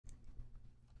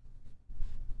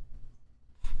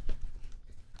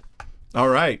All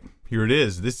right, here it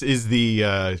is. This is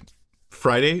the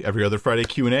Friday, every other Friday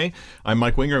Q&A. I'm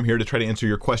Mike Winger. I'm here to try to answer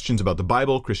your questions about the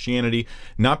Bible, Christianity,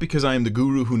 not because I am the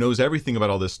guru who knows everything about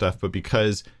all this stuff, but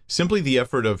because simply the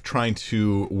effort of trying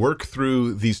to work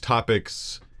through these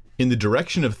topics in the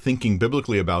direction of thinking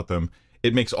biblically about them,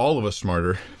 it makes all of us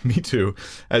smarter, me too,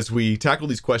 as we tackle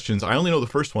these questions. I only know the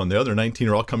first one. The other 19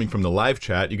 are all coming from the live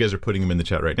chat. You guys are putting them in the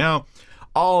chat right now.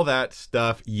 All that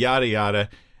stuff, yada, yada.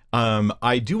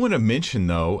 I do want to mention,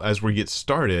 though, as we get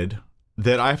started,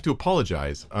 that I have to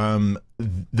apologize.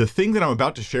 The thing that I'm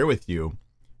about to share with you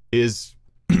is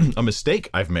a mistake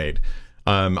I've made.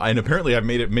 And apparently I've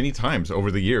made it many times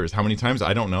over the years. How many times?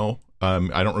 I don't know.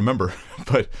 I don't remember.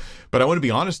 But I want to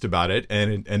be honest about it,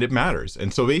 and it matters.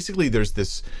 And so basically there's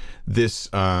this verse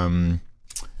in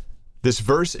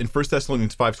 1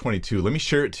 Thessalonians 5:22. Let me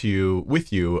share it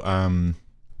with you.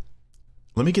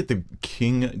 Let me get the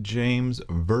King James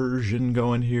version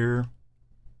going here.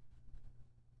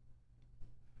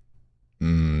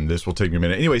 This will take me a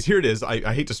minute. Anyways, here it is.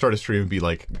 I hate to start a stream and be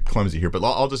like clumsy here, but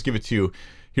I'll just give it to you.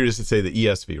 Here it is to say the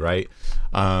ESV, right?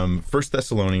 1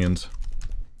 Thessalonians,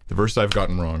 the verse I've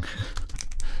gotten wrong.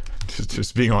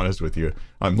 just being honest with you.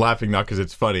 I'm laughing not because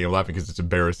it's funny. I'm laughing because it's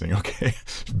embarrassing, okay?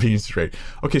 Being straight.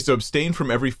 Okay, so abstain from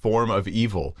every form of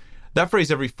evil. That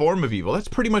phrase, every form of evil, that's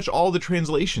pretty much all the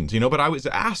translations, but I was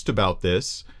asked about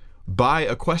this by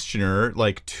a questioner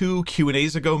like 2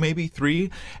 Q&As ago, maybe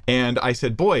 3, and I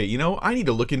said, boy, I need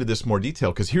to look into this more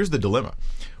detail, because here's the dilemma.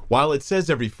 While it says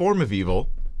every form of evil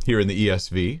here in the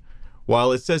ESV,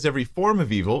 while it says every form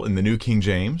of evil in the New King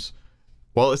James,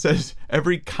 while it says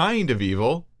every kind of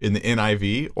evil in the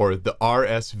NIV or the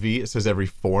RSV, it says every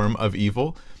form of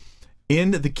evil,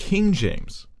 in the King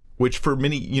James, which for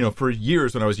many, for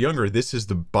years when I was younger, this is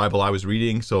the Bible I was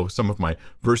reading. So some of my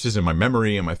verses in my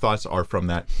memory and my thoughts are from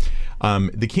that.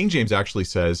 The King James actually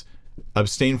says,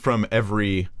 abstain from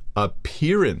every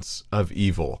appearance of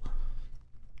evil.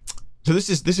 So this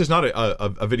is not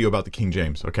a video about the King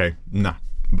James, okay? Nah.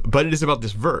 But it is about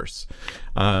this verse.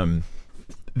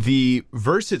 The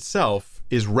verse itself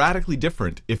is radically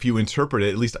different if you interpret it,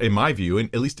 at least in my view,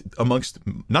 and at least amongst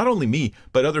not only me,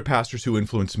 but other pastors who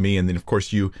influence me. And then, of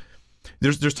course,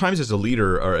 there's times as a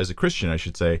leader, or as a Christian, I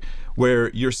should say, where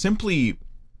you're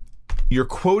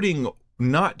quoting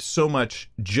not so much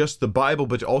just the Bible,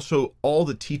 but also all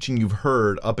the teaching you've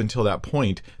heard up until that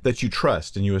point that you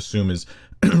trust and you assume is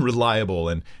reliable,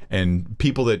 and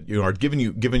people that are giving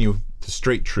you the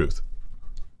straight truth.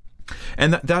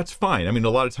 And that's fine. I mean, a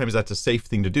lot of times that's a safe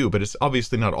thing to do, but it's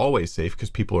obviously not always safe because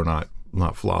people are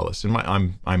not flawless. And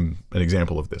I'm an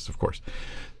example of this, of course.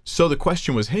 So the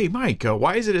question was, hey, Mike,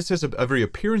 why is it says every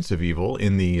appearance of evil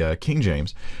in the King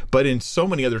James, but in so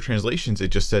many other translations it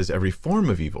just says every form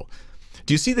of evil?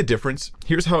 Do you see the difference?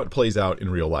 Here's how it plays out in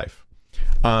real life.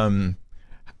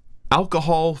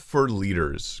 Alcohol for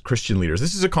leaders, Christian leaders.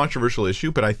 This is a controversial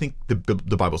issue, but I think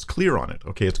the Bible's clear on it.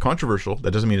 Okay, it's controversial.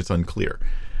 That doesn't mean it's unclear.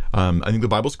 I think the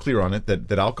Bible's clear on it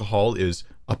that alcohol is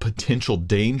a potential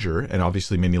danger, and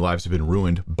obviously many lives have been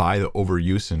ruined by the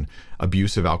overuse and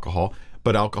abuse of alcohol.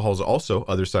 But alcohol is also,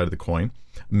 other side of the coin,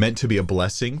 meant to be a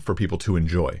blessing for people to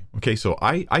enjoy. Okay, so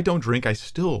I don't drink. I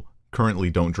still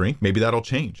currently don't drink. Maybe that'll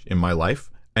change in my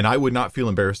life, and I would not feel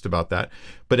embarrassed about that.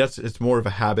 But it's more of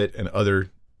a habit and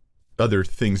other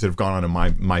things that have gone on in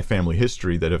my family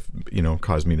history that have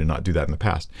caused me to not do that in the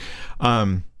past.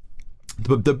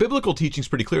 The biblical teaching is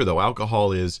pretty clear, though.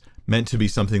 Alcohol is meant to be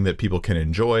something that people can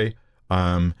enjoy,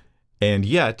 and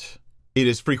yet it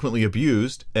is frequently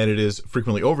abused, and it is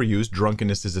frequently overused.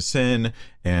 Drunkenness is a sin,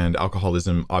 and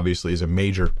alcoholism obviously is a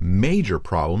major, major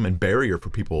problem and barrier for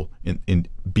people in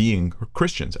being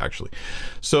Christians, actually.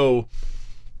 So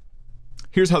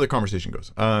here's how the conversation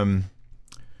goes.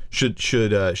 Should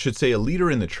say a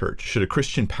leader in the church, should a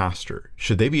Christian pastor,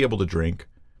 should they be able to drink?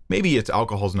 Maybe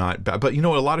alcohol's not bad, but a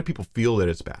lot of people feel that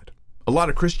it's bad. A lot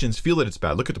of Christians feel that it's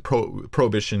bad. Look at the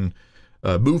prohibition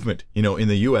movement, in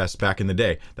the U.S. back in the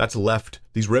day. That's left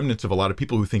these remnants of a lot of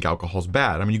people who think alcohol's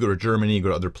bad. I mean, you go to Germany, you go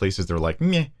to other places, they're like,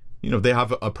 meh. They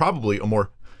have probably a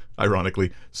more,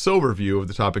 ironically, sober view of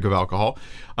the topic of alcohol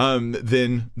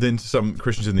than some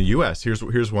Christians in the U.S.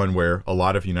 Here's one where a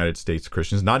lot of United States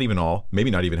Christians, not even all, maybe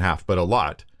not even half, but a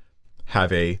lot,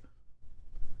 have a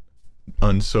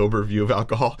unsober view of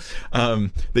alcohol.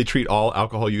 They treat all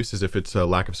alcohol use as if it's a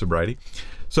lack of sobriety.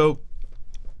 So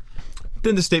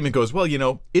then the statement goes, well,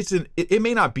 it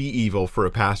may not be evil for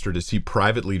a pastor to see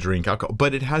privately drink alcohol,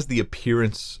 but it has the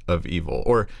appearance of evil.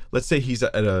 Or let's say he's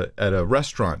at a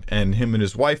restaurant and him and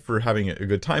his wife are having a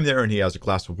good time there, and he has a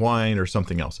glass of wine or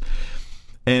something else.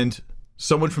 And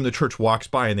someone from the church walks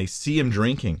by and they see him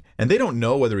drinking, and they don't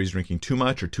know whether he's drinking too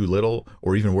much or too little,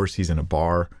 or even worse, he's in a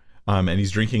bar and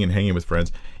he's drinking and hanging with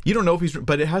friends. You don't know if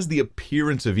but it has the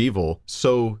appearance of evil.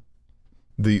 So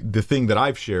the thing that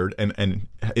I've shared, and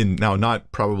now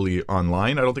not probably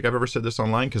online, I don't think I've ever said this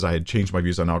online because I had changed my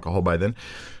views on alcohol by then,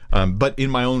 but in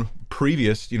my own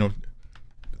previous,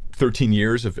 13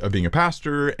 years of being a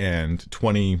pastor and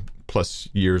 20 plus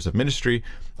years of ministry,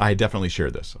 I definitely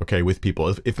shared this, okay, with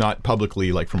people, if not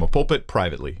publicly, like from a pulpit,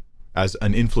 privately, as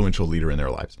an influential leader in their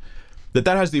lives, that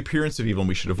has the appearance of evil and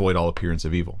we should avoid all appearance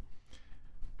of evil.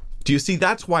 Do you see?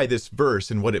 That's why this verse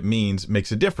and what it means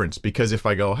makes a difference, because if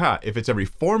I go, if it's every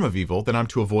form of evil, then I'm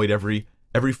to avoid every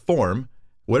form,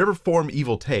 whatever form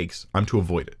evil takes, I'm to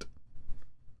avoid it.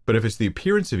 But if it's the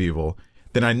appearance of evil,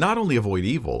 then I not only avoid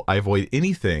evil, I avoid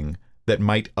anything that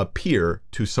might appear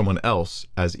to someone else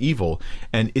as evil.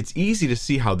 And it's easy to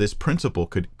see how this principle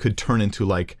could turn into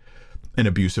like an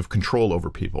abuse of control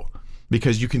over people,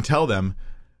 because you can tell them,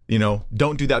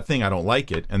 don't do that thing, I don't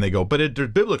like it. And they go, but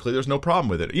biblically, there's no problem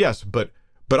with it. Yes, but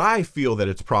I feel that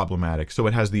it's problematic. So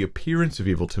it has the appearance of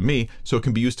evil to me, so it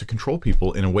can be used to control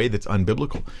people in a way that's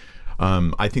unbiblical.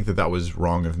 I think that was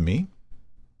wrong of me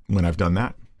when I've done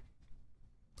that.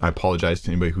 I apologize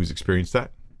to anybody who's experienced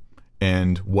that.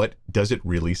 And what does it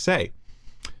really say?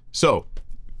 So,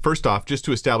 first off, just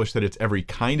to establish that it's every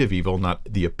kind of evil, not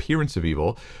the appearance of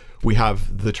evil, we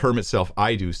have the term itself,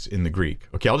 eidos, in the Greek.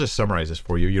 Okay, I'll just summarize this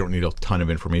for you. You don't need a ton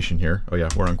of information here. Oh yeah,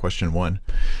 we're on question 1.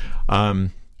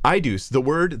 Eidos, the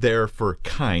word there for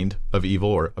kind of evil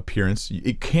or appearance,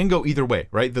 it can go either way,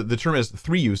 right? The term has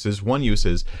 3 uses. One use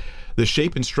is the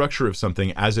shape and structure of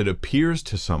something as it appears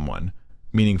to someone,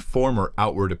 meaning form or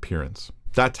outward appearance.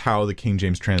 That's how the King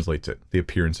James translates it, the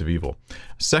appearance of evil.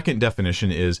 Second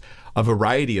definition is a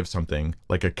variety of something,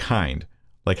 like a kind,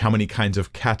 like how many kinds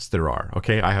of cats there are.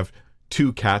 Okay, I have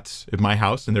 2 cats in my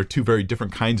house, and they're 2 very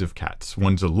different kinds of cats.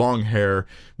 One's a long hair,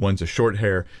 one's a short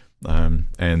hair, and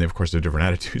they, of course, they're different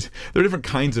attitudes. They're different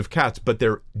kinds of cats, but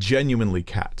they're genuinely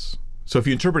cats. So if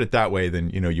you interpret it that way, then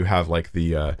you have like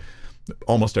the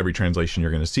almost every translation you're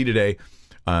going to see today.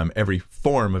 Every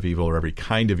form of evil or every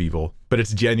kind of evil, but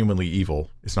it's genuinely evil.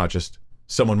 It's not just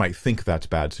someone might think that's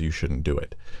bad, so you shouldn't do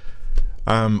it.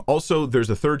 Also, there's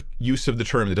a third use of the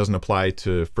term that doesn't apply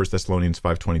to 1 Thessalonians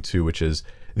 5:22, which is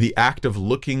the act of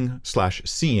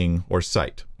looking/seeing or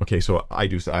sight. Okay, so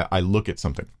I look at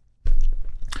something,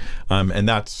 and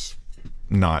that's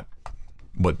not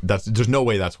there's no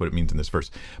way that's what it means in this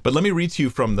verse. But let me read to you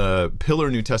from the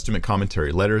Pillar New Testament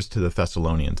commentary, Letters to the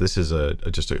Thessalonians. This is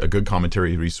just a good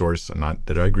commentary resource. Not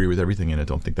that I agree with everything in it,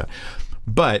 don't think that.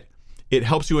 But it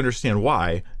helps you understand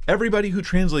why everybody who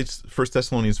translates 1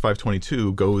 Thessalonians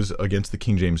 5:22 goes against the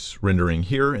King James rendering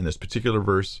here in this particular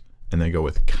verse, and they go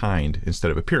with kind instead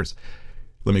of appearance.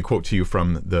 Let me quote to you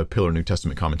from the Pillar New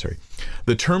Testament commentary.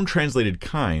 The term translated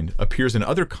kind appears in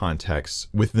other contexts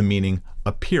with the meaning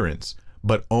appearance,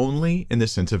 but only in the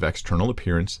sense of external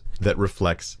appearance that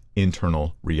reflects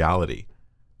internal reality.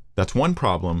 That's one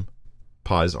problem,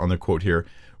 pause on the quote here,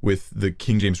 with the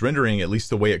King James rendering, at least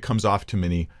the way it comes off to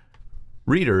many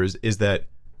readers, is that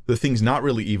the thing's not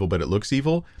really evil, but it looks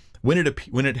evil. When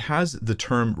it has the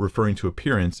term referring to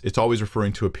appearance, it's always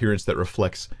referring to appearance that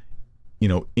reflects,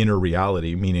 inner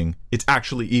reality, meaning it's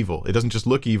actually evil. It doesn't just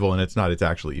look evil and it's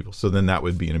actually evil. So then that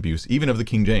would be an abuse, even of the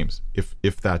King James,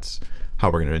 if that's how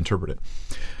we're going to interpret it.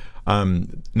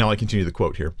 Now I continue the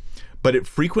quote here. But it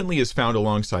frequently is found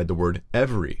alongside the word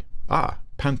every.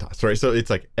 Pantos, right? So it's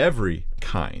like every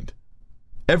kind.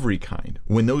 Every kind.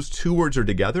 When those 2 words are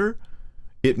together,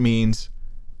 it means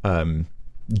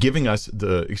giving us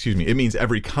it means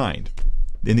every kind.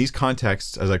 In these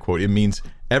contexts, as I quote, it means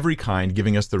every kind,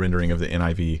 giving us the rendering of the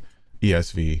NIV,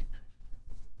 ESV,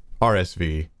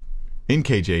 RSV,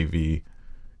 NKJV,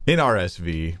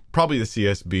 NRSV, probably the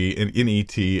CSB,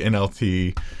 NET,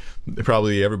 NLT,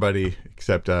 probably everybody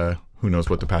except who knows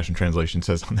what the Passion Translation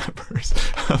says on that verse.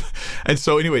 And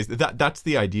so anyways, that's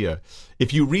the idea.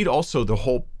 If you read also the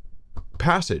whole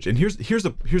passage, and here's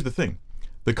the thing.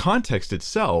 The context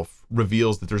itself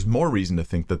reveals that there's more reason to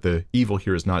think that the evil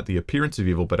here is not the appearance of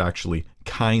evil, but actually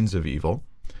kinds of evil.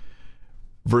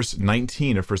 Verse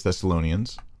 19 of 1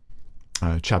 Thessalonians,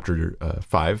 chapter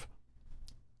 5,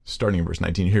 starting in verse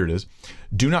 19, here it is.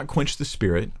 Do not quench the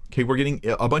spirit. Okay, we're getting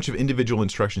a bunch of individual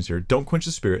instructions here. Don't quench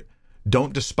the spirit.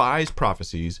 Don't despise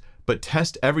prophecies, but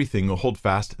test everything and hold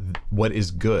fast what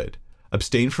is good.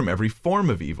 Abstain from every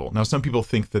form of evil. Now, some people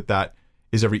think that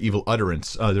is every evil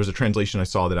utterance. There's a translation I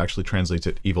saw that actually translates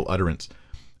it evil utterance.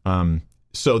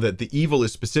 so that the evil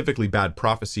is specifically bad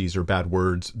prophecies or bad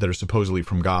words that are supposedly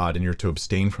from God, and you're to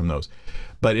abstain from those.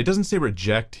 But it doesn't say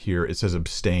reject here, it says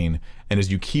abstain. And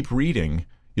as you keep reading,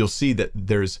 you'll see that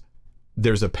there's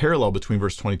a parallel between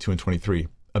verse 22 and 23.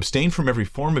 Abstain from every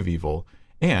form of evil,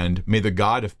 and may the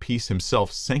God of peace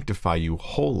himself sanctify you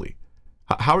wholly.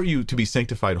 How are you to be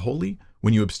sanctified wholly?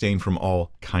 When you abstain from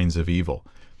all kinds of evil.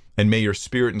 And may your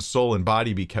spirit and soul and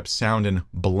body be kept sound and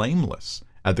blameless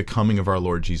at the coming of our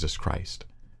Lord Jesus Christ.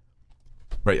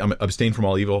 Right? I'm abstain from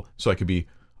all evil so I could be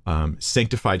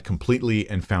sanctified completely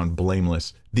and found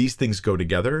blameless. These things go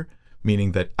together,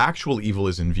 meaning that actual evil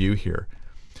is in view here.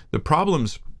 The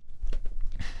problems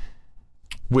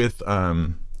with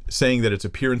saying that it's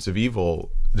appearance of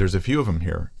evil, there's a few of them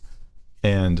here.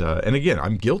 And again,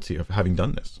 I'm guilty of having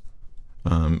done this.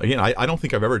 Again, I don't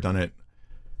think I've ever done it.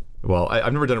 Well,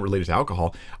 I've never done it related to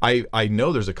alcohol. I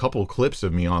know there's a couple clips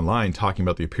of me online talking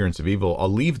about the appearance of evil. I'll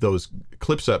leave those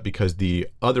clips up because the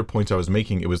other points I was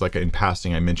making, it was like in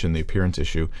passing, I mentioned the appearance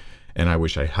issue, and I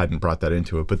wish I hadn't brought that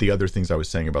into it. But the other things I was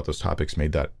saying about those topics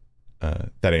made that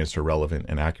answer relevant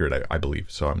and accurate, I believe.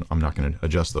 So I'm not going to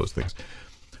adjust those things.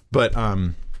 But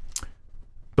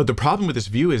the problem with this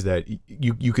view is that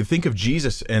you could think of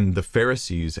Jesus and the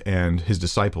Pharisees and his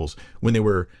disciples when they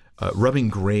were rubbing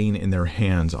grain in their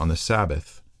hands on the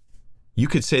Sabbath. You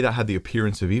could say that had the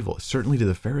appearance of evil. Certainly to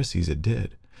the Pharisees it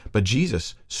did. But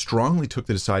Jesus strongly took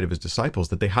the side of his disciples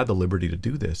that they had the liberty to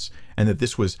do this, and that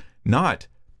this was not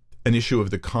an issue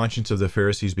of the conscience of the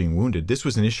Pharisees being wounded. This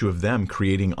was an issue of them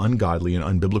creating ungodly and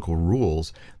unbiblical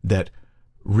rules that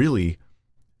really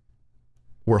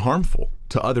were harmful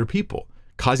to other people,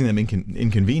 causing them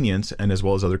inconvenience and as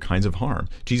well as other kinds of harm.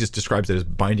 Jesus describes it as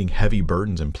binding heavy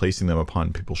burdens and placing them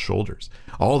upon people's shoulders.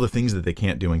 All the things that they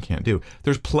can't do and can't do.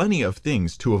 There's plenty of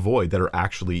things to avoid that are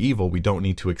actually evil. We don't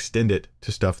need to extend it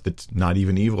to stuff that's not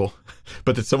even evil,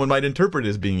 but that someone might interpret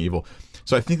as being evil.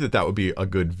 So I think that would be a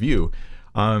good view.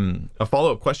 A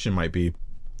follow-up question might be,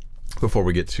 before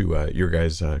we get to your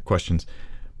guys' questions,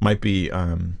 might be,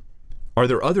 are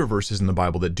there other verses in the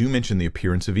Bible that do mention the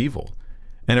appearance of evil?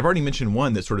 And I've already mentioned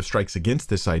one that sort of strikes against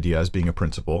this idea as being a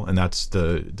principle, and that's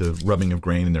the rubbing of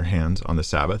grain in their hands on the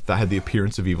Sabbath. That had the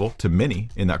appearance of evil to many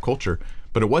in that culture,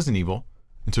 but it wasn't evil.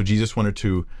 And so Jesus wanted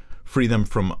to free them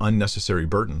from unnecessary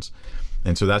burdens.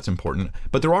 And so that's important.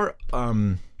 But there are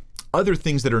other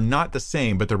things that are not the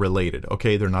same, but they're related.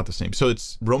 Okay, they're not the same. So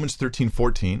it's Romans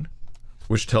 13:14,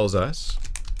 which tells us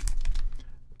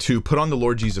to put on the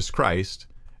Lord Jesus Christ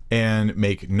and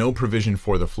make no provision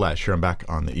for the flesh. Here I'm back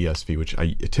on the ESV, which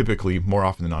I typically, more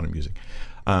often than not, I'm using.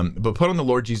 But put on the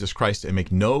Lord Jesus Christ and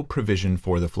make no provision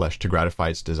for the flesh to gratify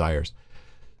its desires.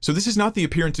 So this is not the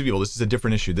appearance of evil. This is a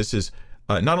different issue. This is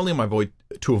not only am I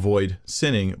to avoid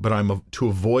sinning, but I'm to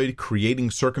avoid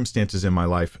creating circumstances in my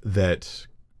life that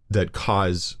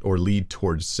cause or lead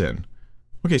towards sin.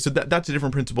 Okay, so that's a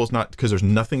different principle. It's not because there's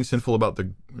nothing sinful about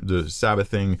the Sabbath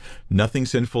thing, nothing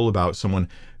sinful about someone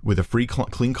with a free,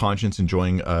 clean conscience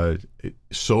enjoying,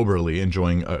 soberly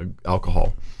enjoying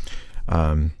alcohol.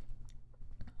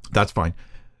 That's fine.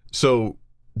 So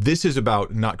this is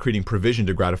about not creating provision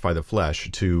to gratify the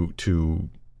flesh, to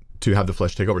have the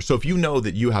flesh take over. So if you know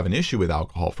that you have an issue with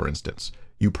alcohol, for instance,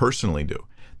 you personally do,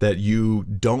 that you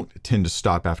don't tend to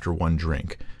stop after one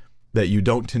drink, that you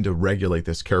don't tend to regulate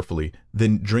this carefully,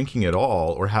 then drinking at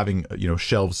all or having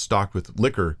shelves stocked with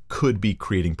liquor could be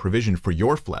creating provision for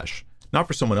your flesh, not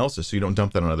for someone else's, so you don't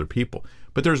dump that on other people.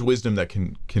 But there's wisdom that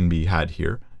can be had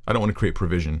here. I don't want to create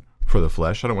provision for the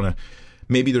flesh. I don't want to,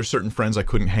 maybe there's certain friends I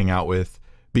couldn't hang out with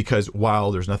because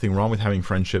while there's nothing wrong with having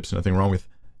friendships, nothing wrong with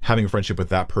having a friendship with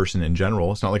that person in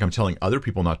general, it's not like I'm telling other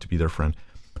people not to be their friend.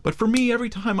 But for me, every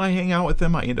time I hang out with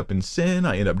them, I end up in sin.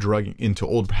 I end up drugging into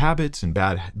old habits and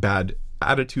bad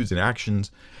attitudes and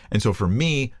actions. And so for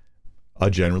me,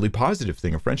 a generally positive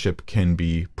thing, a friendship, can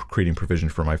be creating provision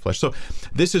for my flesh. So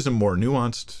this is a more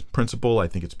nuanced principle. I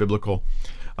think it's biblical.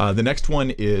 The next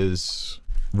one is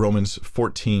Romans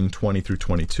 14:20 through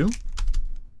 22.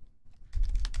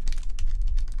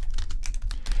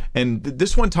 And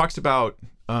this one talks about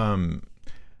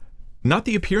not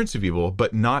the appearance of evil,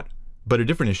 but a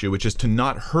different issue, which is to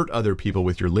not hurt other people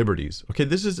with your liberties. Okay,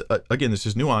 this is, again, this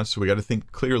is nuanced, so we got to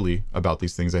think clearly about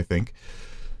these things, I think.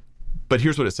 But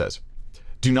here's what it says.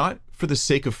 Do not, for the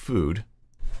sake of food,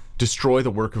 destroy the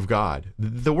work of God.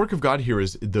 The work of God here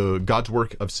is God's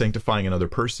work of sanctifying another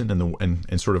person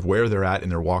and sort of where they're at in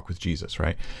their walk with Jesus,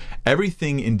 right?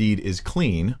 Everything indeed is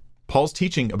clean. Paul's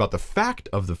teaching about the fact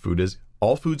of the food is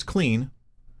all food's clean,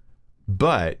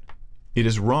 but it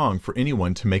is wrong for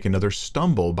anyone to make another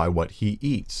stumble by what he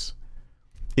eats.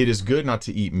 It is good not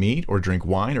to eat meat or drink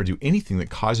wine or do anything that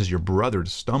causes your brother to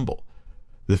stumble.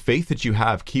 The faith that you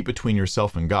have, keep between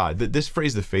yourself and God. This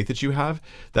phrase, the faith that you have,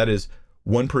 that is,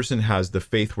 one person has the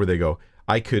faith where they go,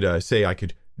 I could say I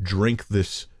could drink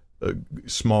this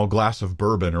small glass of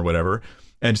bourbon or whatever,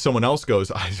 and someone else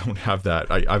goes, I don't have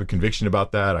that. I have a conviction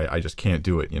about that. I just can't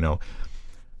do it,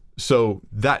 So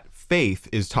that faith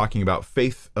is talking about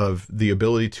faith of the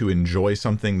ability to enjoy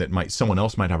something that someone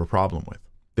else might have a problem with.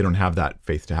 They don't have that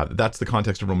faith to have it. That's the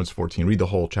context of Romans 14. Read the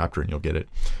whole chapter and you'll get it.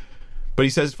 But he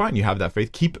says, fine, you have that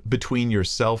faith. Keep between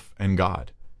yourself and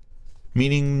God.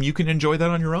 Meaning you can enjoy that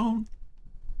on your own.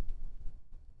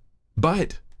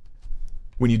 But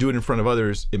when you do it in front of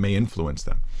others, it may influence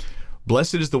them.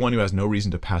 Blessed is the one who has no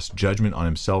reason to pass judgment on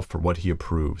himself for what he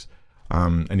approves.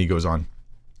 And he goes on.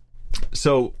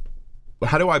 So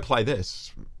how do I apply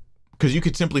this? Because you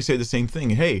could simply say the same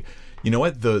thing. Hey, you know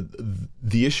what?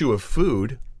 The issue of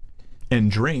food and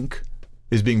drink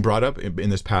is being brought up in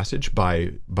this passage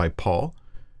by Paul.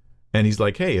 And he's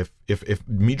like, hey, if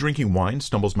me drinking wine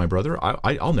stumbles my brother,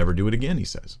 I'll never do it again, he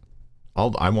says.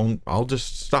 I'll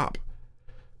just stop.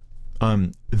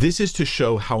 This is to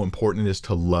show how important it is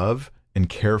to love and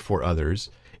care for others.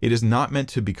 It is not meant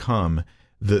to become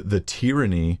the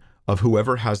tyranny of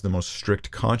whoever has the most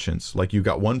strict conscience. Like you've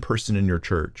got one person in your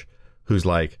church who's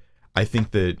like, I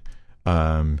think that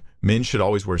men should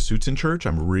always wear suits in church.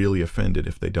 I'm really offended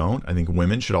if they don't. I think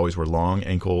women should always wear long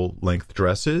ankle length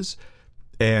dresses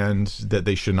and that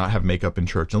they should not have makeup in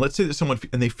church. And let's say that someone,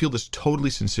 and they feel this totally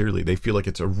sincerely, they feel like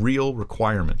it's a real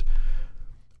requirement.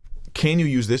 Can you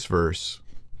use this verse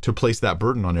to place that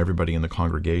burden on everybody in the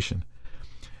congregation?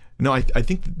 No, I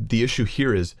think the issue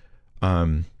here is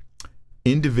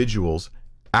individuals,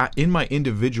 in my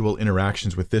individual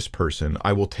interactions with this person,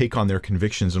 I will take on their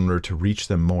convictions in order to reach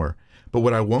them more. But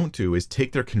what I won't do is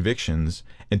take their convictions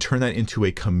and turn that into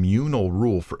a communal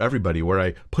rule for everybody where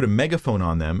I put a megaphone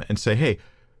on them and say, hey,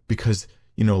 because,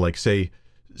 like say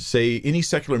any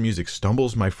secular music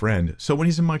stumbles my friend. So when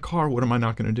he's in my car, what am I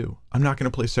not going to do? I'm not going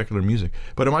to play secular music.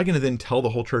 But am I going to then tell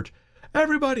the whole church,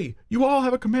 everybody, you all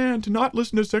have a command to not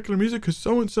listen to secular music because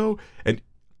so-and-so. And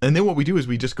then what we do is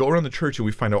we just go around the church and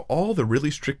we find out all the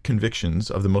really strict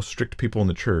convictions of the most strict people in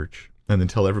the church and then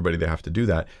tell everybody they have to do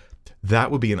that.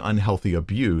 That would be an unhealthy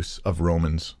abuse of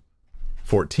Romans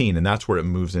 14. And that's where it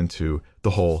moves into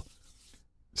the whole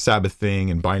Sabbath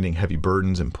thing and binding heavy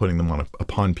burdens and putting them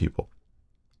upon people.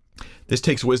 This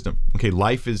takes wisdom. Okay,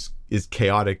 life is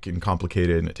chaotic and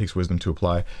complicated, and it takes wisdom to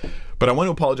apply. But I want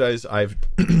to apologize. I've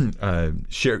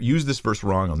used this verse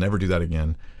wrong. I'll never do that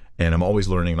again. And I'm always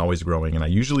learning and always growing. And I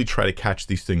usually try to catch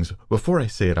these things before I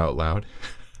say it out loud.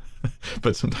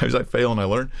 But sometimes I fail and I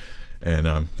learn. And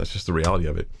that's just the reality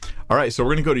of it. All right, so we're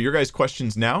going to go to your guys'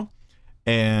 questions now.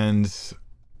 And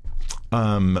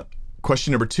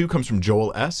question number 2 comes from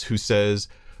Joel S., who says,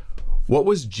 what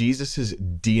was Jesus's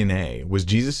DNA? Was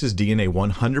Jesus's DNA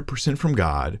 100% from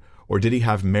God, or did he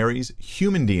have Mary's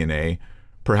human DNA?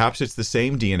 Perhaps it's the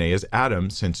same DNA as Adam,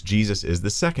 since Jesus is the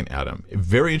second Adam.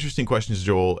 Very interesting questions,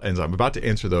 Joel, and I'm about to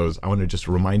answer those. I want to just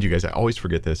remind you guys, I always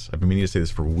forget this. I've been meaning to say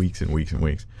this for weeks and weeks and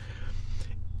weeks.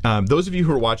 Those of you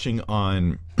who are watching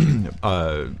on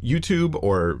YouTube,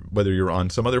 or whether you're on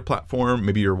some other platform,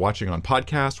 maybe you're watching on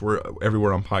podcasts, we're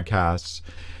everywhere on podcasts.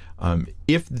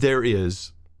 If there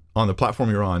is, on the platform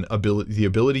you're on, the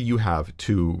ability you have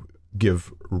to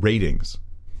give ratings,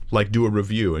 like do a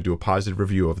review and do a positive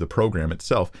review of the program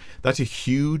itself, that's a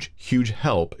huge, huge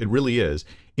help. It really is,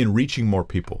 in reaching more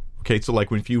people. Okay, so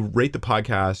like if you rate the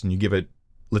podcast and you give it,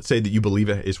 let's say that you believe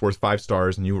it is worth 5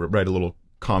 stars and you write a little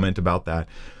comment about that,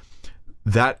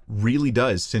 that really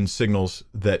does send signals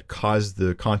that cause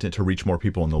the content to reach more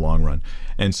people in the long run.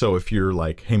 And so if you're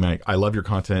like, hey Mike, I love your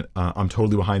content, I'm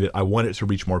totally behind it, I want it to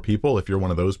reach more people, if you're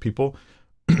one of those people,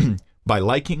 by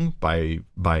liking,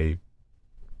 by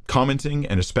commenting,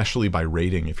 and especially by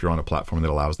rating, if you're on a platform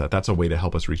that allows that, that's a way to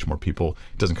help us reach more people.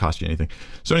 It doesn't cost you anything.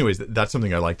 So anyways, that's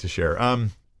something I like to share.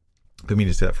 Been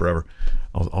meaning to say that forever.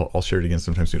 I'll share it again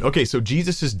sometime soon. Okay, so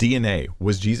Jesus's DNA,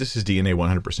 was Jesus's DNA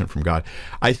 100% from God?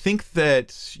 I think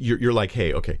that you're like,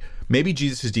 hey, okay, maybe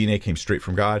Jesus's DNA came straight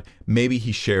from God. Maybe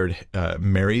he shared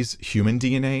Mary's human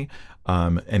DNA,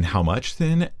 and how much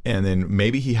then? And then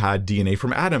maybe he had DNA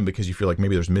from Adam, because you feel like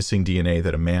maybe there's missing DNA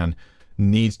that a man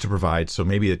needs to provide. So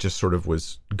maybe it just sort of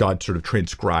was, God sort of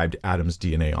transcribed Adam's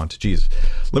DNA onto Jesus.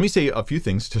 Let me say a few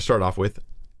things to start off with.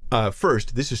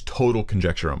 First, this is total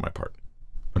conjecture on my part.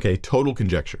 Okay, total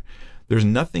conjecture. There's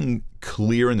nothing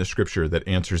clear in the scripture that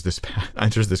answers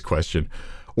this question,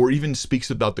 or even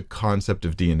speaks about the concept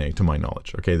of DNA, to my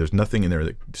knowledge. Okay, there's nothing in there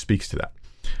that speaks to that.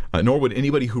 Nor would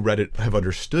anybody who read it have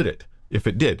understood it if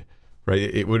it did, right?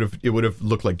 It would have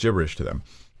looked like gibberish to them.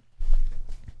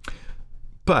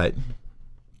 But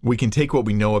we can take what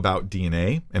we know about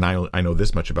DNA, and I know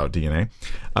this much about DNA,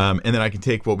 and then I can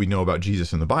take what we know about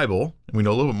Jesus in the Bible, and we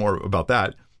know a little bit more about that,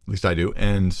 at least I do,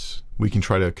 and we can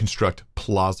try to construct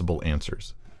plausible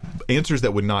answers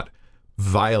that would not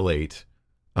violate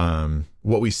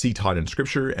what we see taught in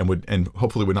Scripture, and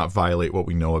hopefully would not violate what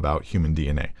we know about human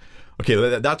DNA.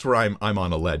 Okay, that's where I'm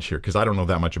on a ledge here, because I don't know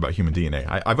that much about human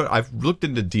DNA. I've looked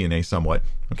into DNA somewhat.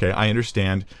 Okay, I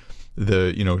understand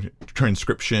the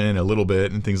transcription a little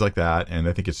bit and things like that, and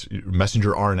I think it's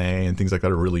messenger RNA and things like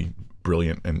that are really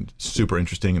brilliant and super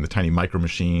interesting, and the tiny micro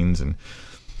machines and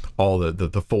all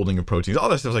the folding of proteins, all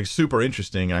that stuff is like super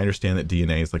interesting. I understand that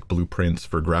DNA is like blueprints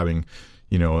for grabbing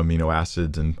amino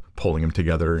acids and pulling them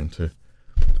together into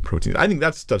proteins. I think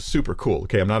that stuff's super cool.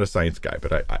 Okay, I'm not a science guy,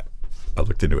 but I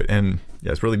looked into it, and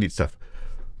yeah, it's really neat stuff.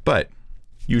 But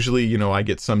usually, I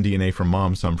get some DNA from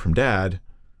mom, some from dad.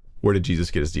 Where did Jesus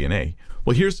get his DNA?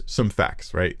 Well, here's some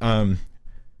facts, right?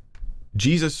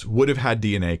 Jesus would have had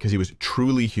DNA because he was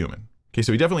truly human. Okay,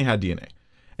 so he definitely had DNA.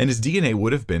 And his DNA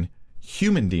would have been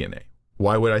human DNA.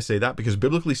 Why would I say that? Because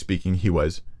biblically speaking, he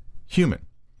was human.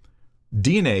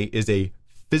 DNA is a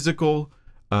physical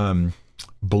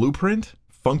blueprint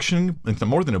function. It's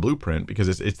more than a blueprint,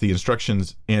 because it's the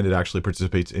instructions, and it actually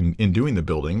participates in doing the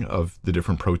building of the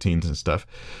different proteins and stuff.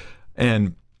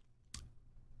 And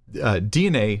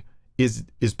DNA is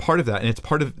part of that, and it's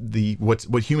part of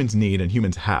what humans need and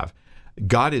humans have.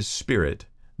 God is spirit.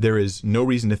 There is no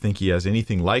reason to think he has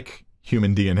anything like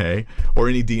human DNA or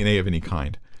any DNA of any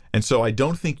kind. And so I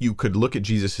don't think you could look at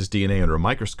Jesus' DNA under a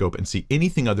microscope and see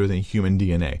anything other than human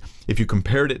DNA. If you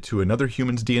compared it to another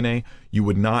human's DNA, you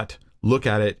would not look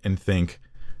at it and think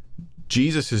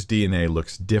Jesus' DNA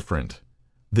looks different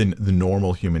than the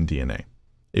normal human DNA.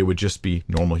 It would just be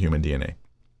normal human DNA.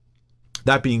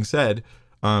 That being said,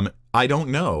 I don't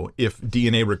know if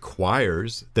DNA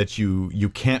requires that you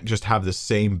can't just have the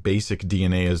same basic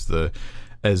DNA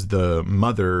as the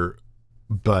mother,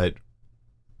 but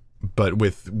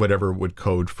with whatever would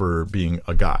code for being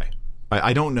a guy.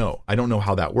 I don't know. I don't know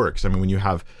how that works. I mean, when you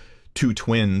have two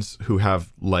twins who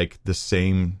have like the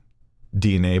same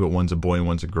DNA, but one's a boy and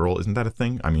one's a girl, isn't that a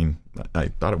thing? I mean, I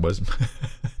thought it was.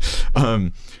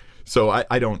 So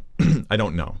I don't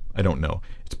know. I don't know.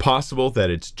 It's possible that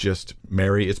it's just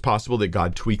Mary. It's possible that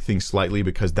God tweaked things slightly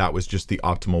because that was just the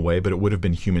optimal way, but it would have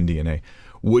been human DNA.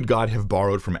 Would God have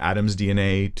borrowed from Adam's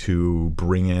DNA to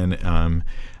bring in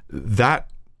that?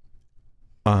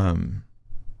 I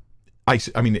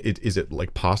mean, is it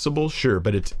like possible? Sure,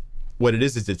 but it's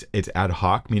ad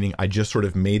hoc, meaning I just sort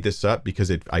of made this up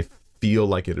because I feel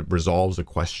like it resolves a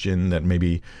question that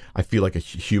maybe I feel like a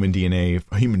human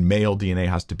male DNA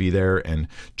has to be there, and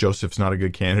Joseph's not a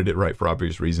good candidate, right, for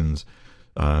obvious reasons.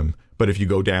 But if you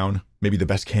go down, maybe the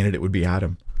best candidate would be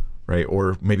Adam, right?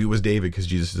 Or maybe it was David because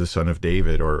Jesus is the son of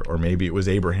David, or maybe it was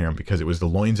Abraham because it was the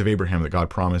loins of Abraham that God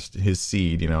promised his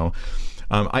seed,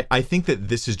 I think that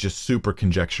this is just super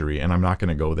conjecture-y, and I'm not going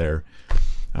to go there.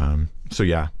 So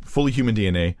yeah, fully human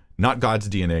DNA, not God's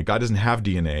DNA. God doesn't have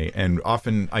DNA, and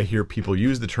often I hear people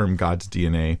use the term God's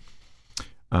DNA,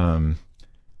 and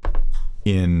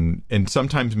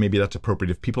sometimes maybe that's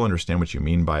appropriate if people understand what you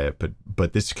mean by it,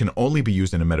 but this can only be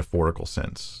used in a metaphorical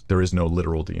sense. There is no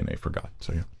literal DNA for God.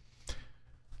 So yeah,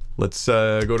 let's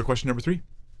go to question number 3.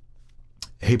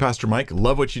 Hey, Pastor Mike,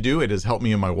 love what you do. It has helped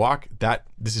me in my walk.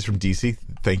 This is from DC.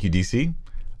 Thank you, DC.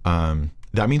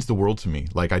 That means the world to me.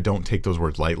 Like, I don't take those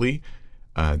words lightly.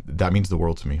 That means the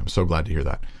world to me. I'm so glad to hear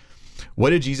that.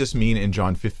 What did Jesus mean in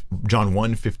John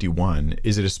 1:51?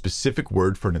 Is it a specific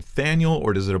word for Nathanael,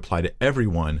 or does it apply to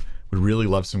everyone? Would really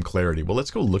love some clarity. Well,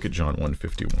 let's go look at John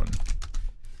 1:51.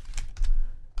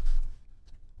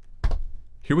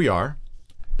 Here we are.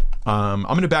 I'm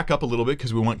going to back up a little bit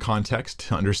because we want context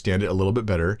to understand it a little bit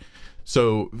better.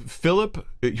 So Philip,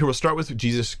 here we'll start with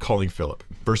Jesus calling Philip,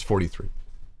 verse 43.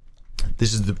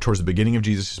 This is towards the beginning of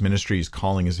Jesus' ministry. He's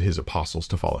calling his apostles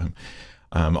to follow him.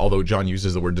 Although John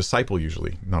uses the word disciple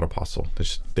usually, not apostle.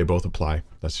 They both apply.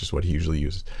 That's just what he usually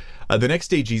uses. The next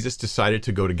day, Jesus decided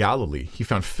to go to Galilee. He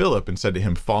found Philip and said to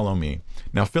him, "Follow me."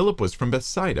 Now Philip was from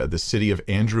Bethsaida, the city of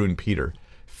Andrew and Peter.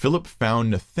 Philip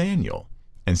found Nathanael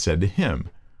and said to him,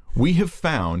 "We have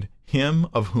found him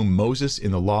of whom Moses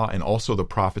in the law and also the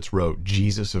prophets wrote,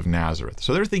 Jesus of Nazareth."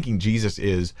 So they're thinking Jesus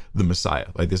is the Messiah.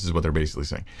 Like, this is what they're basically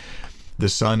saying. The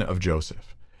son of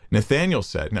Joseph. Nathanael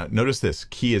said, now notice this,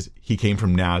 he came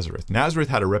from Nazareth. Nazareth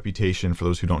had a reputation, for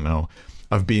those who don't know,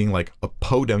 of being like a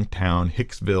podunk town,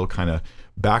 Hicksville kind of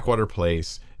backwater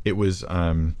place. It was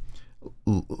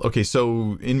Okay,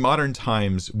 so in modern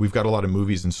times, we've got a lot of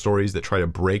movies and stories that try to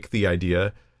break the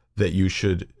idea that you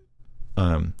should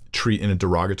treat in a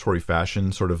derogatory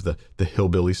fashion, sort of the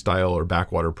hillbilly style or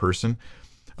backwater person.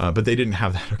 But they didn't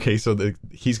have that, okay? So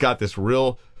he's got this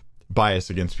real bias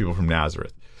against people from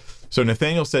Nazareth. So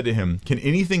Nathanael said to him, can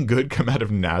anything good come out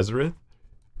of Nazareth?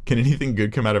 Can anything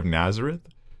good come out of Nazareth?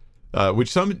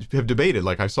 Which some have debated,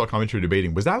 like I saw commentary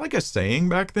debating, was that like a saying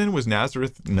back then? Was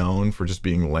Nazareth known for just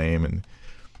being lame? And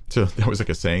so that was like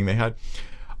a saying they had.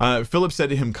 Philip said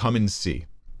to him, come and see.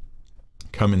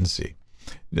 Come and see.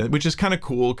 Which is kind of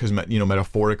cool because,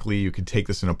 metaphorically, you could take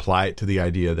this and apply it to the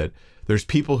idea that there's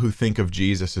people who think of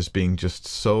Jesus as being just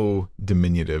so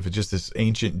diminutive. It's just this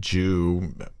ancient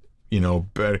Jew,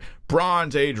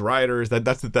 Bronze Age writers.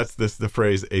 That's the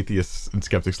phrase atheists and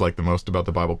skeptics like the most about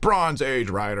the Bible. Bronze Age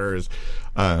writers,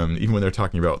 even when they're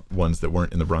talking about ones that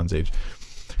weren't in the Bronze Age.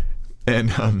 And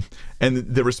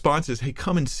the response is, hey,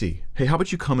 come and see. Hey, how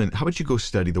about you go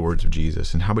study the words of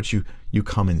Jesus, and how about you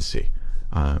come and see?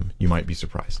 You might be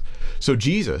surprised. So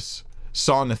Jesus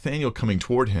saw Nathanael coming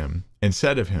toward him and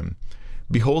said of him,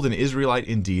 behold, an Israelite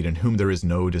indeed, in whom there is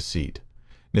no deceit.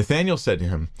 Nathanael said to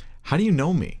him, how do you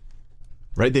know me?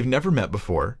 Right? They've never met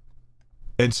before.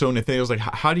 And so Nathanael's like,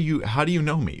 how do you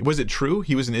know me? Was it true?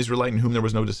 He was an Israelite in whom there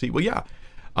was no deceit? Well, yeah.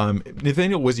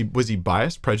 Nathanael, was he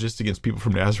biased, prejudiced against people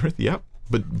from Nazareth? Yeah.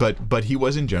 But he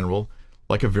was in general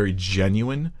like a very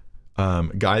genuine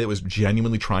guy that was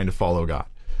genuinely trying to follow God.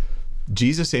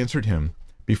 Jesus answered him,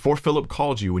 before Philip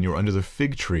called you when you were under the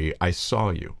fig tree, I saw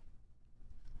you.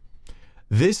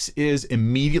 This is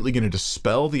immediately going to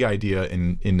dispel the idea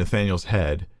in Nathanael's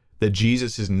head that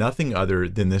Jesus is nothing other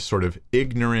than this sort of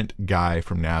ignorant guy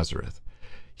from Nazareth.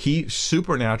 He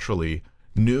supernaturally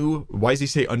knew. Why does he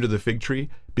say under the fig tree?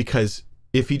 Because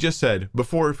if he just said,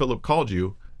 before Philip called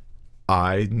you,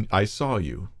 I saw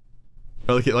you.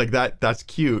 Like that's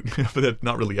cute, but that's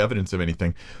not really evidence of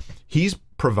anything. He's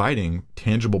providing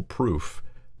tangible proof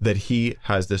that he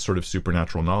has this sort of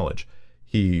supernatural knowledge.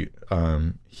 He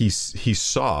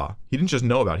saw, he didn't just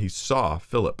know about it, he saw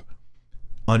Philip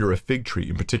under a fig tree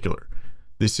in particular.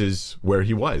 This is where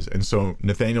he was. And so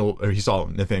Nathanael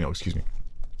answered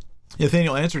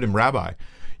him, Rabbi,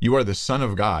 you are the Son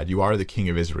of God, you are the King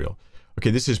of Israel. Okay,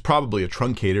 this is probably a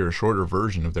truncated or shorter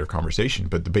version of their conversation,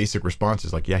 but the basic response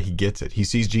is like, yeah, he gets it. He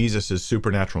sees Jesus'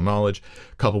 supernatural knowledge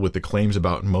coupled with the claims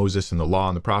about Moses and the law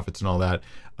and the prophets and all that.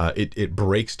 It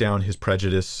breaks down his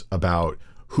prejudice about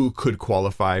who could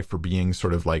qualify for being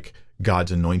sort of like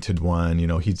God's anointed one.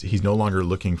 He's no longer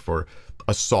looking for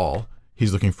a Saul.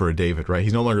 He's looking for a David, right?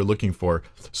 He's no longer looking for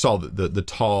Saul, the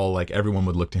tall, like everyone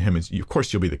would look to him as, of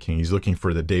course you'll be the king. He's looking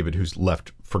for the David who's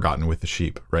left forgotten with the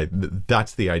sheep, right?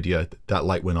 That's the idea. That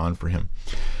light went on for him.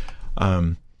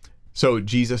 So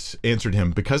Jesus answered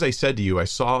him, because I said to you, I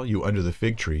saw you under the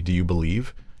fig tree. Do you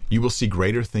believe? You will see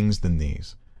greater things than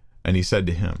these. And he said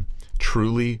to him,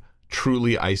 truly,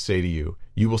 truly, I say to you,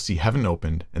 you will see heaven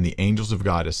opened and the angels of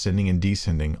God ascending and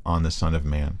descending on the Son of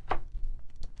Man.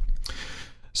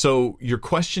 So your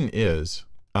question is,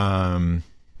 let me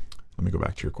go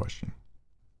back to your question.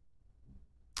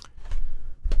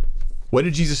 What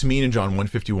did Jesus mean in John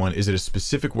 1:51? Is it a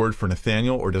specific word for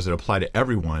Nathanael, or does it apply to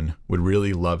everyone? Would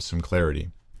really love some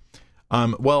clarity.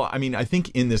 Well, I mean, I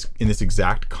think in this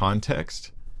exact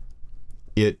context,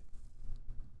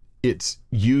 it's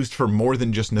used for more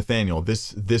than just Nathanael.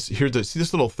 See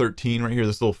this little 13 right here,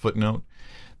 this little footnote.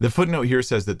 The footnote here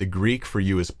says that the Greek for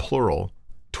you is plural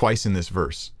twice in this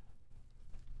verse.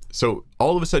 So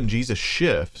all of a sudden Jesus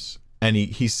shifts and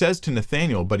he says to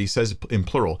Nathanael, but he says in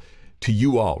plural, to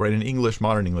you all, right? In English,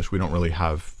 modern English, we don't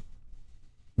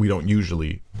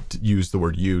usually use the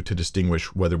word you to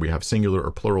distinguish whether we have singular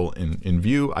or plural in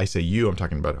view. I say you, I'm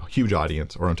talking about a huge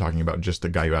audience, or I'm talking about just the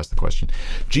guy who asked the question.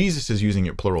 Jesus is using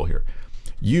it plural here.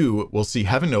 You will see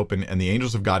heaven open and the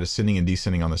angels of God ascending and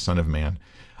descending on the Son of Man.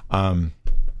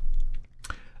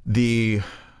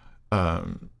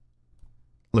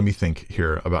 Let me think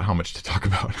here about how much to talk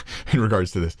about in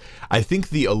regards to this. I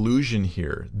think the allusion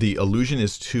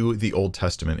is to the Old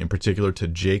Testament, in particular to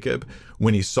Jacob,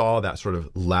 when he saw that sort of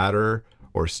ladder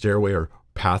or stairway or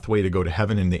pathway to go to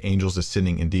heaven and the angels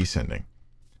ascending and descending.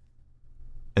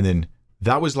 And then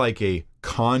that was like a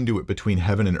conduit between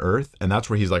heaven and earth. And that's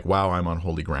where he's like, wow, I'm on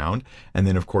holy ground. And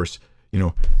then, of course,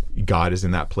 God is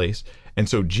in that place. And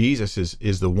so Jesus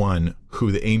is the one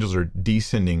who the angels are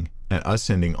descending and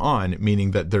ascending on,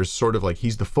 meaning that there's sort of like,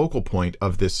 he's the focal point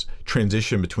of this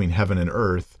transition between heaven and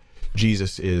earth.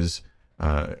 Jesus is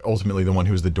ultimately the one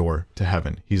who's the door to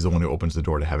heaven. He's the one who opens the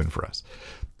door to heaven for us.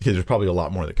 Okay, there's probably a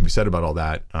lot more that can be said about all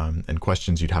that, and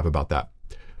questions you'd have about that.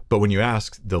 But when you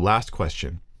ask the last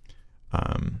question,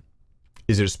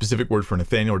 is it a specific word for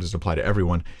Nathanael or does it apply to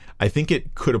everyone? I think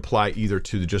it could apply either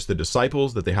to just the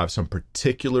disciples, that they have some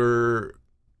particular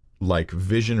like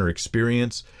vision or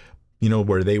experience,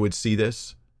 where they would see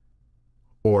this,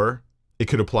 or it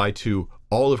could apply to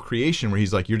all of creation where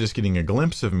he's like, you're just getting a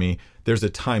glimpse of me. There's a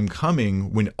time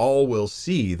coming when all will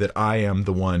see that I am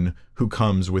the one who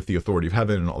comes with the authority of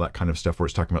heaven and all that kind of stuff, where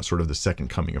it's talking about sort of the second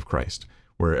coming of Christ,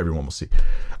 where everyone will see.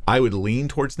 I would lean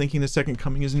towards thinking the second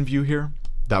coming is in view here.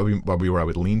 That would be where I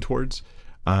would lean towards.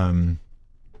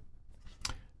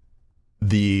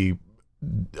 The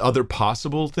other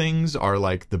possible things are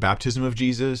like the baptism of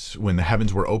Jesus when the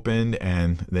heavens were opened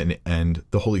and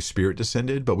the Holy Spirit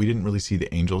descended, but we didn't really see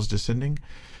the angels descending.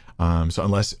 So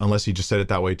unless he just said it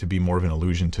that way to be more of an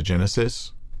allusion to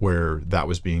Genesis where that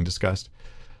was being discussed.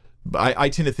 But I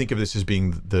tend to think of this as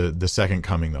being the second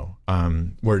coming though,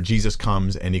 where Jesus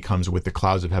comes and he comes with the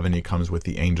clouds of heaven, he comes with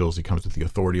the angels, he comes with the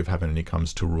authority of heaven, and he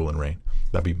comes to rule and reign.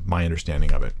 That'd be my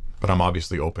understanding of it. But I'm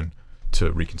obviously open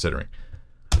to reconsidering.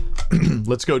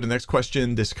 Let's go to the next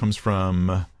question. This comes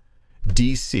from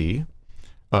DC.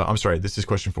 I'm sorry, this is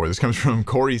question 4. This comes from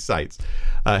Corey Seitz.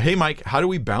 Hey, Mike, how do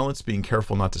we balance being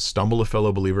careful not to stumble a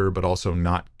fellow believer, but also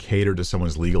not cater to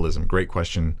someone's legalism? Great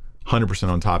question. 100%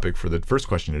 on topic for the first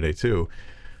question today, too.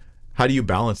 How do you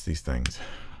balance these things?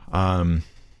 The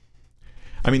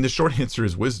short answer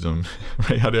is wisdom,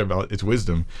 right? How do I balance? It's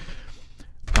wisdom.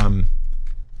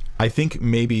 I think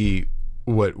maybe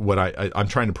what I'm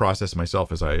trying to process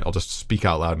myself is I'll just speak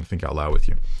out loud and think out loud with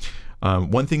you.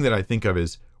 One thing that I think of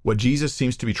is what Jesus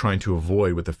seems to be trying to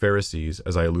avoid with the Pharisees,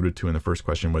 as I alluded to in the first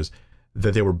question, was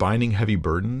that they were binding heavy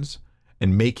burdens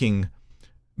and making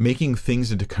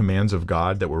things into commands of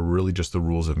God that were really just the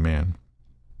rules of man.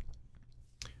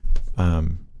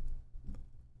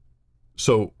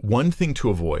 So one thing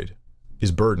to avoid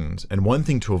is burdens, and one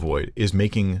thing to avoid is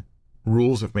making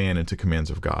rules of man into commands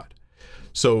of God.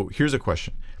 So here's a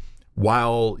question.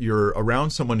 While you're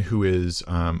around someone who is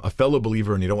a fellow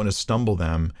believer and you don't want to stumble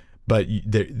them, but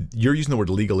you're using the word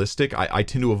legalistic, I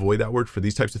tend to avoid that word for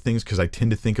these types of things because I tend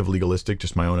to think of legalistic,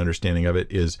 just my own understanding of it,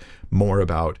 is more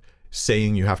about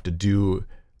saying you have to do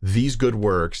these good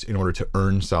works in order to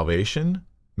earn salvation.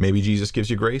 Maybe Jesus gives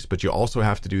you grace, but you also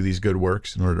have to do these good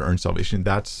works in order to earn salvation.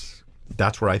 That's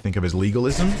what I think of as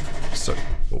legalism. So,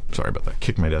 sorry about that.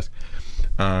 Kicked my desk.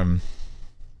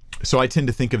 So I tend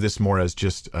to think of this more as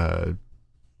just, bad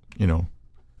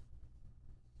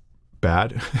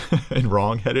and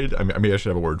wrong-headed. I mean, I should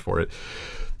have a word for it.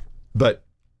 But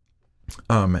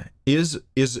is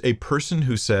a person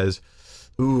who says,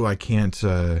 "Ooh, I can't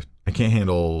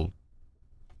handle,"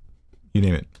 you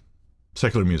name it,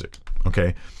 secular music.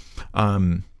 Okay,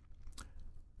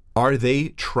 are they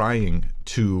trying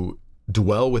to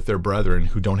dwell with their brethren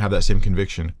who don't have that same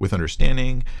conviction with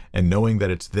understanding and knowing that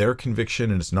it's their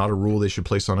conviction and it's not a rule they should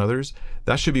place on others?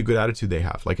 That should be a good attitude they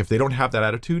have. Like if they don't have that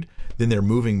attitude, then they're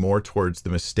moving more towards the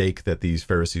mistake that these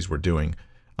Pharisees were doing,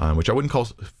 which I wouldn't call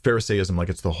Pharisaism like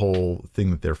it's the whole thing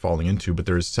that they're falling into, but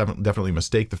there's definitely a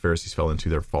mistake the Pharisees fell into,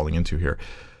 they're falling into here.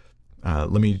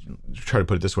 Let me try to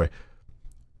put it this way.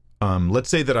 Let's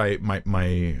say that I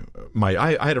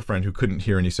had a friend who couldn't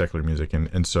hear any secular music,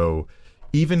 and so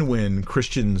even when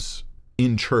Christians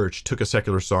in church took a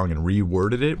secular song and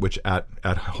reworded it, which at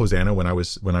Hosanna when I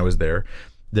was there,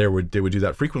 they would do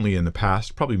that frequently in the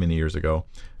past, probably many years ago.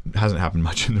 It hasn't happened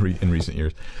much in recent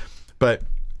years, but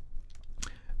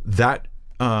that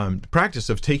practice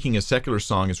of taking a secular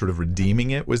song and sort of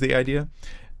redeeming it was the idea.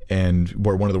 And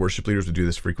where one of the worship leaders would do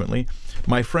this frequently,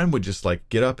 my friend would just like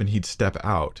get up and he'd step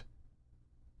out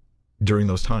during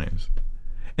those times.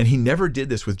 And he never did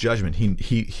this with judgment.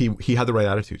 He had the right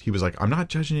attitude. He was like, I'm not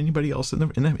judging anybody else in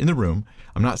the room.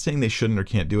 I'm not saying they shouldn't or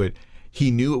can't do it.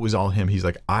 He knew it was all him. He's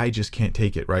like, I just can't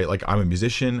take it, right? Like I'm a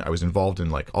musician. I was involved in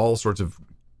like all sorts of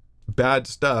bad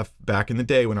stuff back in the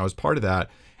day when I was part of that.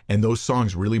 And those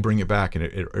songs really bring it back and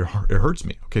it hurts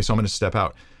me. Okay, so I'm going to step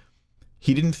out.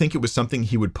 He didn't think it was something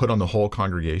he would put on the whole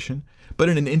congregation. But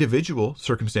in an individual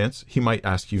circumstance, he might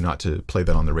ask you not to play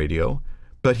that on the radio.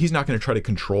 But he's not going to try to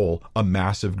control a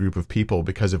massive group of people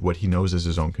because of what he knows is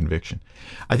his own conviction.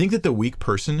 I think that the weak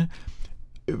person,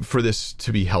 for this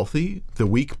to be healthy,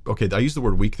 I use the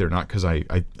word weak there not because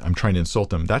I'm trying to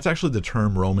insult them. That's actually the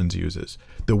term Romans uses.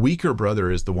 The weaker brother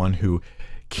is the one who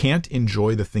can't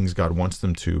enjoy the things God wants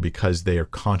them to because their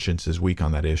conscience is weak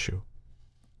on that issue.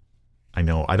 I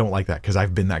know, I don't like that because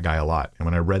I've been that guy a lot. And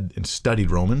when I read and studied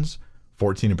Romans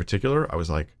 14 in particular, I was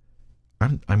like,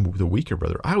 I'm the weaker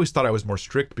brother. I always thought I was more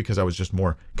strict because I was just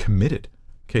more committed.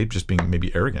 Okay, just being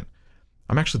maybe arrogant.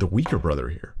 I'm actually the weaker brother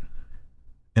here.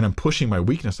 and I'm pushing my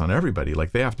weakness on everybody,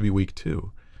 like they have to be weak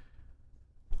too.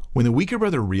 When the weaker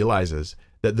brother realizes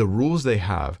that the rules they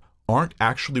have aren't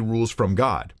actually rules from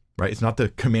God, right? It's not the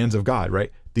commands of God,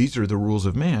 right? These are the rules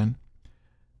of man.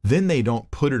 Then they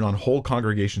don't put it on whole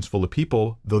congregations full of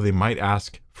people, though they might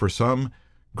ask for some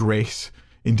grace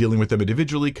in dealing with them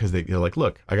individually, because they're like,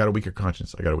 look, I got a weaker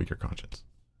conscience. I got a weaker conscience.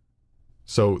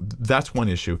 So that's one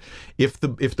issue. If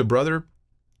the brother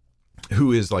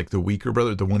who is like the weaker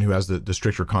brother, the one who has the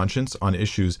stricter conscience on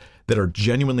issues that are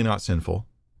genuinely not sinful,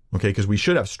 okay, because we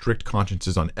should have strict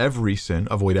consciences on every sin,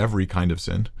 avoid every kind of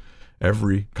sin,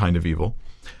 every kind of evil,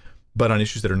 but on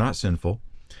issues that are not sinful,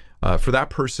 for that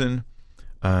person,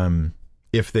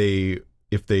 if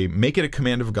they make it a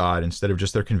command of God instead of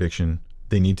just their conviction,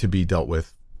 they need to be dealt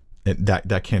with.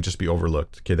 That can't just be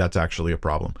overlooked. Okay, that's actually a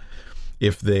problem.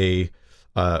 If they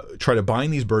try to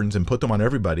bind these burdens and put them on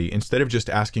everybody instead of just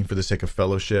asking for the sake of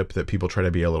fellowship, that people try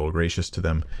to be a little gracious to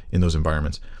them in those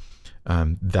environments,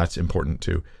 that's important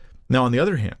too. Now, on the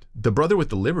other hand, the brother with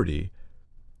the liberty,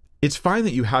 it's fine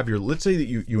that you have let's say that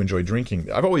you enjoy drinking.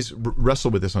 I've always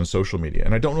wrestled with this on social media,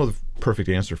 and I don't know the perfect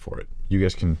answer for it. You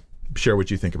guys can share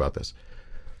what you think about this.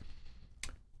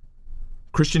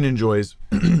 Christian enjoys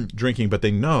drinking, but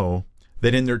they know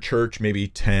that in their church, maybe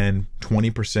 10,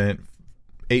 20%,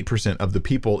 8% of the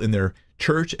people in their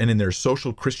church and in their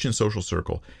Christian social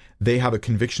circle, they have a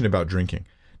conviction about drinking.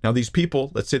 Now, these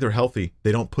people, let's say they're healthy,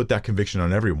 they don't put that conviction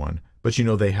on everyone, but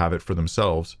they have it for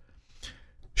themselves.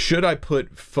 Should I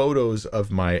put photos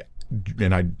of I'm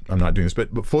not doing this,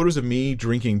 but photos of me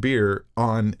drinking beer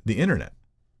on the internet,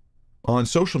 on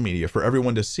social media for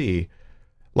everyone to see?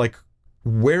 Like,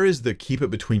 where is the keep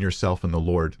it between yourself and the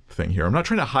Lord thing here? I'm not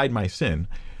trying to hide my sin,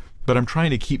 but I'm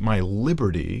trying to keep my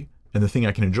liberty and the thing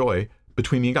I can enjoy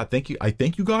between me and God. I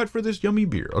thank you, God, for this yummy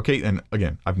beer. Okay. And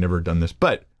again, I've never done this,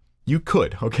 but you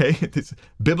could, okay? It's,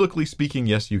 biblically speaking,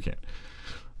 yes, you can.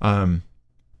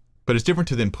 But it's different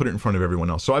to then put it in front of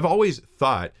everyone else. So I've always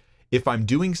thought, if I'm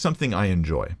doing something I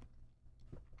enjoy,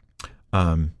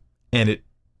 and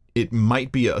it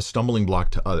might be a stumbling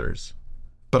block to others,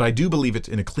 but I do believe it's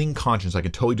in a clean conscience, I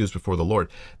can totally do this before the Lord,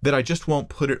 that I just won't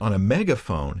put it on a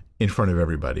megaphone in front of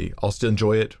everybody. I'll still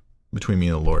enjoy it between me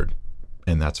and the Lord,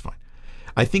 and that's fine.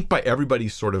 I think by everybody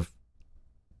sort of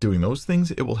doing those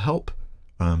things, it will help.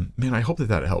 I hope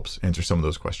that helps answer some of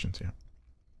those questions. Yeah.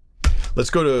 Let's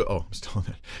go to, I'm still on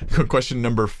that. Question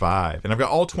number 5. And I've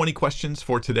got all 20 questions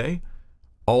for today.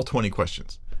 All 20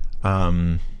 questions.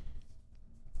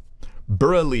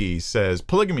 Burley says,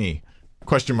 polygamy, ?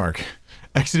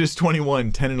 Exodus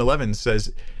 21, 10 and 11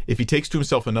 says, if he takes to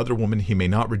himself another woman, he may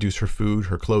not reduce her food,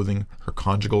 her clothing, her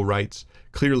conjugal rights.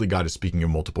 Clearly, God is speaking of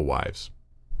multiple wives.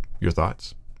 Your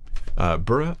thoughts?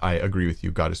 Burra, I agree with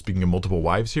you. God is speaking of multiple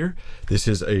wives here. This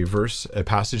is a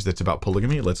passage that's about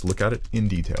polygamy. Let's look at it in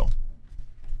detail.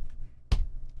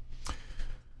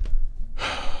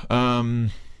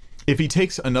 If he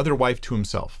takes another wife to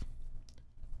himself,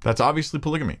 that's obviously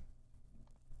polygamy.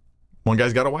 One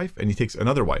guy's got a wife and he takes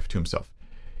another wife to himself.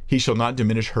 He shall not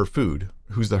diminish her food.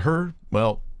 Who's the her?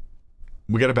 Well,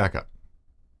 we got to back up.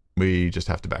 We just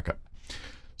have to back up.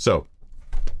 So,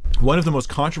 one of the most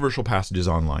controversial passages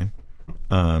online,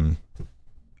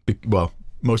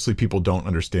 mostly people don't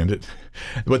understand it.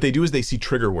 What they do is they see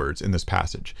trigger words in this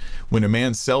passage. When a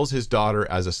man sells his daughter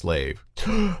as a slave,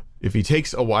 if he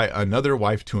takes another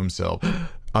wife to himself,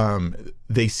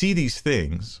 they see these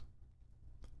things.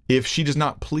 If she does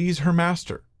not please her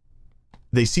master,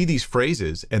 they see these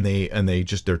phrases and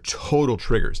they're total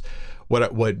triggers.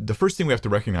 What the first thing we have to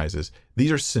recognize is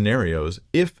these are scenarios.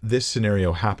 If this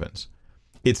scenario happens,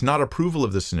 it's not approval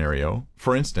of the scenario.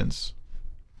 For instance,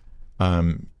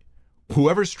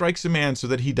 whoever strikes a man so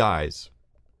that he dies,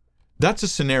 that's a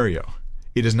scenario.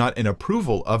 It is not an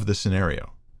approval of the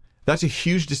scenario. That's a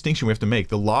huge distinction we have to make.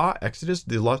 The law, Exodus,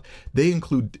 they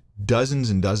include dozens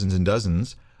and dozens and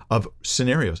dozens of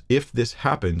scenarios. If this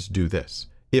happens, do this.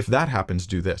 If that happens,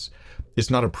 do this. It's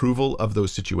not approval of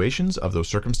those situations, of those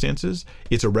circumstances.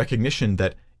 It's a recognition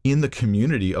that in the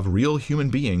community of real human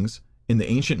beings in the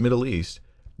ancient Middle East,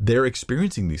 they're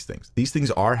experiencing these things. These things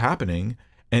are happening,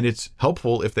 and it's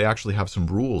helpful if they actually have some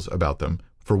rules about them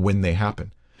for when they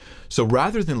happen. So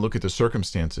rather than look at the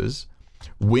circumstances,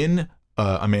 when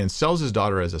a man sells his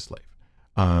daughter as a slave,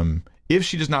 if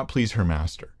she does not please her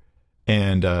master,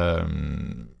 and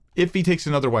if he takes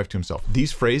another wife to himself,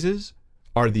 these phrases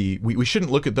are we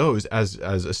shouldn't look at those as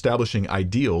establishing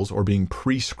ideals or being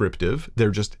prescriptive.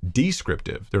 They're just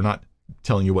descriptive. They're not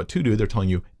telling you what to do. They're telling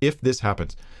you if this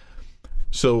happens.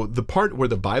 So the part where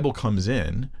the Bible comes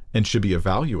in and should be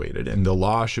evaluated, and the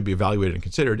law should be evaluated and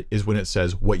considered, is when it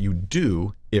says what you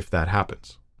do if that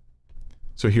happens.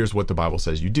 So here's what the Bible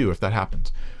says you do if that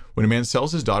happens. When a man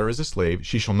sells his daughter as a slave,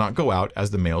 she shall not go out as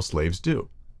the male slaves do.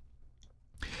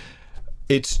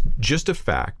 It's just a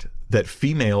fact that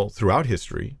throughout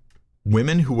history,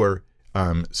 women who were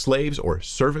slaves or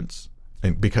servants,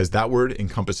 and because that word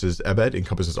encompasses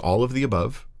all of the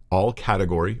above, all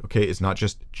category, okay? It's not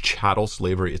just chattel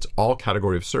slavery, it's all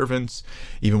category of servants,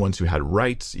 even ones who had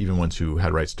rights, even ones who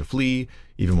had rights to flee,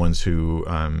 even ones who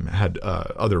had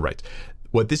other rights.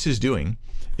 What this is doing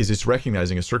is it's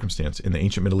recognizing a circumstance in the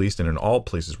ancient Middle East and in all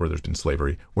places where there's been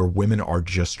slavery, where women are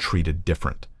just treated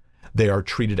different. They are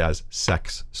treated as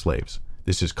sex slaves.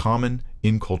 This is common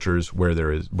in cultures where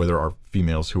there are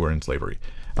females who are in slavery,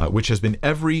 which has been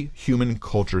every human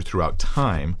culture throughout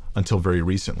time until very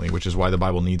recently, which is why the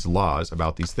Bible needs laws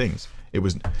about these things. You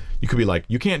could be like,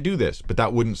 you can't do this, but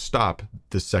that wouldn't stop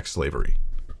the sex slavery.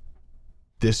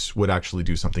 This would actually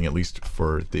do something, at least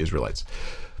for the Israelites.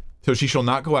 So she shall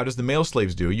not go out as the male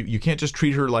slaves do. You can't just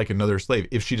treat her like another slave.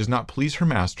 If she does not please her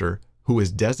master, who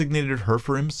has designated her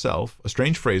for himself, a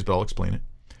strange phrase, but I'll explain it,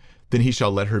 then he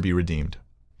shall let her be redeemed.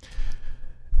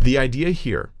 The idea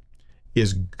here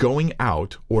is going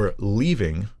out or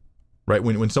leaving, right?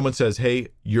 When someone says, hey,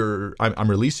 I'm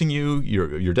releasing you,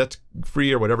 you're debt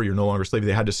free or whatever, you're no longer a slave,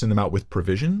 they had to send them out with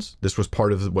provisions. This was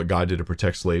part of what God did to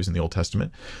protect slaves in the Old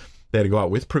Testament. They had to go out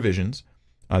with provisions.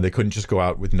 They couldn't just go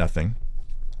out with nothing,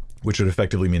 which would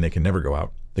effectively mean they can never go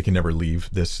out. They can never leave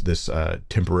this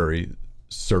temporary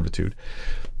servitude.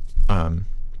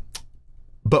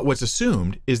 But what's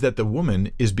assumed is that the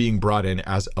woman is being brought in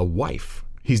as a wife.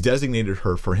 He's designated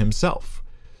her for himself.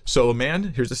 So a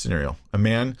man, here's the scenario. A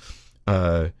man,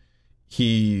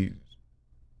 he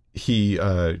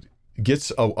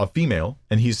gets a female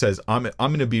and he says, I'm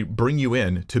going to bring you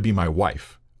in to be my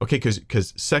wife. Okay,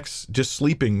 because sex, just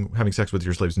having sex with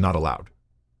your slaves, not allowed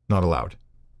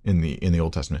in the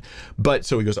Old Testament. But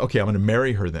so he goes, okay, I'm going to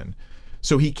marry her then.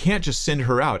 So he can't just send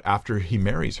her out after he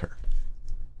marries her.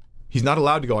 He's not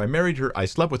allowed to go, I married her, I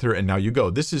slept with her, and now you go.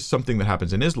 This is something that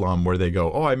happens in Islam where they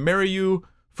go, oh, I marry you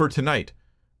for tonight.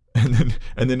 And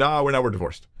then now we're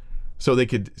divorced. So they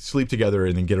could sleep together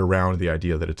and then get around the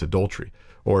idea that it's adultery.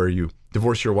 Or you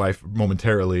divorce your wife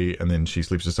momentarily and then she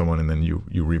sleeps with someone and then you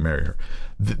remarry her.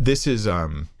 This is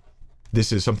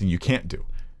something you can't do.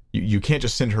 You can't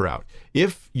just send her out.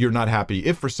 If you're not happy,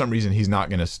 if for some reason he's not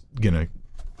gonna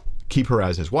keep her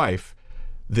as his wife,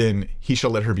 then he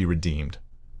shall let her be redeemed.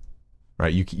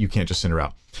 Right? You can't just send her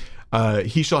out.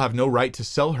 He shall have no right to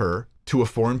sell her to a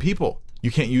foreign people.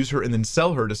 You can't use her and then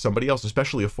sell her to somebody else,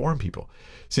 especially a foreign people,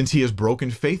 since he has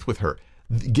broken faith with her.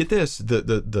 Get this: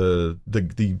 the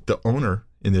owner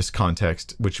in this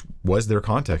context, which was their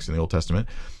context in the Old Testament,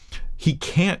 he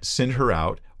can't send her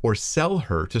out or sell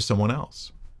her to someone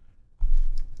else.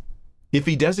 If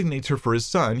he designates her for his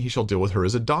son, he shall deal with her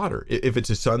as a daughter. If it's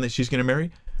his son that she's going to marry,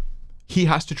 he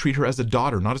has to treat her as a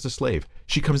daughter, not as a slave.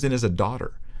 She comes in as a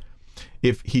daughter.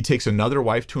 If he takes another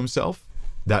wife to himself,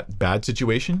 that bad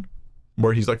situation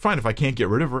where he's like, fine, if I can't get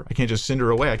rid of her, I can't just send her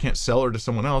away, I can't sell her to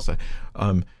someone else,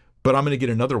 but I'm going to get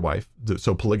another wife,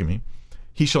 so polygamy,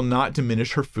 he shall not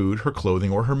diminish her food, her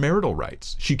clothing, or her marital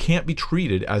rights. She can't be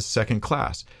treated as second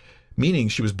class, meaning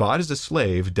she was bought as a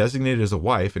slave, designated as a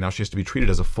wife, and now she has to be treated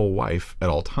as a full wife at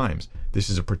all times. This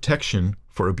is a protection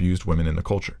for abused women in the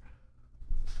culture.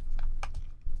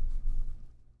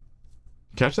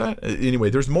 Catch that? Anyway,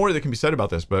 there's more that can be said about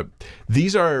this, but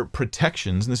these are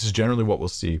protections, and this is generally what we'll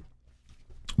see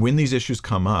when these issues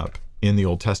come up in the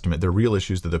Old Testament. They're real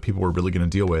issues that the people were really going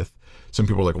to deal with. Some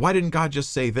people are like, why didn't God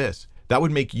just say this? That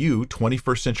would make you,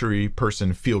 21st century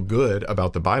person, feel good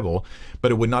about the Bible,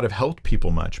 but it would not have helped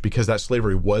people much because that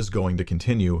slavery was going to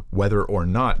continue whether or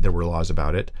not there were laws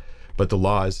about it. But the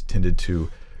laws tended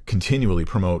to continually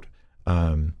promote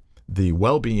the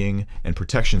well-being and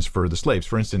protections for the slaves.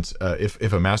 For instance,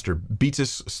 if a master beats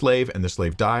his slave and the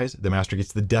slave dies, the master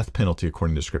gets the death penalty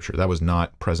according to Scripture. That was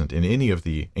not present in any of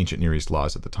the ancient Near East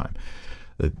laws at the time.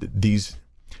 These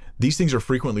things are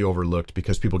frequently overlooked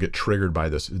because people get triggered by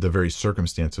the very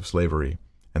circumstance of slavery,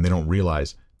 and they don't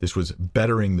realize this was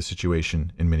bettering the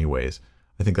situation in many ways.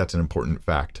 I think that's an important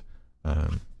fact.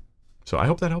 So I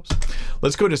hope that helps.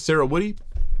 Let's go to Sarah Woody.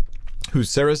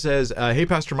 Sarah says, hey,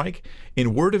 Pastor Mike,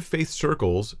 in Word of Faith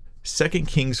circles, 2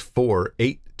 Kings 4,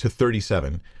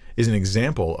 8-37 is an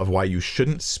example of why you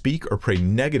shouldn't speak or pray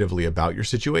negatively about your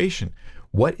situation.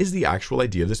 What is the actual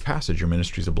idea of this passage? Your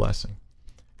ministry is a blessing.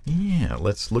 Yeah,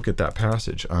 let's look at that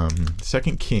passage. 2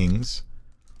 Kings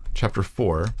chapter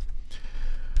 4.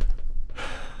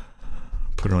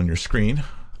 Put it on your screen.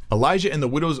 Elijah and the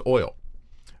widow's oil.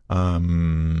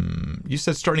 You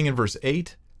said starting in verse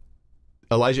 8.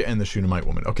 Elijah and the Shunammite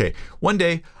woman. Okay, one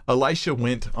day Elisha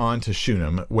went on to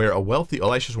Shunem, where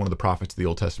Elisha's one of the prophets of the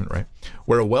Old Testament, right?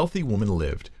 Where a wealthy woman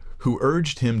lived, who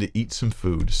urged him to eat some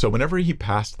food. So whenever he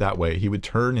passed that way, he would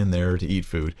turn in there to eat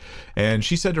food. And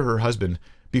she said to her husband,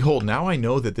 "Behold, now I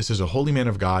know that this is a holy man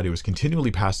of God who is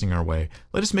continually passing our way.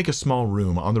 Let us make a small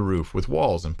room on the roof with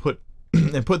walls and put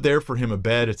there for him a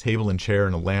bed, a table and chair,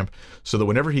 and a lamp, so that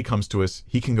whenever he comes to us,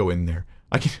 he can go in there."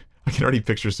 I can already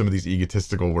picture some of these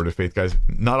egotistical Word of Faith guys.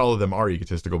 Not all of them are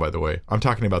egotistical, by the way. I'm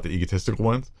talking about the egotistical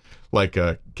ones, like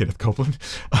Kenneth Copeland,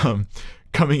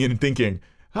 coming in and thinking,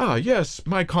 yes,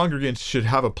 my congregants should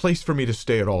have a place for me to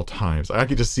stay at all times. I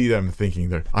could just see them thinking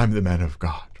that I'm the man of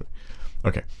God.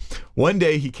 Okay. One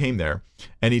day he came there,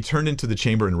 and he turned into the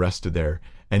chamber and rested there.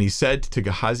 And he said to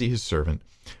Gehazi his servant,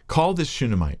 "Call this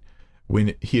Shunammite."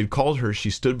 When he had called her,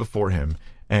 she stood before him,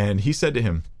 and he said to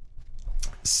him,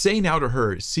 "Say now to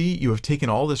her, see, you have taken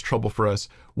all this trouble for us.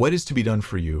 What is to be done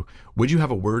for you? Would you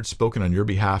have a word spoken on your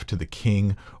behalf to the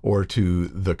king or to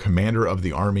the commander of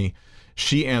the army?"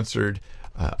 She answered,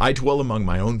 "I dwell among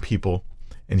my own people."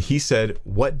 And he said,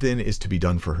 "What then is to be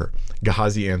done for her?"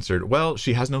 Gehazi answered, "Well,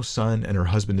 she has no son, and her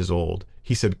husband is old."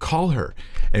 He said, "Call her."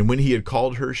 And when he had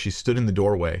called her, she stood in the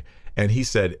doorway. And he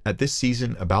said, "At this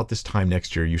season, about this time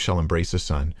next year, you shall embrace a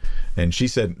son." And she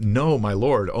said, "No, my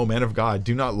lord, O man of God,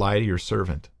 do not lie to your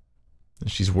servant."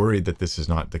 And she's worried that this is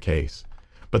not the case.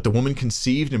 But the woman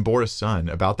conceived and bore a son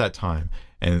about that time,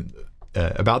 and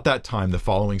about that time the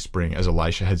following spring, as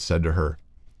Elisha had said to her.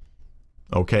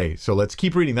 Okay, so let's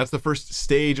keep reading. That's the first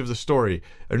stage of the story.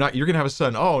 You're going to have a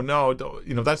son. Oh no,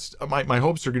 that's my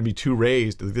hopes are going to be too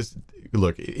raised.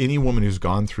 Look, any woman who's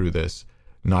gone through this,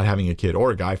 not having a kid, or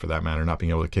a guy for that matter, not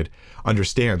being able to have a kid,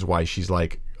 understands why she's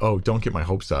like, "Oh, don't get my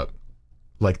hopes up."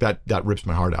 Like that rips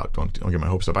my heart out. Don't get my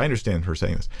hopes up. I understand her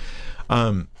saying this.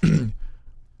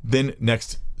 Then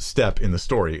next step in the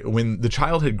story, when the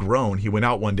child had grown, he went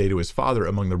out one day to his father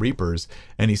among the reapers,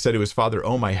 and he said to his father,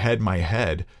 "Oh, my head, my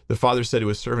head." The father said to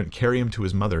his servant, "Carry him to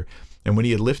his mother." And when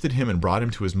he had lifted him and brought him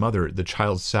to his mother, the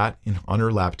child sat on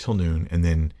her lap till noon, and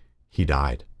then he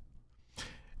died.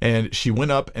 And she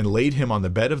went up and laid him on the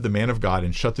bed of the man of God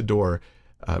and shut the door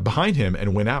behind him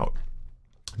and went out.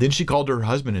 Then she called to her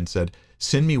husband and said,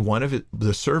 "Send me one of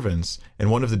the servants and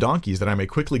one of the donkeys, that I may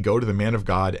quickly go to the man of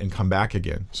God and come back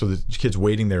again." So the kid's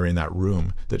waiting there in that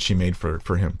room that she made for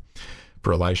him,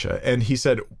 for Elisha. And he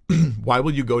said, "Why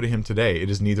will you go to him today? It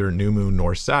is neither new moon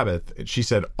nor Sabbath." And she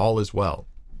said, "All is well."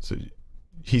 So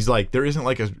he's like, there isn't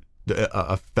like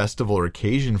a festival or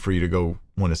occasion for you to go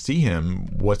want to see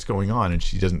him. What's going on? And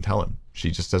she doesn't tell him.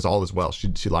 She just says, "All is well."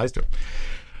 She lies to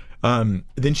him.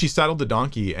 Then she saddled the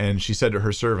donkey, and she said to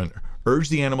her servant, "Urge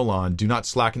the animal on. Do not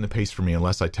slacken the pace for me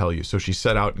unless I tell you." So she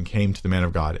set out and came to the man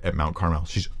of God at Mount Carmel.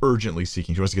 She's urgently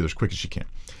seeking. She wants to get there as quick as she can.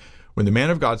 When the man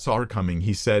of God saw her coming,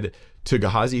 he said to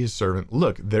Gehazi his servant,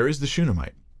 "Look, there is the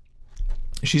Shunammite."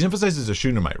 She's emphasized as a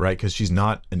Shunammite, right? Because she's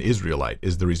not an Israelite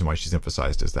is the reason why she's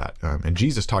emphasized as that. And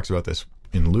Jesus talks about this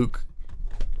in Luke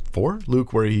 4,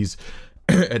 where he's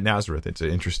at Nazareth. It's an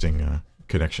interesting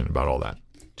connection about all that.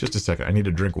 Just a second. I need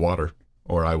to drink water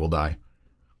or I will die.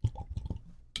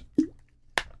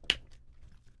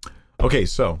 Okay,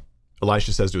 so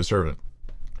Elisha says to his servant,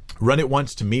 "Run at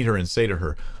once to meet her and say to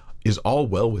her, 'Is all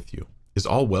well with you? Is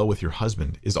all well with your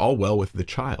husband? Is all well with the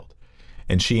child?'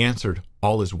 And she answered,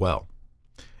 'All is well.'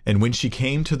 And when she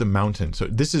came to the mountain," so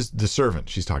this is the servant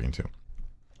she's talking to.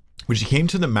 "When she came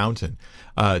to the mountain,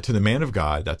 to the man of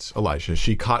God," that's Elisha,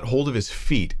 "she caught hold of his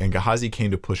feet, and Gehazi came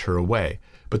to push her away.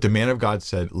 But the man of God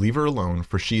said, 'Leave her alone,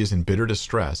 for she is in bitter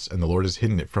distress, and the Lord has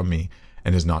hidden it from me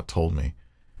and has not told me.'"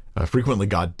 Frequently,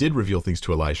 God did reveal things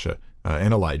to Elisha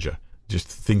and Elijah, just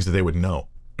things that they would know.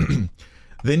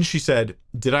 Then she said,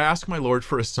 "Did I ask my Lord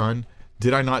for a son?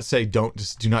 Did I not say, do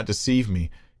not deceive me?"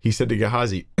 He said to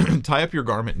Gehazi, "Tie up your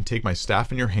garment and take my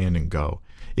staff in your hand and go.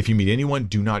 If you meet anyone,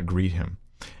 do not greet him.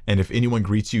 And if anyone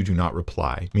greets you, do not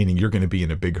reply," meaning you're going to be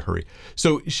in a big hurry.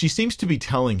 So she seems to be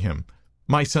telling him,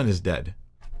 "My son is dead."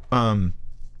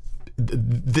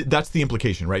 That's the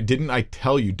implication, right? "Didn't I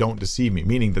tell you, don't deceive me?"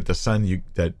 Meaning that the son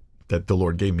that the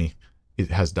Lord gave me,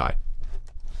 it has died.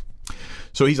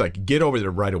 So he's like, "Get over there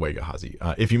right away, Gehazi.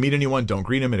 If you meet anyone, don't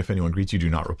greet him. And if anyone greets you, do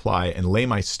not reply. And lay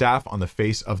my staff on the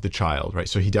face of the child," right?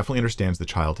 So he definitely understands the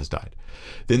child has died.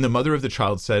 Then the mother of the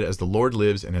child said, "As the Lord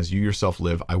lives and as you yourself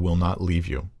live, I will not leave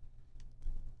you."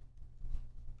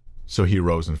 So he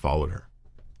arose and followed her.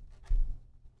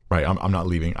 Right? I'm not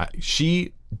leaving. She's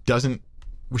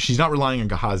not relying on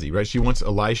Gehazi, right? She wants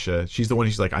Elisha. She's the one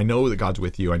who's like, "I know that God's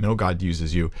with you. I know God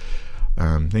uses you."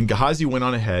 Then Gehazi went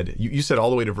on ahead. You said all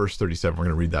the way to verse 37. We're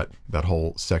going to read that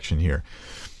whole section here.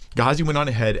 Gehazi went on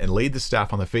ahead and laid the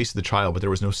staff on the face of the child, but there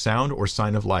was no sound or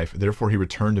sign of life. Therefore he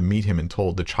returned to meet him and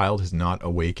told, the child has not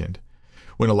awakened.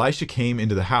 When Elisha came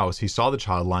into the house, he saw the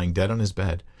child lying dead on his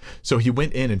bed. So he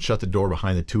went in and shut the door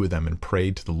behind the two of them and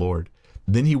prayed to the Lord.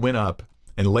 Then he went up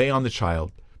and lay on the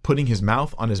child, putting his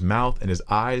mouth on his mouth and his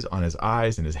eyes on his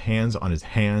eyes and his hands on his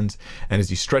hands. And as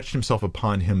he stretched himself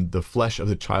upon him, the flesh of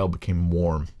the child became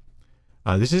warm.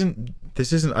 This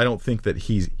isn't, I don't think that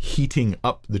he's heating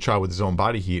up the child with his own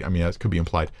body heat. I mean, that could be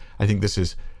implied. I think this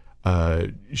is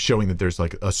showing that there's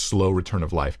like a slow return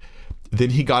of life.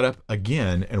 Then he got up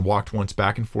again and walked once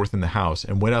back and forth in the house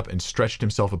and went up and stretched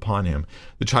himself upon him.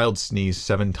 The child sneezed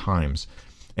 7 times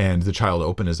and the child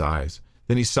opened his eyes.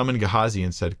 Then he summoned Gehazi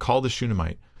and said, call the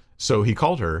Shunammite. So he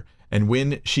called her, and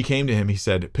when she came to him, he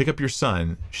said, pick up your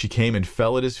son. She came and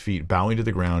fell at his feet, bowing to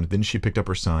the ground. Then she picked up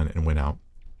her son and went out.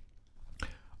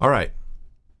 All right.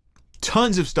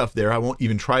 Tons of stuff there. I won't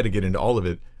even try to get into all of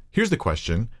it. Here's the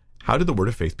question. How did the word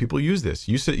of faith people use this?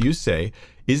 You say,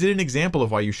 is it an example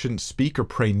of why you shouldn't speak or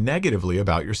pray negatively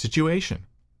about your situation?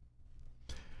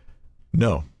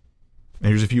 No. And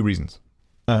here's a few reasons.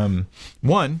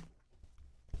 One,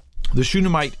 the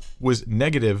Shunammite was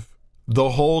negative the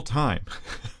whole time,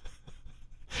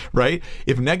 right?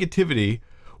 If negativity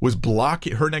was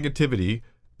blocking her negativity,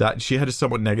 that she had a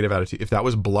somewhat negative attitude, if that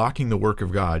was blocking the work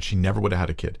of God, she never would have had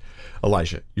a kid.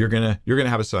 Elisha, you're gonna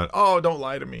have a son. Oh, don't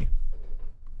lie to me.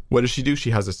 What does she do?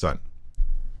 She has a son.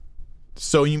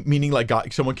 So meaning like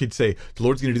God, someone could say, the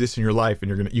Lord's gonna do this in your life,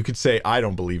 and you could say, I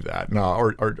don't believe that.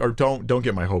 No, or don't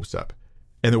get my hopes up.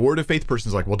 And the word of faith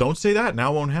person's like, well, don't say that,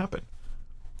 now it won't happen.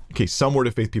 Okay, some word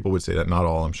of faith people would say that, not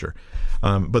all, I'm sure.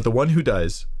 But the one who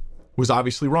does was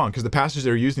obviously wrong, because the passage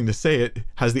they're using to say it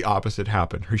has the opposite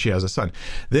happen. She has a son.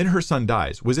 Then her son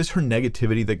dies. Was this her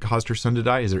negativity that caused her son to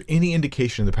die? Is there any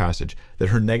indication in the passage that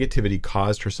her negativity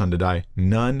caused her son to die?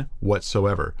 None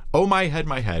whatsoever. Oh, my head,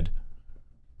 my head.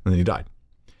 And then he died.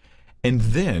 And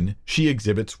then she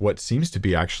exhibits what seems to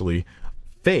be actually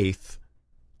faith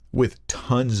with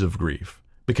tons of grief,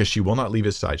 because she will not leave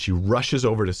his side. She rushes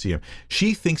over to see him.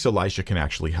 She thinks Elisha can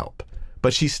actually help,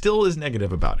 but she still is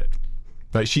negative about it.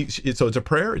 Right? So it's a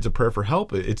prayer. It's a prayer for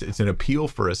help. It's an appeal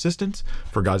for assistance,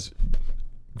 for God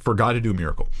to do a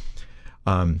miracle.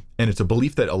 And it's a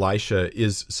belief that Elisha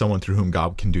is someone through whom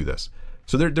God can do this.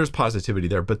 So there's positivity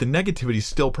there, but the negativity is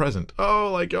still present.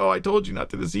 Oh, I told you not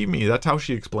to deceive me. That's how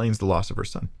she explains the loss of her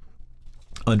son,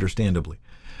 understandably.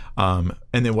 And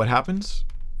then what happens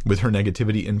with her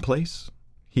negativity in place?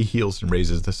 He heals and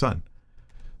raises the son.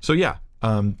 So yeah,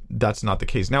 that's not the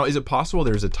case. Now, is it possible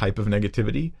there's a type of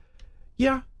negativity?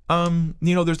 Yeah.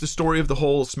 There's the story of the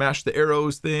whole smash the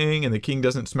arrows thing, and the king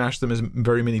doesn't smash them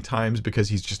very many times because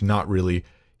he's just not really,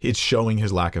 it's showing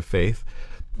his lack of faith.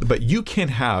 But you can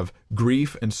have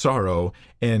grief and sorrow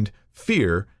and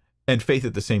fear and faith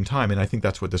at the same time. And I think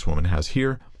that's what this woman has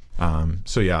here.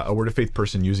 So yeah, a word of faith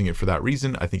person using it for that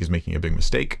reason, I think, is making a big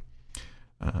mistake.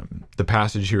 The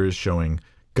passage here is showing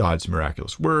God's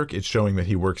miraculous work. It's showing that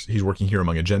he's working here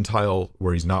among a Gentile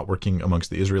where he's not working amongst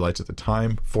the Israelites at the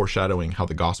time, foreshadowing how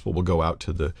the gospel will go out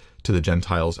to the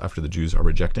Gentiles after the Jews are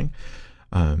rejecting.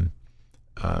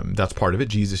 That's part of it.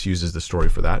 Jesus uses the story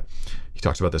for that. He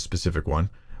talks about this specific one.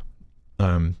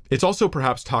 It's also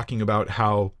perhaps talking about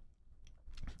how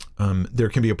there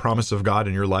can be a promise of God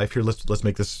in your life. Here, let's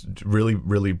make this really,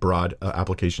 really broad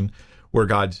application, where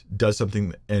God does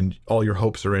something and all your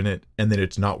hopes are in it, and then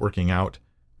it's not working out.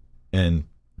 And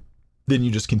then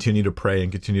you just continue to pray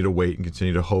and continue to wait and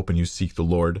continue to hope, and you seek the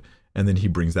Lord, and then he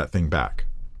brings that thing back.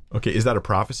 Okay, is that a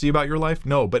prophecy about your life?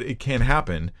 No, but it can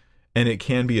happen, and it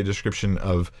can be a description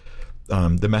of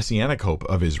the messianic hope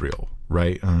of Israel,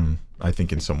 right? I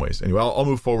think in some ways. Anyway, I'll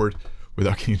move forward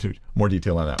without getting into more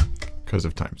detail on that because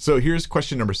of time. So here's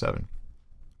question number 7.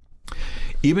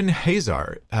 Ibn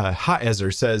Haezer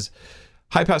says,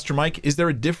 hi, Pastor Mike, is there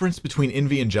a difference between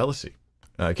envy and jealousy?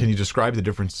 Can you describe the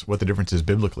difference, what the difference is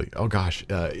biblically? Oh gosh,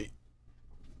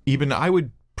 Ibn, I would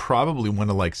probably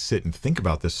want to sit and think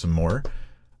about this some more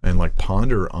and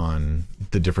ponder on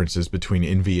the differences between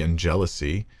envy and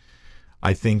jealousy.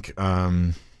 I think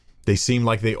they seem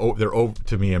like they're over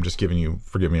to me. I'm just giving you,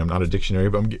 forgive me, I'm not a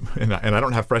dictionary, but and I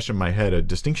don't have fresh in my head a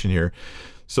distinction here.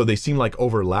 So they seem like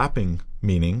overlapping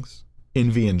meanings.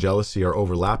 Envy and jealousy are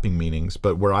overlapping meanings,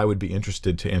 but where I would be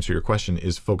interested to answer your question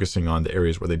is focusing on the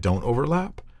areas where they don't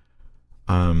overlap.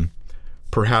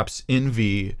 Perhaps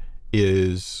envy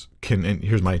and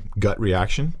here's my gut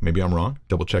reaction, maybe I'm wrong,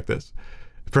 double check this.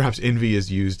 Perhaps envy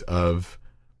is used of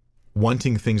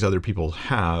wanting things other people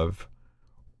have,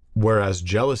 whereas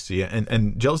jealousy,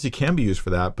 and jealousy can be used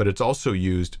for that, but it's also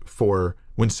used for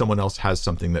when someone else has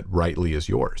something that rightly is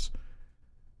yours.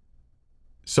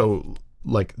 So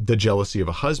like the jealousy of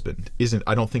a husband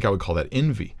I don't think I would call that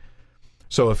envy.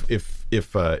 So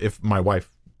if my wife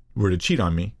were to cheat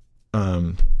on me,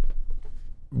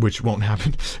 which won't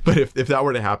happen, but if that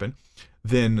were to happen,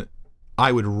 then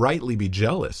I would rightly be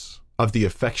jealous of the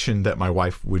affection that my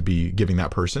wife would be giving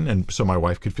that person. And so my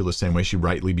wife could feel the same way. She'd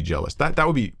rightly be jealous. That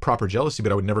would be proper jealousy,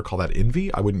 but I would never call that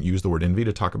envy. I wouldn't use the word envy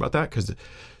to talk about that,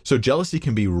 so jealousy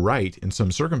can be right in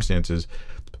some circumstances,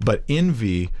 but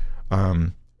envy,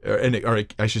 or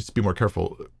I should be more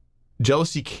careful.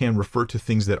 Jealousy can refer to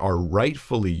things that are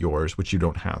rightfully yours, which you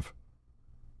don't have.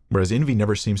 Whereas envy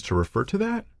never seems to refer to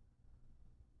that.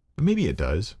 But maybe it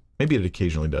does. Maybe it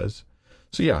occasionally does.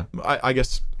 So yeah, I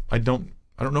guess I don't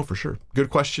know for sure. Good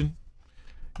question.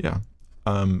 Yeah.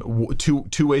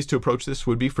 Two ways to approach this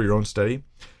would be for your own study.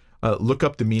 Look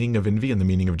up the meaning of envy and the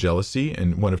meaning of jealousy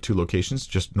in one of two locations,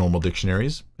 just normal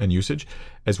dictionaries and usage,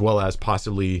 as well as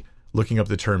possibly looking up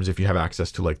the terms. If you have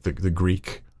access to like the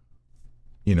Greek,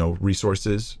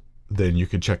 resources, then you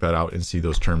can check that out and see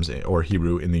those terms, or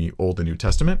Hebrew in the Old and New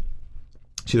Testament.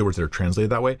 See the words that are translated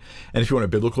that way. And if you want a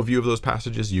biblical view of those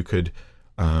passages, you could,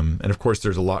 and of course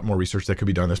there's a lot more research that could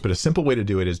be done on this, but a simple way to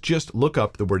do it is just look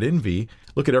up the word envy,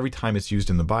 look at every time it's used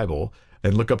in the Bible,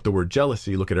 and look up the word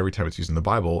jealousy, look at every time it's used in the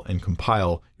Bible, and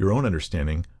compile your own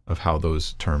understanding of how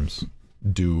those terms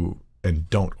do and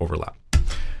don't overlap.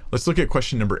 Let's look at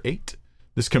question number 8.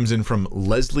 This comes in from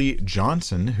Leslie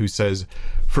Johnson, who says,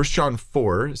 1 John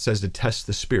 4 says to test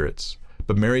the spirits,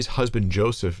 but Mary's husband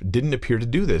Joseph didn't appear to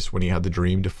do this when he had the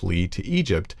dream to flee to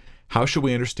Egypt. How should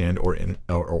we understand or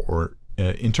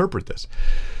interpret this?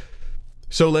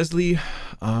 So Leslie,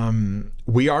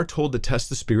 we are told to test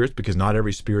the spirits because not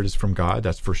every spirit is from God.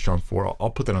 That's 1 John 4. I'll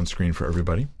put that on screen for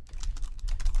everybody.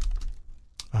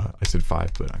 I said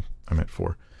 5, but I meant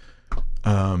 4.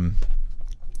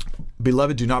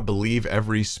 Beloved, do not believe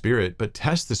every spirit, but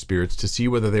test the spirits to see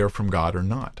whether they are from God or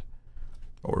not,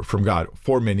 or from God.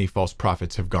 For many false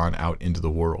prophets have gone out into the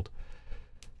world.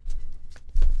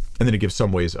 And then it gives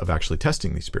some ways of actually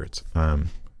testing these spirits,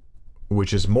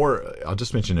 which is more, I'll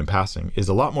just mention in passing, is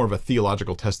a lot more of a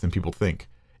theological test than people think.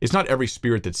 It's not every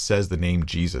spirit that says the name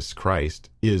Jesus Christ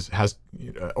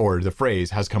or the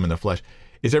phrase has come in the flesh.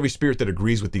 It's every spirit that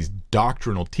agrees with these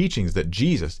doctrinal teachings that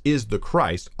Jesus is the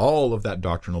Christ, all of that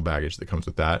doctrinal baggage that comes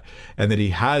with that, and that he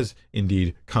has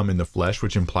indeed come in the flesh,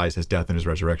 which implies his death and his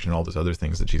resurrection and all those other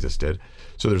things that Jesus did.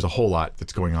 So there's a whole lot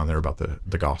that's going on there about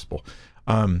the gospel.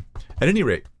 At any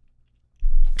rate,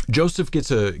 Joseph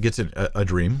gets a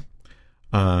dream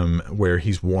where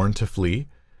he's warned to flee.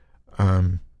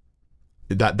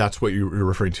 That's what you're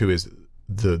referring to is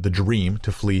the dream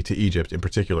to flee to Egypt in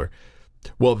particular.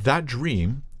 Well, that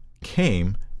dream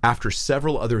came after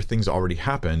several other things already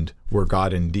happened where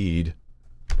God indeed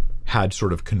had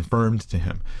sort of confirmed to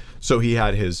him. So he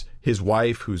had his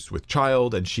wife who's with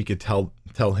child, and she could tell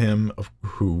him of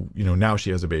who, now she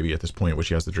has a baby at this point when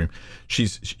she has the dream.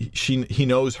 He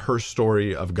knows her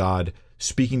story of God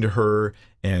speaking to her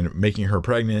and making her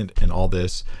pregnant and all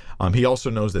this. He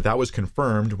also knows that was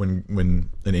confirmed when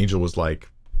an angel was like,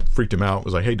 freaked him out,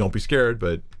 was like, hey, don't be scared,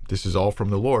 but this is all from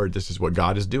the Lord. This is what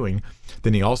God is doing.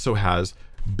 Then he also has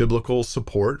biblical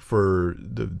support for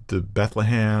the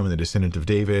Bethlehem and the descendant of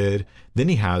David. Then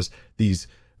he has these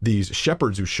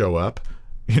shepherds who show up,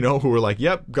 who are like,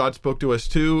 yep, God spoke to us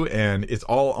too. And it's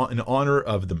all in honor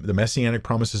of the messianic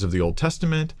promises of the Old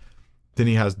Testament. Then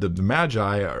he has the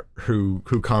Magi who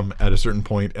come at a certain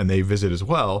point and they visit as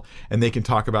well. And they can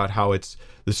talk about how it's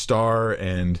the star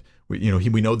and we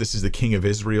know this is the King of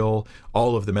Israel,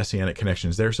 all of the messianic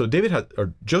connections there. So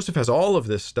Joseph has all of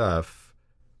this stuff.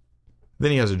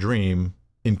 Then he has a dream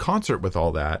in concert with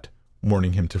all that,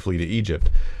 warning him to flee to Egypt.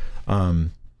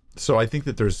 So I think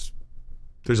that there's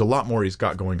a lot more he's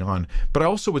got going on. But I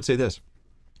also would say this.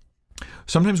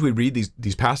 Sometimes we read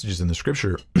these passages in the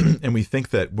scripture and we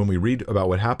think that when we read about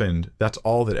what happened, that's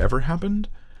all that ever happened.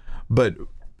 But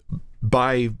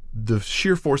by the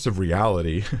sheer force of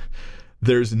reality,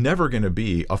 there's never going to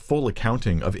be a full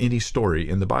accounting of any story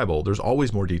in the Bible. There's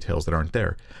always more details that aren't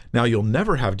there. Now, you'll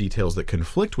never have details that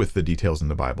conflict with the details in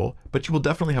the Bible, but you will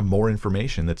definitely have more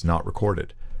information that's not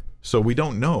recorded. So we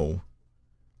don't know.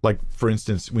 Like, for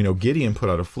instance, we know Gideon put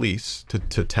out a fleece to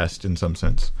test in some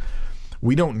sense.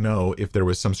 We don't know if there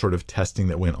was some sort of testing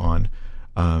that went on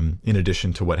in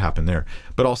addition to what happened there.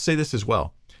 But I'll say this as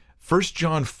well. 1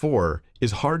 John 4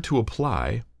 is hard to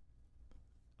apply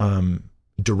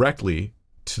directly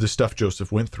to the stuff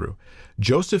Joseph went through.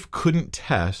 Joseph couldn't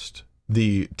test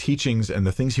the teachings and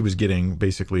the things he was getting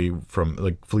basically from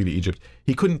like flee to Egypt.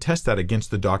 He couldn't test that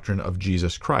against the doctrine of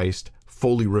Jesus Christ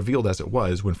fully revealed as it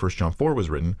was when 1 John 4 was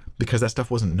written, because that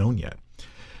stuff wasn't known yet.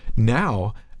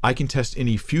 Now, I can test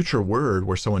any future word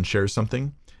where someone shares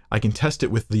something. I can test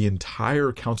it with the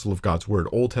entire counsel of God's word,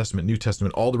 Old Testament, New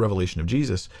Testament, all the revelation of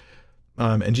Jesus.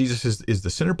 And Jesus is the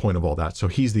center point of all that, so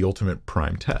he's the ultimate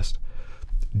prime test.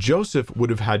 Joseph would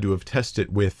have had to have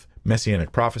tested with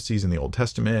messianic prophecies in the Old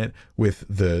Testament, with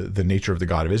the nature of the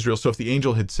God of Israel. So if the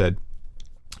angel had said,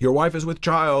 your wife is with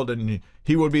child and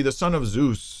he will be the son of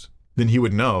Zeus, then he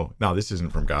would know, no, this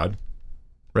isn't from God,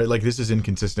 right? Like, this is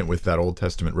inconsistent with that Old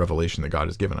Testament revelation that God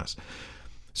has given us.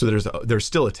 So there's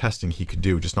still a testing he could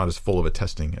do, just not as full of a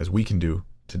testing as we can do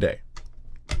today.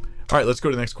 All right, let's go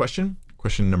to the next question.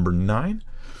 Question number 9.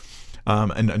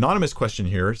 An anonymous question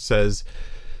here says,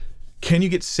 can you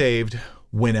get saved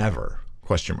whenever? ?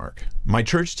 My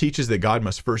church teaches that God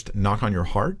must first knock on your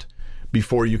heart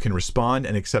before you can respond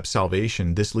and accept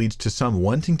salvation. This leads to some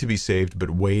wanting to be saved but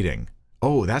waiting.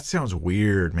 Oh, that sounds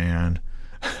weird, man.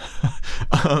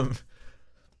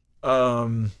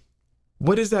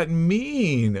 What does that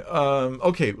mean?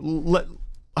 Okay,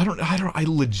 I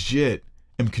legit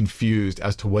am confused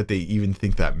as to what they even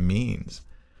think that means.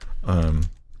 Let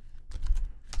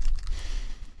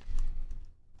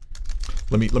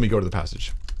me go to the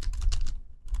passage.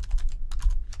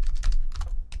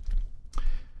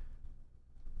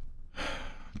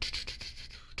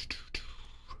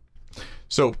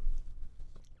 So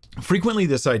frequently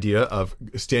this idea of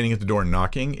standing at the door and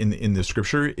knocking in the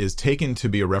scripture is taken to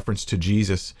be a reference to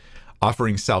Jesus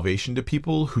offering salvation to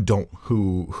people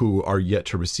who are yet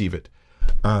to receive it.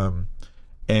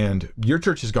 And your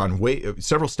church has gone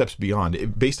several steps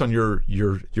beyond, based on your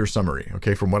summary,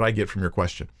 okay, from what I get from your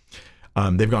question.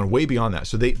 They've gone way beyond that.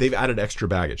 So they've added extra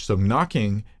baggage. So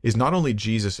knocking is not only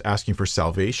Jesus asking for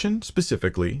salvation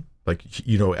specifically, like,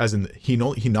 as in he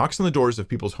knocks on the doors of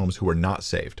people's homes who are not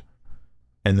saved,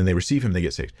 and then they receive him, they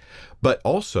get saved. But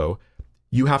also,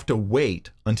 you have to wait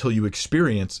until you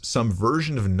experience some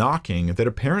version of knocking that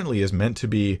apparently is meant to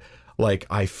be like,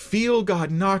 I feel God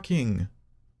knocking.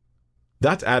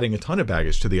 That's adding a ton of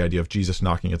baggage to the idea of Jesus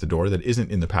knocking at the door that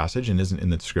isn't in the passage and isn't in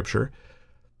the scripture.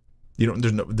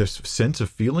 There's this sense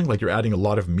of feeling, like you're adding a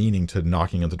lot of meaning to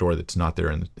knocking at the door that's not there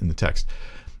in the text.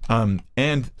 And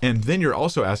then you're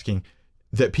also asking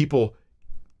that people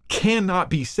cannot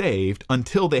be saved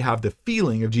until they have the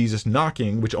feeling of Jesus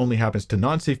knocking, which only happens to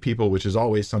non-saved people, which is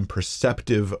always some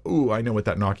perceptive, ooh, I know what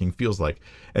that knocking feels like.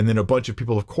 And then a bunch of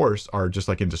people, of course, are just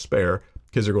like in despair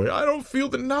because they're going, I don't feel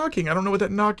the knocking. I don't know what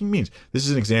that knocking means. This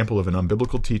is an example of an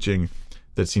unbiblical teaching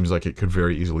that seems like it could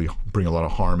very easily bring a lot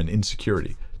of harm and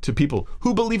insecurity to people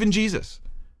who believe in Jesus,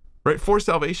 right, for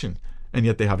salvation, and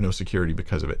yet they have no security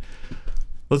because of it.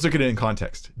 Let's look at it in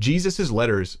context. Jesus'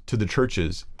 letters to the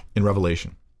churches in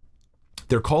Revelation,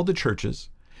 they're called the churches.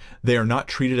 They are not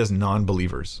treated as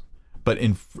non-believers, but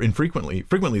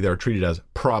frequently they're treated as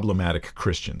problematic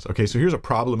Christians. Okay, so here's a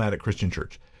problematic Christian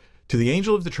church. To the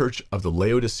angel of the church of the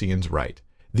Laodiceans write,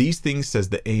 these things says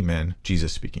the Amen,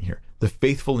 Jesus speaking here, the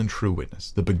faithful and true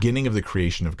witness, the beginning of the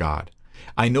creation of God.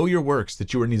 I know your works,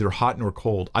 that you are neither hot nor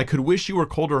cold. I could wish you were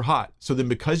cold or hot. So then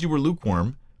because you were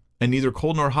lukewarm and neither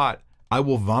cold nor hot, I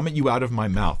will vomit you out of my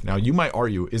mouth. Now, you might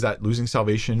argue, is that losing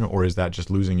salvation, or is that just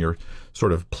losing your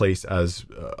sort of place as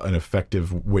an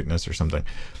effective witness or something?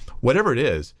 Whatever it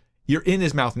is, you're in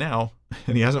his mouth now,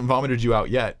 and he hasn't vomited you out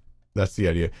yet. That's the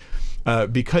idea.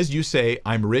 Because you say,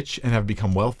 I'm rich and have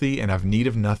become wealthy and have need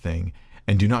of nothing,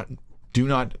 and do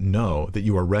not know that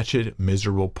you are wretched,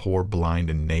 miserable, poor, blind,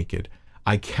 and naked.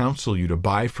 I counsel you to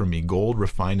buy from me gold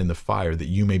refined in the fire, that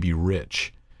you may be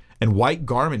rich, and white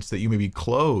garments, that you may be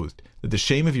clothed, that the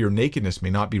shame of your nakedness may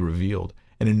not be revealed,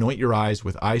 and anoint your eyes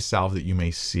with eye salve, that you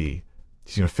may see.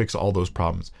 He's going to fix all those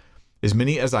problems. As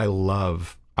many as I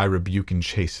love, I rebuke and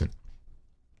chasten.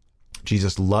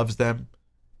 Jesus loves them.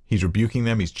 He's rebuking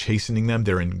them. He's chastening them.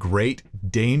 They're in great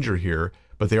danger here,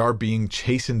 but they are being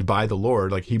chastened by the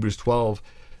Lord. Like Hebrews 12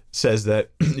 says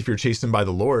that if you're chastened by the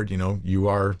Lord, you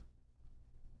are...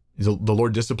 The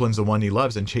Lord disciplines the one he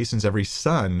loves and chastens every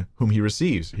son whom he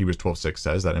receives. Hebrews 12:6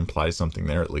 says that implies something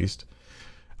there, at least,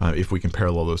 if we can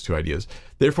parallel those two ideas.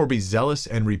 Therefore be zealous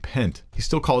and repent. He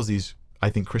still calls these,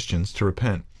 I think, Christians to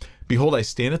repent. Behold, I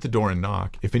stand at the door and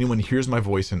knock. If anyone hears my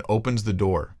voice and opens the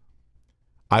door,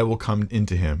 I will come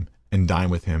into him and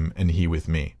dine with him and he with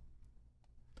me.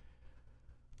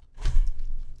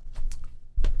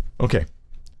 Okay.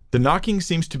 The knocking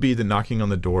seems to be the knocking on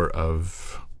the door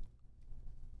of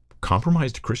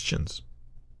compromised Christians.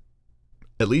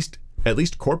 At least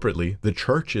corporately, the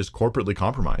church is corporately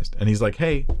compromised. And he's like,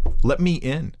 hey, let me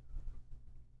in,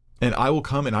 and I will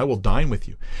come and I will dine with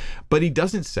you. But he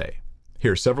doesn't say,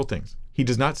 here, several things. He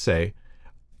does not say,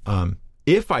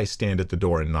 If I stand at the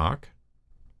door and knock,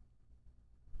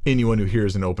 anyone who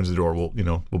hears and opens the door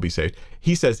will be saved.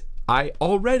 He says, I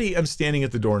already am standing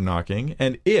at the door knocking,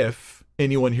 and if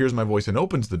anyone hears my voice and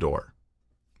opens the door,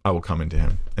 I will come into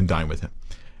him and dine with him.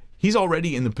 He's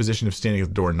already in the position of standing at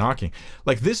the door and knocking.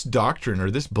 Like this doctrine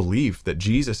or this belief that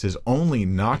Jesus is only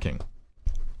knocking,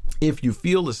 if you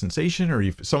feel the sensation or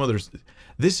if some others,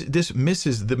 this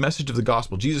misses the message of the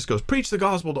gospel. Jesus goes, preach the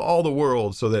gospel to all the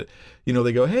world, so that,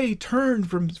 they go, hey, turn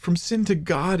from sin to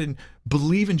God and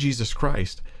believe in Jesus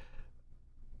Christ.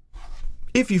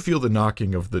 If you feel the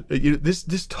knocking of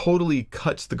this totally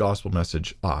cuts the gospel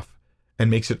message off and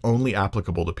makes it only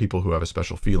applicable to people who have a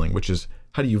special feeling, which is,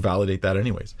 how do you validate that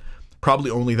anyways?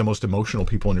 Probably only the most emotional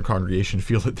people in your congregation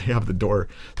feel that they have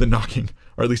the knocking,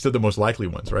 or at least they're the most likely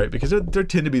ones, right? Because they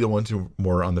tend to be the ones who are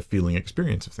more on the feeling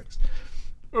experience of things.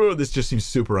 Oh, this just seems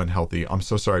super unhealthy. I'm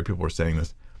so sorry people are saying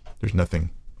this. There's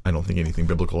nothing, I don't think anything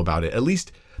biblical about it. At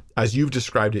least as you've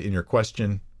described it in your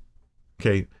question,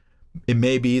 okay, it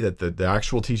may be that the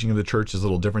actual teaching of the church is a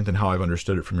little different than how I've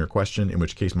understood it from your question, in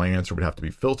which case my answer would have to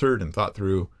be filtered and thought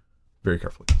through very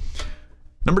carefully.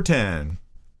 Number 10,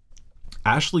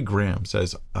 Ashley Graham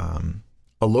says, a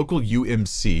local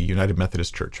UMC, United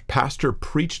Methodist Church, pastor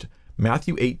preached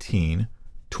Matthew 18,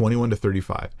 21 to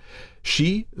 35.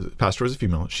 Pastor was a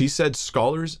female, she said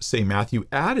scholars say Matthew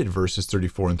added verses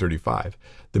 34 and 35.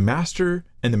 The master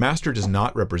does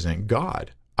not represent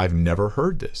God. I've never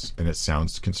heard this, and it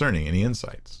sounds concerning. Any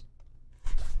insights?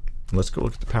 Let's go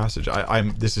look at the passage.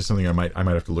 This is something I might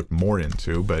have to look more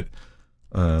into, but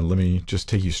let me just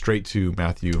take you straight to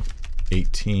Matthew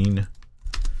 18,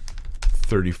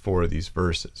 34 of these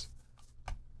verses.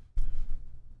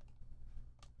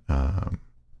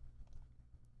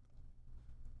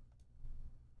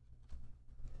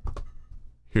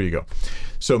 Here you go.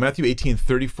 So Matthew 18,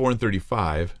 34 and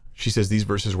 35, she says these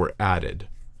verses were added.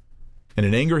 And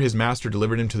in anger his master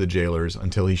delivered him to the jailers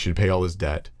until he should pay all his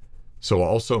debt. So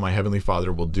also my heavenly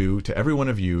Father will do to every one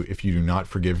of you if you do not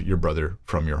forgive your brother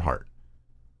from your heart.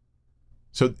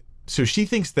 So she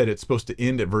thinks that it's supposed to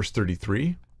end at verse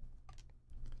 33.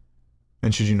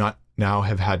 And should you not now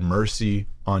have had mercy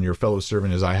on your fellow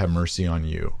servant as I have mercy on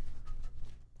you?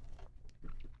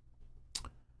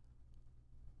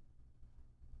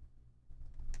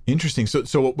 Interesting.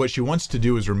 So what she wants to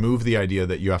do is remove the idea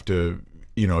that you have to,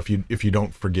 if you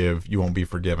don't forgive, you won't be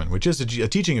forgiven, which is a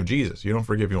teaching of Jesus. You don't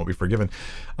forgive, you won't be forgiven.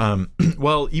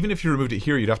 Well, even if you removed it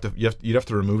here, you'd have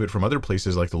to remove it from other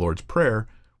places like the Lord's Prayer,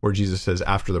 where Jesus says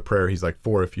after the prayer, he's like,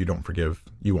 for if you don't forgive,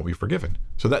 you won't be forgiven.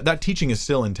 So that teaching is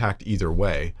still intact either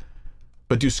way.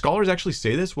 But do scholars actually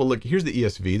say this? Well, look, here's the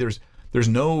ESV. There's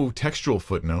no textual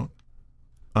footnote.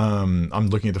 I'm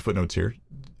looking at the footnotes here.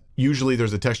 Usually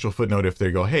there's a textual footnote if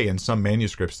they go, hey, in some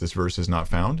manuscripts, this verse is not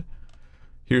found.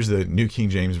 Here's the New King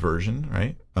James Version,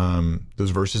 right? Those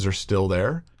verses are still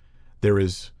there. There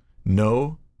is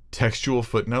no textual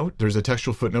footnote. There's a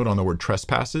textual footnote on the word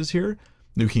trespasses here.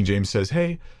 New King James says,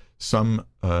 hey, some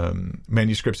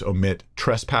manuscripts omit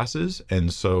trespasses,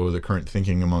 and so the current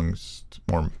thinking amongst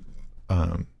more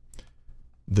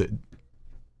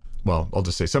I'll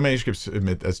just say some manuscripts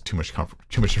admit that's too much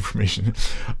information.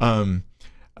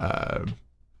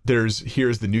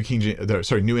 Here's the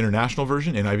New International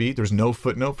Version, NIV. There's no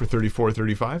footnote for 34 or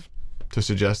 35 to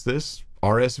suggest this.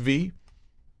 RSV,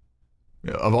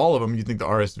 of all of them, you'd think the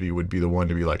RSV would be the one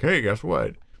to be like, hey, guess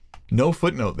what? No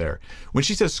footnote there. When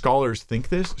she says scholars think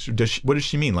this, what does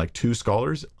she mean? Like 2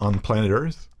 scholars on planet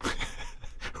Earth?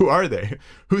 Who are they?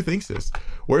 Who thinks this?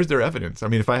 Where's their evidence? I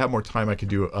mean, if I have more time, I could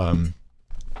do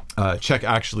check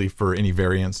actually for any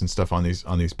variants and stuff on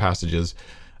these passages.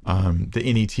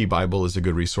 The NET Bible is a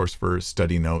good resource for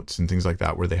study notes and things like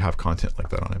that, where they have content like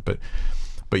that on it.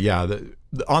 But yeah,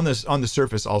 on the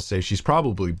surface, I'll say she's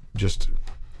probably just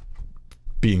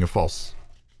being a false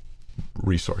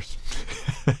resource.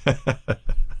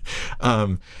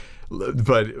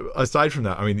 But aside from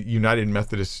that, I mean, United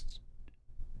Methodist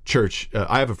Church,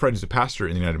 I have a friend who's a pastor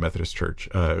in the United Methodist Church,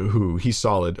 who he's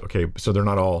solid. Okay, so they're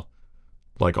not all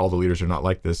the leaders are not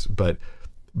like this, but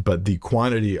the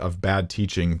quantity of bad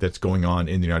teaching that's going on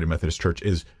in the United Methodist Church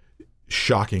is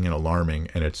shocking and alarming,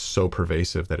 and it's so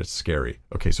pervasive that it's scary.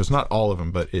 Okay, so it's not all of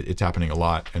them, but it's happening a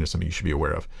lot, and it's something you should be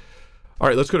aware of. All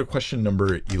right, let's go to question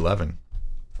number 11.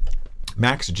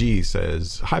 Max G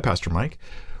says, hi, Pastor Mike.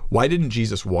 Why didn't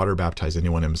Jesus water baptize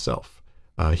anyone himself?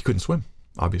 He couldn't swim,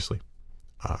 obviously.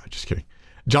 Just kidding.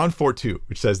 John 4:2,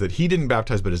 which says that he didn't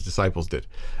baptize, but his disciples did.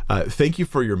 Thank you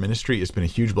for your ministry. It's been a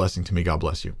huge blessing to me. God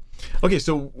bless you. Okay,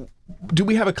 so do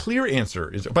we have a clear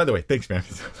answer? By the way, thanks, man.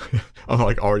 I'm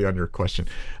like already on your question.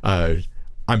 I'm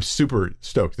I'm super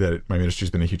stoked that my ministry has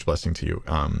been a huge blessing to you.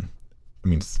 It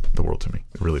means the world to me.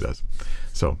 It really does.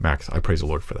 So Max, I praise the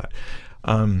Lord for that.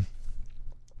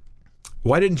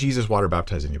 Why didn't Jesus water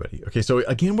baptize anybody? Okay, so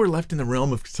again, we're left in the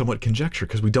realm of somewhat conjecture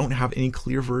because we don't have any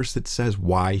clear verse that says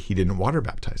why he didn't water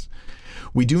baptize.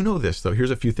 We do know this, though.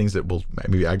 Here's a few things that will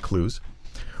maybe add clues.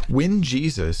 When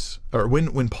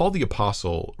Paul the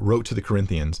Apostle wrote to the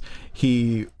Corinthians,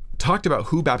 he talked about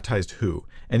who baptized who.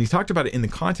 And he talked about it in the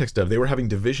context of they were having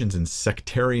divisions and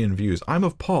sectarian views. I'm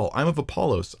of Paul, I'm of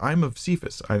Apollos, I'm of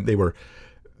Cephas. They were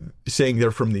saying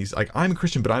they're from these, like, I'm a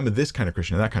Christian, but I'm a this kind of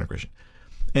Christian and that kind of Christian.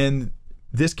 And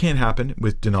this can happen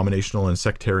with denominational and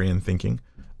sectarian thinking.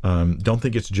 Don't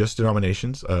think it's just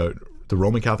denominations. The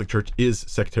Roman Catholic Church is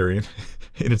sectarian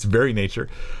in its very nature.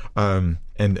 And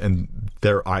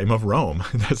I'm of Rome.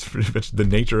 That's pretty much the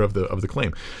nature of the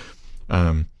claim.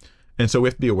 And so we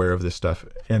have to be aware of this stuff.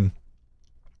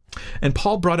 And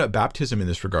Paul brought up baptism in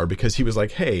this regard because he was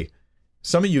like, hey,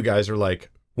 some of you guys are like,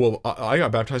 well, I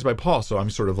got baptized by Paul, so I'm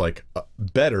sort of like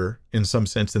better in some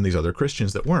sense than these other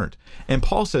Christians that weren't. And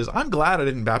Paul says, I'm glad I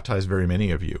didn't baptize very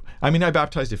many of you. I mean, I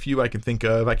baptized a few I can think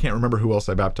of. I can't remember who else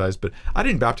I baptized, but I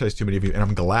didn't baptize too many of you, and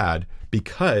I'm glad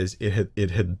because it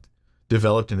had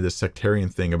developed into this sectarian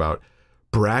thing about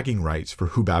bragging rights for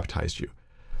who baptized you.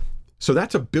 So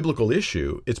that's a biblical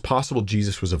issue. It's possible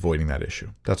Jesus was avoiding that issue.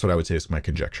 That's what I would say is my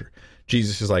conjecture.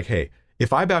 Jesus is like, hey,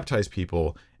 if I baptize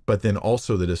people, but then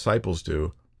also the disciples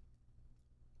do,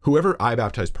 whoever I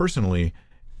baptize personally,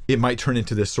 it might turn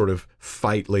into this sort of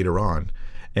fight later on.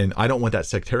 And I don't want that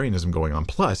sectarianism going on.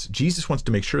 Plus, Jesus wants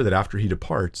to make sure that after he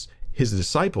departs, his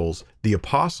disciples, the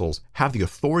apostles, have the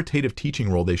authoritative teaching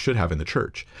role they should have in the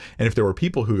church. And if there were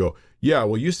people who go, yeah,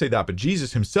 well, you say that, but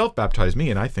Jesus himself baptized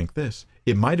me, and I think this,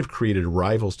 it might have created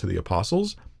rivals to the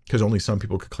apostles because only some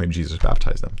people could claim Jesus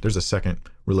baptized them. There's a second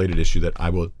related issue that I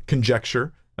will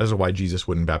conjecture as to why Jesus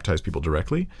wouldn't baptize people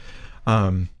directly.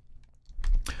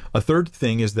 A third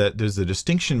thing is that there's a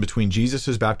distinction between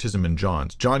Jesus's baptism and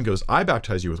John's. John goes, I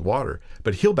baptize you with water,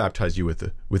 but he'll baptize you with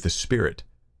the Spirit.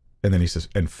 And then he says,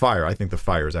 and fire. I think the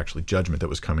fire is actually judgment that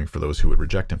was coming for those who would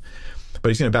reject him. But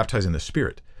he's going to baptize in the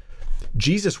Spirit.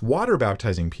 Jesus water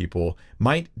baptizing people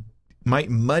might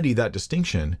muddy that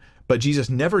distinction, but Jesus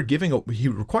never he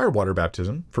required water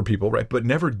baptism for people, right? But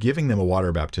never giving them a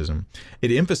water baptism.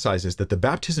 It emphasizes that the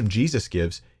baptism Jesus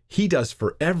gives, he does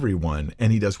for everyone,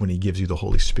 and he does when he gives you the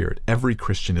Holy Spirit. Every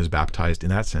Christian is baptized in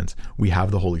that sense. We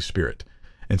have the Holy Spirit.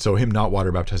 And so him not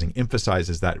water baptizing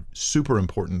emphasizes that super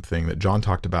important thing that John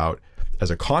talked about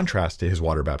as a contrast to his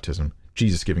water baptism,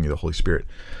 Jesus giving you the Holy Spirit.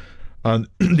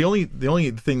 The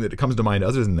only thing that comes to mind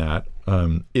other than that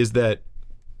is that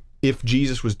if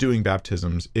Jesus was doing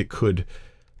baptisms,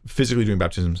 physically doing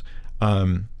baptisms,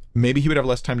 maybe he would have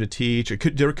less time to teach.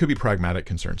 There could be pragmatic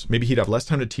concerns. Maybe he'd have less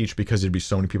time to teach because there'd be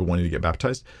so many people wanting to get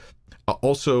baptized.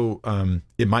 Also,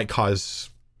 it might cause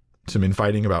some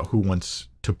infighting about who wants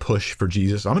to push for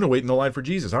Jesus. I'm going to wait in the line for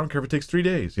Jesus. I don't care if it takes 3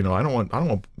 days. I don't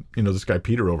want this guy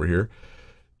Peter over here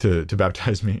to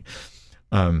baptize me.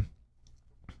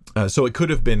 So it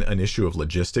could have been an issue of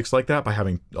logistics like that by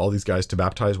having all these guys to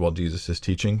baptize while Jesus is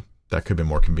teaching. That could have been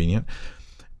more convenient.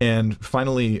 And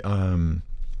finally, there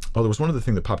was one other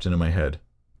thing that popped into my head.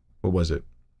 What was it?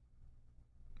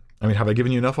 I mean, have I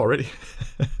given you enough already?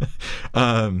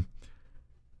 What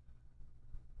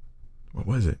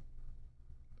was it?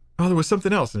 Oh, there was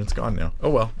something else and it's gone now. Oh,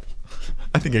 well,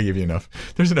 I think I gave you enough.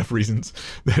 There's enough reasons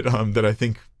that I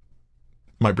think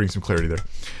might bring some clarity there.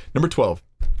 Number 12.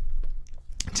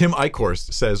 Tim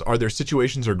Eichhorst says, are there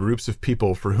situations or groups of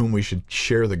people for whom we should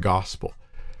share the gospel?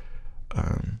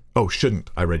 Shouldn't.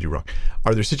 I read you wrong.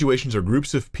 Are there situations or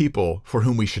groups of people for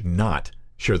whom we should not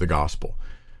share the gospel?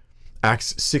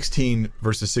 Acts 16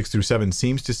 verses 6 through 7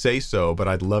 seems to say so, but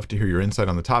I'd love to hear your insight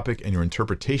on the topic and your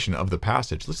interpretation of the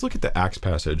passage. Let's look at the Acts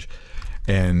passage.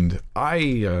 And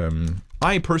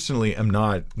I personally am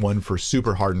not one for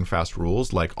super hard and fast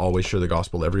rules, like always share the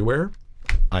gospel everywhere.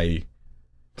 I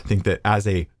think that as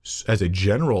a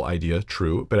general idea,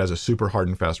 true, but as a super hard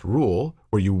and fast rule,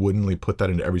 where you wouldn't put that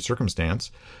into every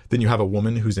circumstance, then you have a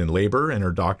woman who's in labor and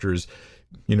her doctor's,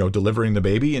 delivering the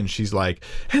baby, and she's like,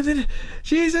 and then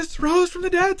Jesus rose from the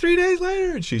dead 3 days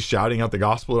later, and she's shouting out the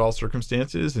gospel at all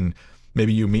circumstances. And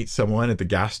maybe you meet someone at the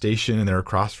gas station and they're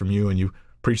across from you and you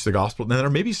preach the gospel. Now,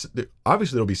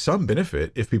 obviously there'll be some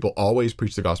benefit if people always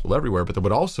preach the gospel everywhere, but there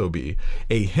would also be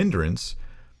a hindrance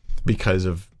because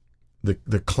of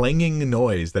the clanging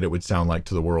noise that it would sound like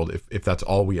to the world if that's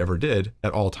all we ever did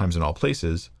at all times in all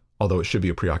places, although it should be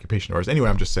a preoccupation of ours. Anyway,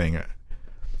 I'm just saying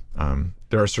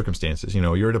there are circumstances.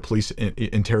 You're at a police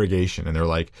interrogation and they're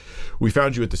like, we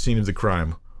found you at the scene of the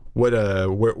crime. where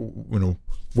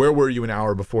were you an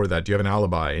hour before that? Do you have an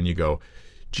alibi? And you go,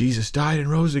 Jesus died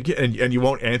and rose again. And you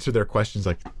won't answer their questions.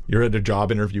 Like, you're at a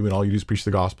job interview and all you do is preach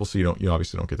the gospel. So you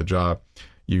obviously don't get the job.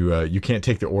 You can't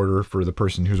take the order for the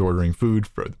person who's ordering food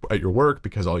at your work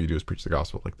because all you do is preach the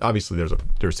gospel. Like, obviously there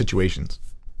are situations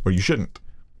where you shouldn't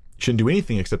do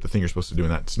anything except the thing you're supposed to do in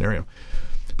that scenario.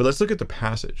 But let's look at the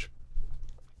passage.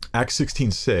 Acts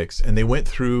 16:6, and they went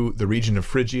through the region of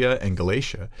Phrygia and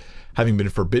Galatia, having been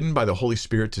forbidden by the Holy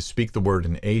Spirit to speak the word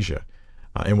in Asia.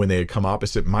 And when they had come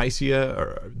opposite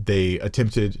Mysia, they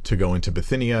attempted to go into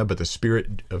Bithynia, but the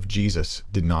Spirit of Jesus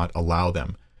did not allow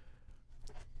them.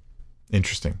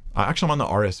 Interesting. Actually, I'm on the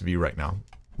RSV right now.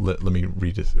 Let me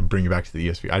read this, bring you back to the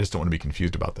ESV. I just don't want to be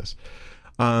confused about this.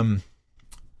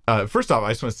 First off,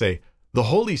 I just want to say the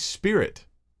Holy Spirit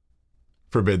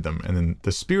forbid them, and then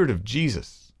the Spirit of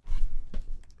Jesus,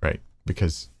 right?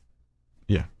 Because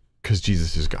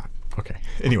Jesus is God. Okay.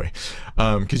 Anyway,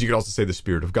 because you could also say the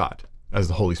Spirit of God, as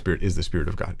the Holy Spirit is the Spirit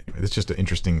of God. Anyway, it's just an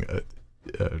interesting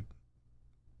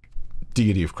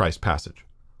deity of Christ passage.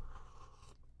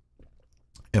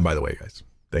 And by the way, guys,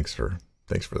 thanks for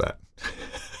that.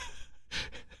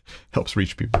 Helps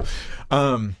reach people.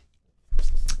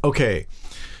 Okay.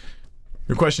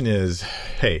 Your question is,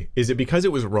 hey, is it because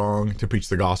it was wrong to preach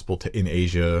the gospel in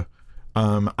Asia?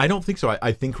 I don't think so.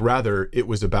 I think rather it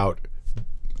was about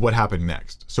what happened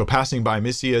next. So passing by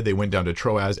Mysia, they went down to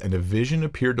Troas, and a vision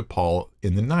appeared to Paul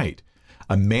in the night.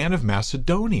 A man of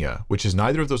Macedonia, which is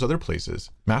neither of those other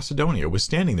places, Macedonia, was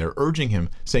standing there urging him,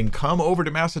 saying, come over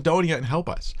to Macedonia and help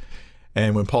us.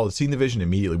 And when Paul had seen the vision,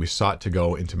 immediately we sought to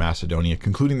go into Macedonia,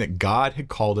 concluding that God had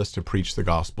called us to preach the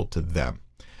gospel to them.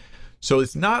 So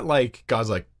it's not like God's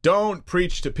like, don't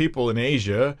preach to people in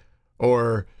Asia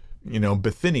or,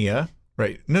 Bithynia,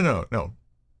 right? No.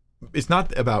 It's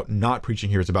not about not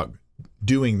preaching here. It's about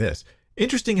doing this.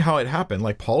 Interesting how it happened.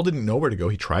 Like, Paul didn't know where to go.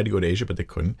 He tried to go to Asia, but they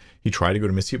couldn't. He tried to go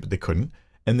to Mysia, but they couldn't.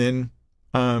 And then,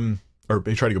 or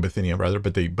he tried to go to Bithynia rather,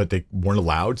 but they weren't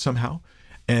allowed somehow.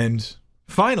 And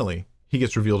finally, he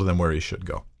gets revealed to them where he should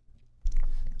go.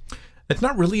 It's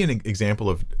not really an example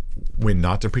of when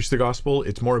not to preach the gospel.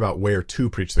 It's more about where to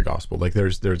preach the gospel. Like,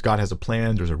 there's God has a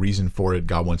plan. There's a reason for it.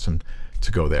 God wants him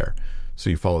to go there. So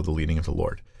you follow the leading of the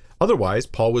Lord. Otherwise,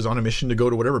 Paul was on a mission to go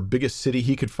to whatever biggest city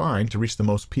he could find to reach the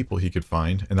most people he could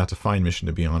find, and that's a fine mission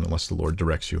to be on unless the Lord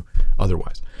directs you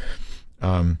otherwise.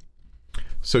 I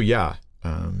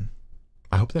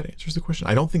hope that answers the question.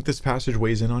 I don't think this passage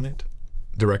weighs in on it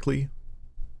directly,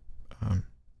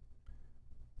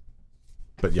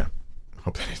 but yeah, I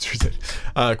hope that answers it.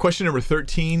 Question number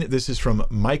 13. This is from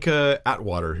Micah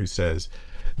Atwater, who says,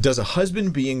 does a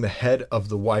husband being the head of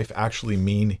the wife actually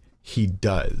mean he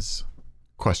does? ?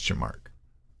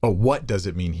 Oh, what does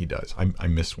it mean he does? I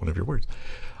missed one of your words.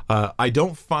 I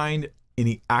don't find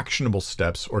any actionable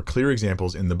steps or clear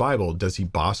examples in the Bible. Does he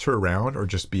boss her around or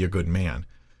just be a good man?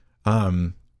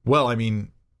 Well, I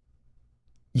mean,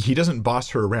 he doesn't boss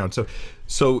her around.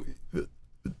 So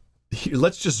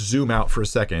let's just zoom out for a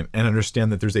second and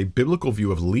understand that there's a biblical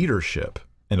view of leadership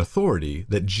and authority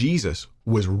that Jesus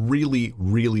was really,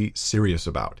 really serious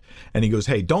about. And he goes,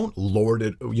 hey, don't lord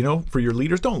it, for your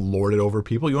leaders, don't lord it over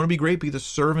people. You want to be great, be the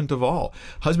servant of all.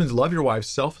 Husbands, love your wives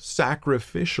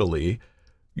self-sacrificially,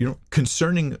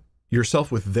 concerning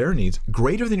yourself with their needs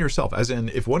greater than yourself. As in,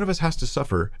 if one of us has to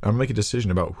suffer, I'm gonna make a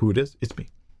decision about who it is. It's me.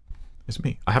 It's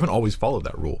me. I haven't always followed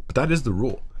that rule, but that is the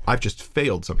rule. I've just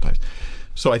failed sometimes.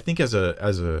 So I think as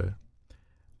a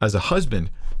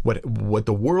husband, what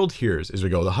the world hears is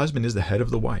the husband is the head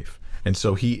of the wife. And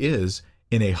so he is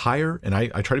in a higher, and I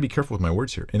try to be careful with my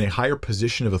words here, in a higher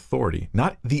position of authority,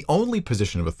 not the only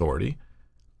position of authority.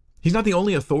 He's not the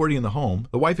only authority in the home.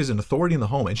 The wife is an authority in the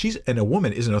home, and a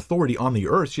woman is an authority on the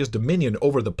earth. She has dominion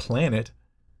over the planet.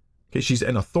 Okay, she's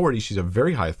an authority. She's a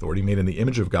very high authority, made in the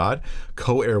image of God,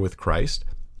 co-heir with Christ,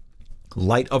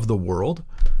 light of the world,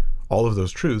 all of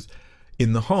those truths.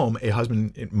 In the home, a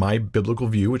husband, in my biblical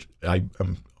view, which I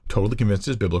am totally convinced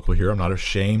is biblical here, I'm not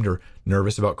ashamed or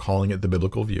nervous about calling it the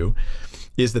biblical view,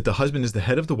 is that the husband is the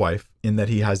head of the wife in that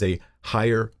he has a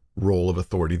higher role of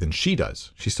authority than she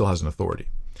does. She still has an authority.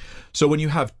 So when you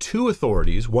have two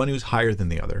authorities, one who's higher than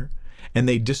the other, and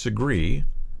they disagree,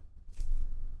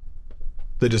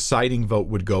 the deciding vote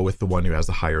would go with the one who has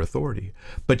the higher authority.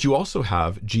 But you also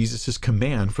have Jesus's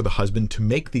command for the husband to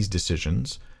make these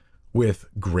decisions with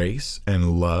grace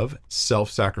and love,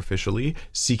 self-sacrificially,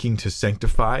 seeking to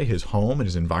sanctify his home and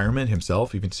his environment,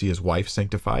 himself, even see his wife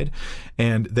sanctified,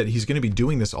 and that he's going to be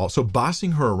doing this all. So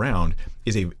bossing her around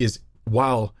is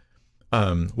while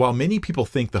many people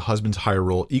think the husband's higher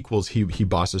role equals he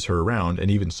bosses her around, and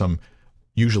even some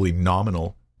usually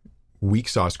nominal weak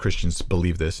sauce Christians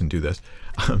believe this and do this.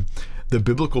 The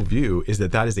biblical view is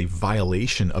that that is a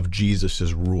violation of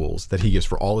Jesus's rules that he gives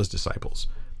for all his disciples.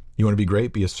 You want to be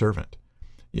great? Be a servant.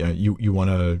 Yeah, you want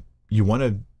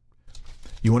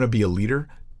to be a leader?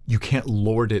 You can't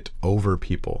lord it over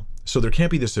people. So there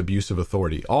can't be this abuse of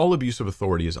authority. All abuse of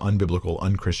authority is unbiblical,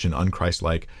 unchristian,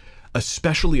 unchristlike,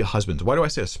 especially a husband. Why do I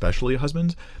say especially a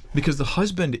husband? Because the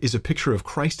husband is a picture of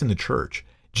Christ in the church.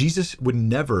 Jesus would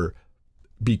never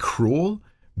be cruel,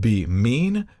 be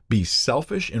mean, be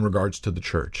selfish in regards to the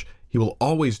church. He will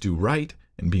always do right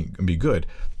and be good.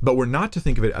 But we're not to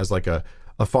think of it as like a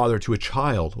father to a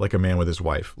child, like a man with his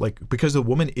wife, because the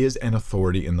woman is an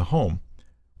authority in the home,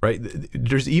 right?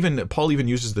 Paul even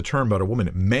uses the term about a woman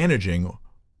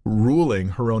ruling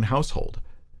her own household.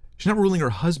 She's not ruling her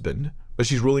husband, but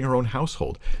she's ruling her own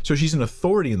household. So she's an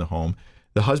authority in the home.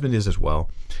 The husband is as well.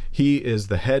 He is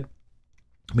the head,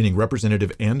 meaning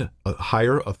representative and a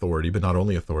higher authority, but not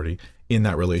only authority in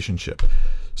that relationship.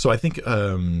 So I think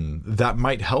that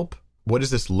might help. What does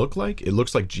this look like? It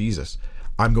looks like Jesus.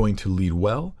 I'm going to lead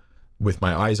well with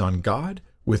my eyes on God,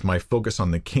 with my focus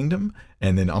on the kingdom,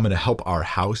 and then I'm going to help our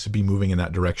house be moving in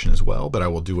that direction as well, but I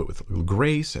will do it with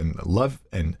grace and love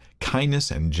and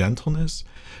kindness and gentleness.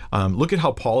 Look at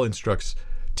how Paul instructs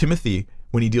Timothy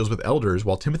when he deals with elders.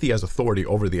 While Timothy has authority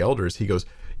over the elders, he goes,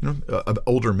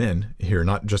 older men here,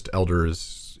 not just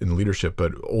elders in leadership,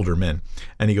 but older men.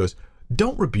 And he goes,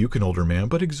 don't rebuke an older man,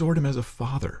 but exhort him as a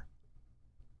father.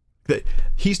 That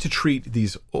he's to treat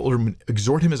these older men,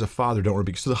 exhort him as a father, don't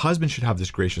rebuke. So the husband should have this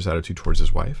gracious attitude towards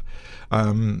his wife.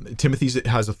 Timothy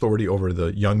has authority over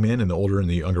the young men and the older and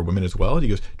the younger women as well. And he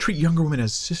goes, treat younger women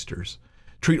as sisters,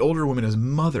 treat older women as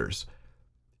mothers.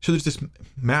 So there's this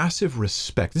massive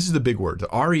respect. This is the big word, the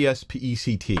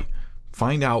R-E-S-P-E-C-T.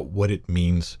 Find out what it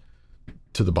means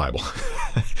to the Bible.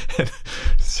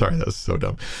 Sorry, that was so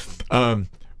dumb.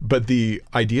 But the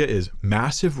idea is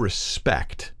massive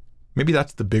respect. Maybe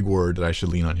that's the big word that I should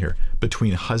lean on here,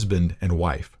 between husband and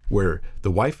wife, where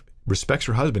the wife respects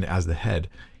her husband as the head.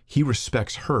 He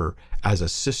respects her as a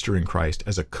sister in Christ,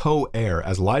 as a co-heir,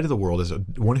 as light of the world, as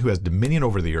one who has dominion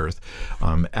over the earth,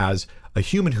 as a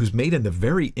human who's made in the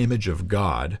very image of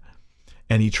God,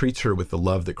 and he treats her with the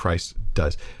love that Christ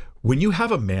does. When you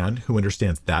have a man who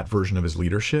understands that version of his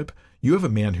leadership, you have a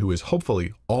man who is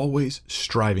hopefully always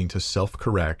striving to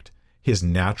self-correct his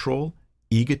natural,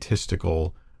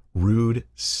 egotistical, rude,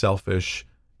 selfish,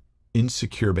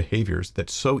 insecure behaviors that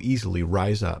so easily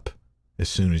rise up as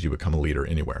soon as you become a leader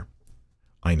anywhere.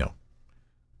 I know,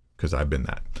 because I've been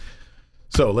that.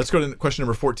 So let's go to question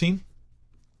number 14.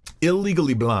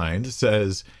 Illegally Blind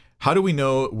says, how do we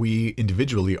know we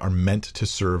individually are meant to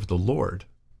serve the Lord?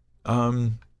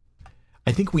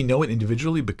 I think we know it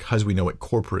individually because we know it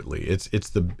corporately.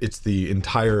 It's the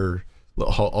entire.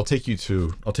 I'll take you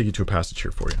to a passage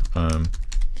here for you.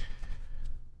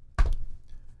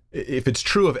 If it's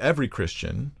true of every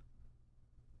Christian,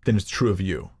 then it's true of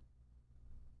you.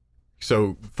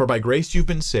 So, for by grace you've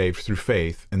been saved through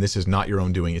faith, and this is not your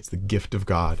own doing, it's the gift of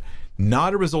God,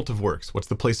 not a result of works. What's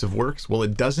the place of works? Well,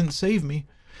 it doesn't save me,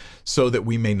 so that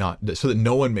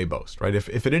no one may boast, right?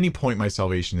 If at any point my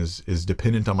salvation is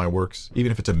dependent on my works,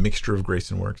 even if it's a mixture of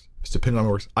grace and works, if it's dependent on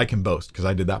my works, I can boast because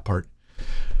I did that part.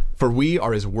 For we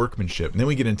are his workmanship. And then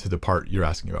we get into the part you're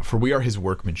asking about. For we are his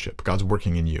workmanship. God's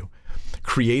working in you.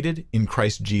 Created in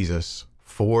Christ Jesus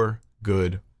for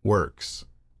good works,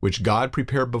 which God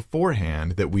prepared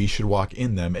beforehand that we should walk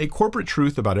in them. A corporate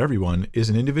truth about everyone is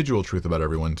an individual truth about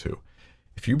everyone too.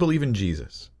 If you believe in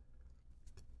Jesus,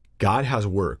 God has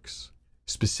works.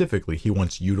 Specifically, he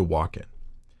wants you to walk in.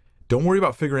 Don't worry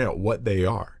about figuring out what they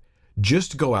are.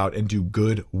 Just go out and do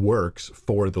good works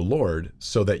for the Lord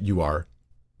so that you are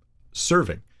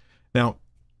serving. Now,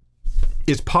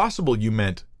 it's possible you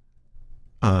meant,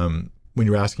 when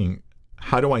you're asking,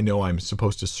 how do I know I'm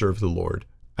supposed to serve the Lord,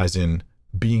 as in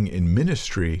being in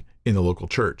ministry in the local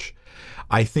church?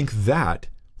 I think that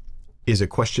is a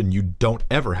question you don't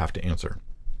ever have to answer.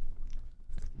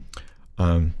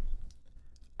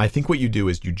 I think what you do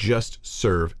is you just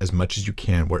serve as much as you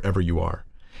can wherever you are.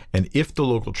 And if the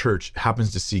local church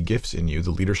happens to see gifts in you,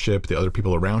 the leadership, the other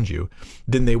people around you,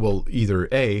 then they will either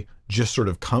just sort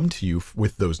of come to you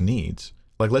with those needs.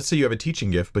 Like, let's say you have a teaching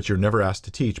gift, but you're never asked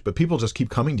to teach, but people just keep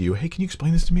coming to you. Hey, can you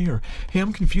explain this to me? Or, hey,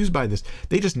 I'm confused by this.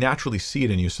 They just naturally see it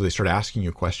in you. So they start asking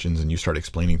you questions and you start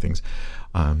explaining things.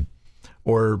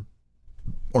 Or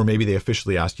maybe they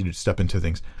officially ask you to step into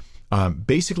things.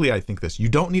 Basically, I think this, you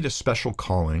don't need a special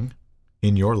calling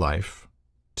in your life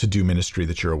to do ministry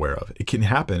that you're aware of. It can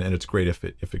happen, and it's great if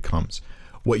it comes.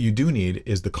 What you do need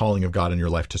is the calling of God in your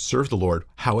life to serve the Lord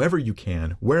however you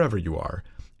can, wherever you are,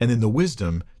 and then the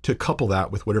wisdom to couple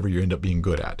that with whatever you end up being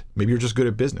good at. Maybe you're just good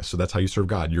at business, so that's how you serve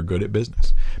God. You're good at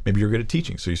business. Maybe you're good at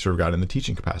teaching, so you serve God in the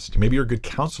teaching capacity. Maybe you're a good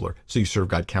counselor, so you serve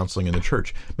God counseling in the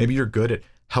church. Maybe you're good at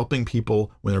helping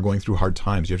people when they're going through hard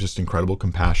times. You have just incredible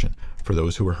compassion for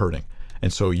those who are hurting.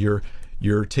 And so you're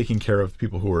taking care of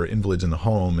people who are invalids in the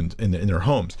home and in their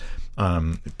homes,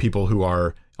 people who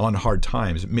are on hard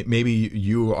times. Maybe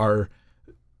you are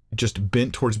just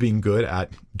bent towards being good at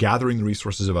gathering the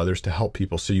resources of others to help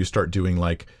people. So you start doing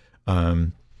like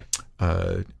a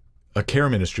care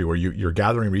ministry where you're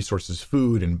gathering resources,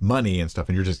 food and money and stuff,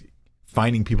 and you're just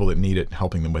finding people that need it and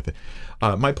helping them with it.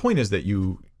 My point is that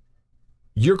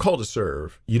you're called to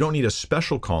serve. You don't need a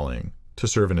special calling to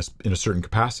serve in a certain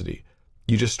capacity.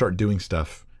 You just start doing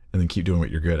stuff and then keep doing what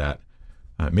you're good at.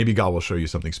 Maybe God will show you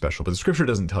something special, but the scripture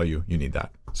doesn't tell you need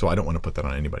that. So I don't want to put that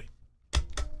on anybody.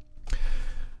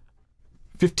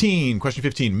 15, question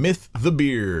 15, Myth the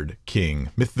Beard King.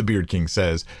 Myth the Beard King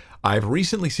says, I've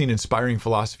recently seen Inspiring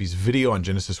Philosophy's video on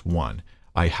Genesis 1.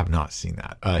 I have not seen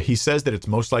that. He says that it's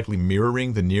most likely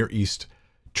mirroring the Near East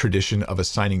tradition of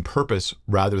assigning purpose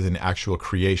rather than actual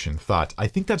creation. Thought. I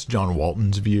think that's John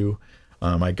Walton's view.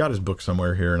 I got his book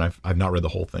somewhere here, and I've not read the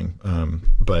whole thing.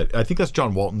 But I think that's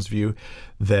John Walton's view,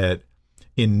 that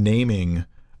in naming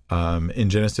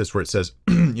in Genesis where it says,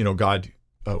 God,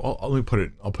 I'll put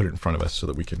it in front of us so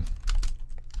that we can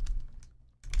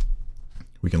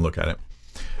look at it.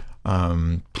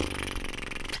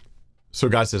 So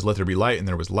God says, let there be light, and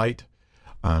there was light.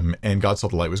 And God saw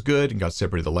the light was good, and God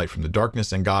separated the light from the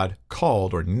darkness, and God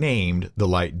called or named the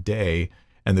light day,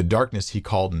 and the darkness he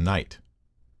called night.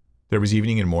 There was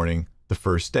evening and morning the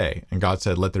first day. And God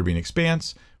said, let there be an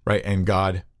expanse, right? And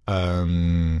God,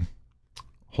 hold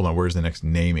on, where's the next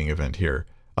naming event here?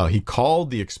 He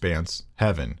called the expanse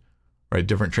heaven, right?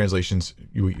 Different translations.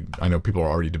 I know people are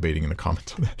already debating in the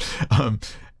comments on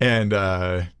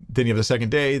that. Then you have the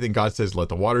second day. Then God says, let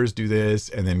the waters do this.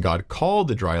 And then God called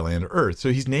the dry land earth.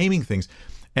 So he's naming things.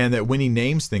 And that when he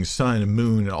names things, sun and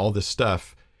moon and all this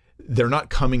stuff, they're not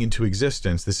coming into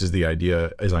existence. This is the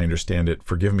idea as I understand it.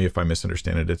 Forgive me if I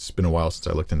misunderstand it. It's been a while since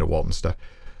I looked into Walton stuff.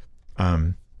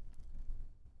 And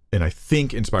I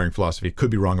think Inspiring Philosophy,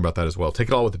 could be wrong about that as well. Take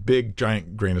it all with a big,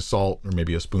 giant grain of salt, or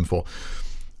maybe a spoonful.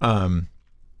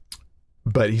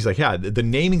 But he's like, yeah, the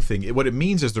naming thing, what it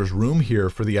means is there's room here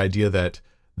for the idea that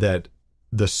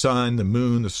the sun, the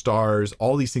moon, the stars,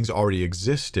 all these things already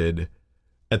existed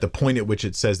at the point at which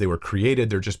it says they were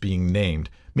created. They're just being named,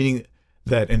 meaning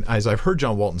that, and as I've heard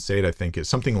John Walton say it, I think it's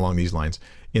something along these lines.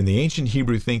 In the ancient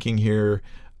Hebrew thinking here,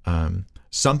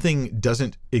 something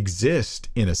doesn't exist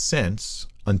in a sense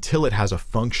until it has a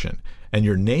function. And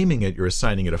you're naming it, you're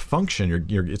assigning it a function.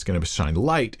 It's going to shine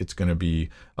light. It's going to be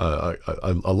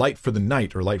a light for the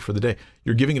night or light for the day.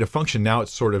 You're giving it a function. Now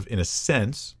it's sort of, in a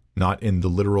sense, not in the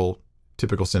literal,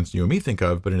 typical sense you and me think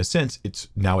of, but in a sense, it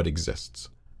exists.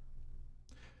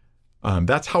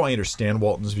 That's how I understand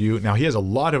Walton's view. Now, he has a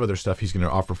lot of other stuff he's going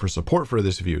to offer for support for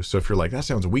this view. So if you're like, that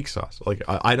sounds weak sauce, like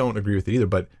I don't agree with it either,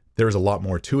 but there's a lot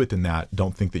more to it than that.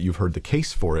 Don't think that you've heard the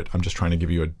case for it. I'm just trying to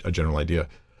give you a general idea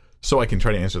so I can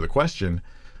try to answer the question.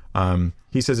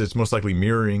 He says it's most likely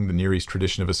mirroring the Near East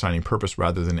tradition of assigning purpose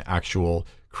rather than actual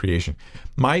creation.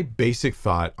 My basic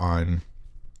thought on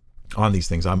these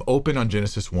things, I'm open on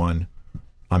Genesis 1.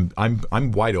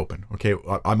 I'm wide open. Okay.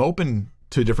 I'm open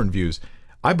to different views.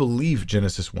 I believe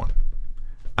Genesis 1.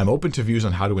 I'm open to views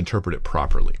on how to interpret it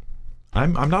properly.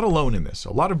 I'm not alone in this.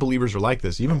 A lot of believers are like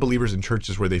this, even believers in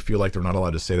churches where they feel like they're not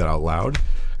allowed to say that out loud.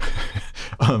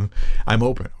 I'm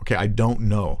open. Okay, I don't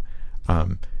know.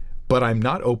 But I'm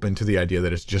not open to the idea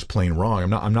that it's just plain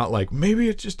wrong. I'm not like, maybe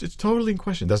it's totally in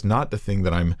question. That's not the thing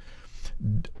that I'm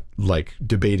like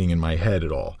debating in my head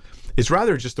at all. It's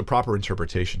rather just the proper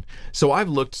interpretation. So I've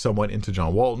looked somewhat into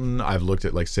John Walton. I've looked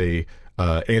at, like, say,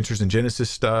 Answers in Genesis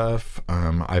stuff.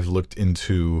 I've looked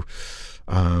into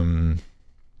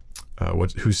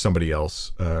who's somebody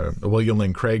else? William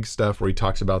Lane Craig stuff where he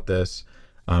talks about this.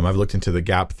 I've looked into the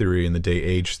gap theory and the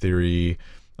day-age theory.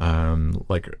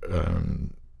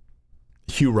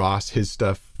 Hugh Ross, his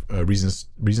stuff,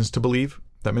 Reasons to Believe,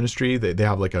 that ministry. They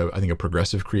have like I think a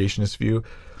progressive creationist view.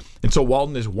 And so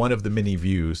Walton is one of the many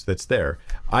views that's there.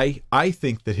 I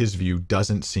think that his view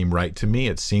doesn't seem right to me.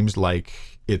 It seems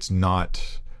like it's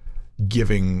not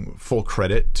giving full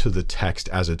credit to the text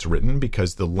as it's written,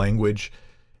 because the language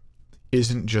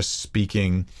isn't just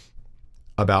speaking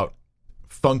about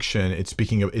function. It's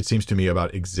speaking, it seems to me,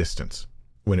 about existence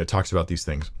when it talks about these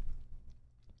things.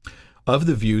 Of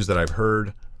the views that I've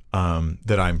heard,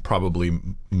 that I'm probably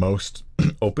most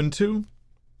open to,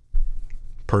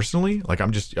 personally. Like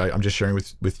I'm just sharing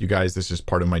with you guys. This is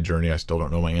part of my journey. I still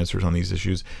don't know my answers on these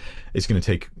issues. It's going to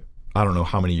take, I don't know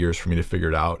how many years for me to figure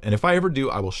it out. And if I ever do,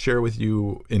 I will share with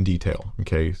you in detail.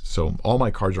 Okay. So all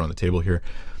my cards are on the table here.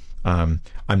 I'm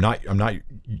not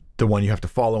the one you have to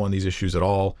follow on these issues at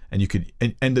all. And you could,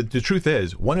 and the truth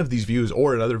is, one of these views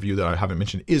or another view that I haven't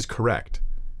mentioned is correct.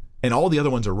 And all the other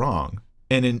ones are wrong.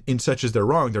 And in such as they're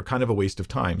wrong, they're kind of a waste of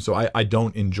time. So I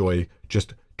don't enjoy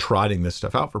just trotting this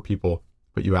stuff out for people,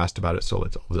 but you asked about it. So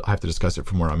I have to discuss it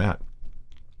from where I'm at.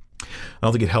 I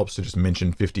don't think it helps to just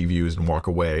mention 50 views and walk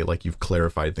away like you've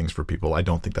clarified things for people. I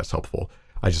don't think that's helpful.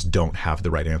 I just don't have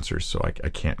the right answers, so I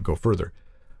can't go further.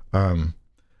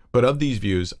 But of these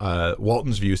views,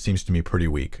 Walton's view seems to me pretty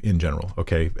weak in general.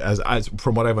 Okay, as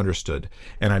from what I've understood,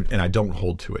 and I don't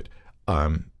hold to it.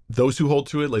 Those who hold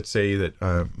to it, let's say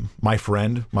that my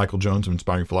friend Michael Jones of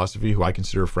Inspiring Philosophy, who I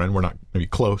consider a friend, we're not maybe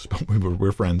close, but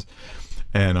we're friends,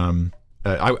 and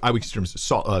I would consider him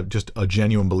just a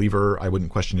genuine believer. I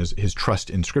wouldn't question his trust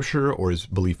in Scripture or his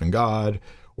belief in God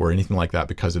or anything like that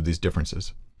because of these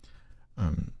differences.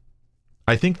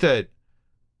 I think that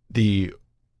the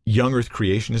young Earth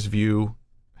creationist view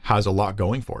has a lot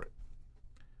going for it,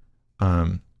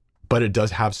 but it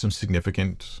does have some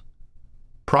significant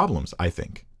problems, I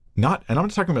think. And I'm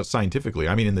not talking about scientifically.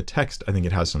 I mean, in the text, I think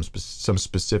it has some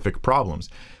specific problems.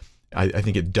 I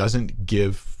think it doesn't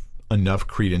give enough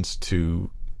credence to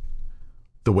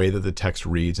the way that the text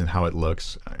reads and how it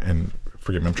looks. And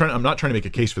forgive me, I'm not trying to make a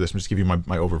case for this. I'm just giving you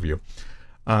my overview.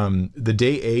 The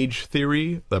day-age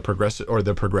theory, the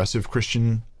progressive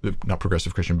creation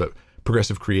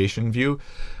view,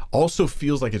 also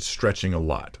feels like it's stretching a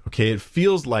lot. Okay, it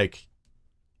feels like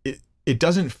it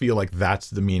doesn't feel like that's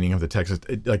the meaning of the text.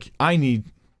 Like I need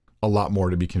a lot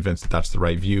more to be convinced that that's the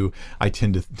right view. I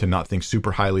tend to not think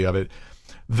super highly of it.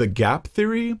 The gap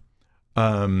theory,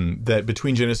 that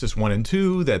between Genesis 1 and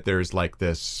 2, that there's like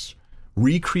this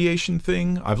recreation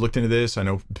thing. I've looked into this. I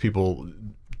know people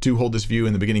do hold this view.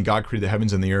 In the beginning, God created the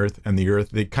heavens and the earth,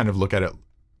 they kind of look at it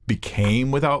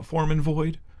became without form and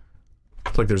void.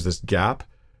 It's like there's this gap,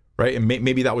 right? And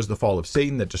maybe that was the fall of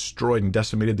Satan that destroyed and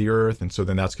decimated the earth. And so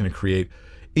then that's going to create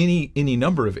any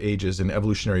number of ages and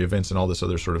evolutionary events and all this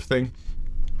other sort of thing.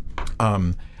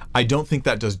 I don't think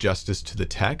that does justice to the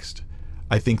text.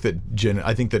 I think that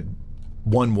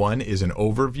 1:1 is an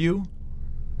overview,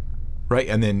 right?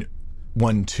 And then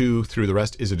 1:2 through the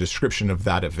rest is a description of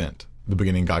that event. The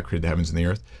beginning, God created the heavens and the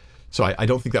earth. So I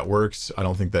don't think that works. I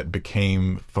don't think that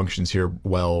became functions here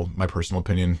well. My personal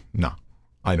opinion, no,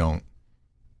 I don't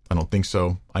think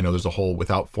so. I know there's a whole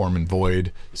without form and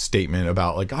void statement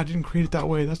about like God didn't create it that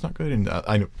way. That's not good. And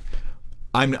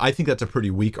I think that's a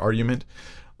pretty weak argument.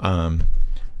 And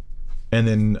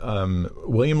then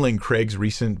William Lane Craig's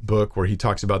recent book where he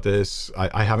talks about this.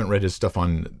 I haven't read his stuff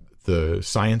on the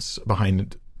science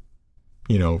behind,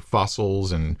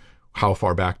 fossils and how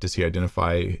far back does he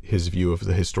identify his view of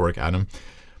the historic Adam.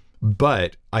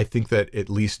 But I think that at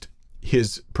least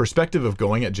his perspective of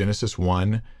going at Genesis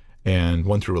 1 and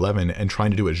 1 through 11 and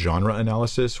trying to do a genre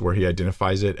analysis where he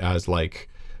identifies it as like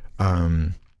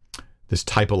this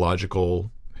typological,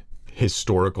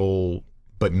 historical,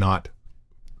 but not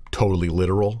totally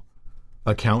literal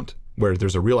account where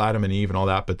there's a real Adam and Eve and all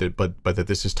that, but that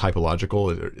this is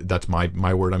typological. That's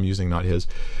my word I'm using, not his.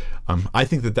 I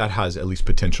think that has at least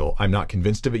potential. I'm not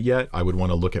convinced of it yet. I would want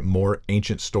to look at more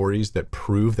ancient stories that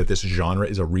prove that this genre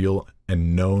is a real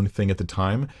and known thing at the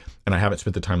time. And I haven't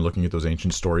spent the time looking at those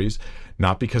ancient stories,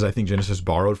 not because I think Genesis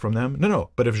borrowed from them.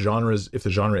 No. But if the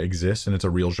genre exists and it's a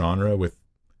real genre with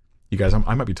you guys,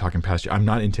 I might be talking past you. I'm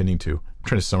not intending to. I'm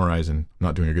trying to summarize and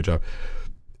not doing a good job.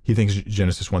 He thinks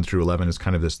Genesis 1 through 11 is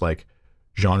kind of this like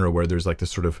genre where there's like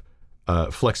this sort of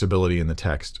flexibility in the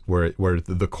text where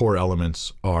the core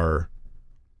elements are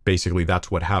basically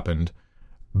that's what happened,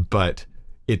 but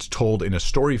it's told in a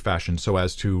story fashion so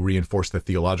as to reinforce the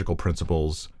theological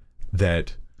principles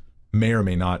that may or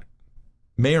may not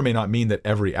mean that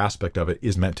every aspect of it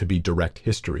is meant to be direct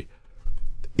history.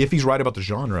 If he's right about the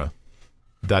genre,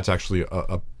 that's actually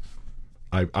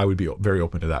I would be very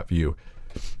open to that view.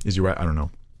 Is he right? I don't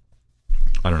know.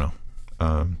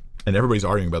 And everybody's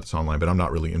arguing about this online, but I'm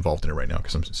not really involved in it right now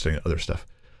because I'm studying other stuff.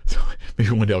 So maybe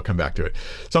one day I'll come back to it.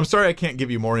 So I'm sorry I can't give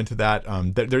you more into that.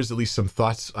 There's at least some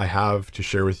thoughts I have to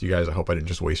share with you guys. I hope I didn't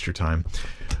just waste your time.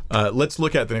 Let's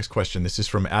look at the next question. This is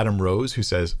from Adam Rose, who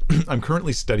says, I'm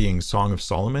currently studying Song of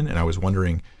Solomon, and I was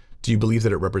wondering, do you believe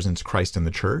that it represents Christ in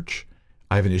the church?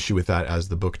 I have an issue with that as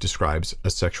the book describes a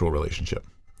sexual relationship.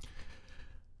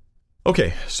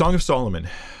 Okay, Song of Solomon.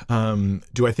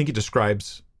 Do I think it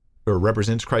describes or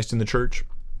represents Christ in the church?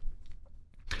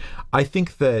 I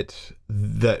think that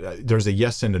there's a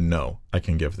yes and a no I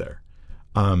can give there.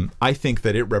 I think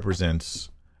that it represents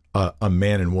a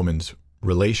man and woman's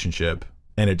relationship,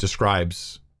 and it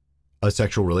describes a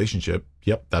sexual relationship.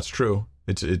 Yep, that's true.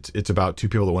 It's about two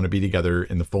people that want to be together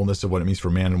in the fullness of what it means for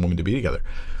man and woman to be together.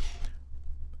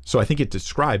 So I think it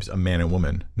describes a man and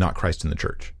woman, not Christ in the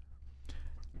church.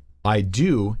 I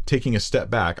do, taking a step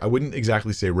back, I wouldn't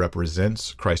exactly say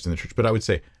represents Christ in the church, but I would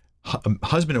say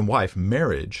husband and wife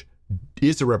marriage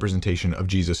is a representation of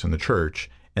Jesus in the church.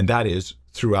 And that is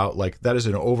throughout, like, that is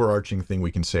an overarching thing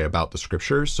we can say about the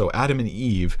scriptures. So Adam and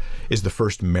Eve is the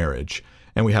first marriage.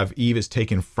 And we have Eve is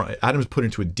taken from, Adam is put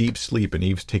into a deep sleep and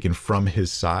Eve's taken from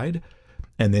his side.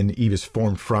 And then Eve is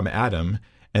formed from Adam.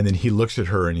 And then he looks at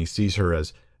her and he sees her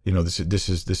as, you know, this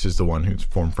is the one who's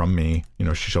formed from me. You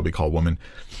know, she shall be called woman.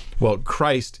 Well,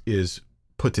 Christ is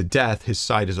put to death. His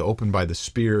side is opened by the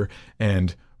spear,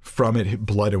 and from it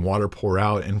blood and water pour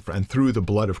out. And through the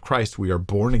blood of Christ, we are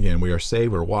born again. We are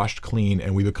saved. We're washed clean,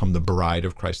 and we become the bride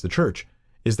of Christ, the church.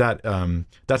 Is that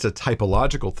that's a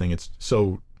typological thing? It's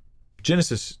so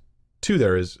Genesis 2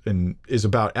 there is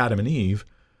about Adam and Eve,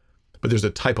 but there's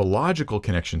a typological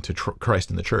connection to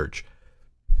Christ and the church.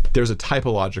 There's a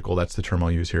typological, that's the term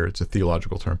I'll use here. It's a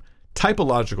theological term.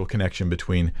 Typological connection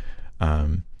between,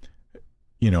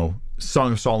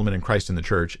 Song of Solomon and Christ in the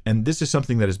church. And this is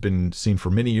something that has been seen for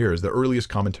many years. The earliest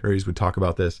commentaries would talk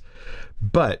about this.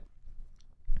 But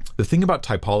the thing about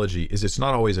typology is it's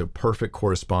not always a perfect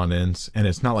correspondence, and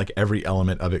it's not like every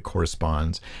element of it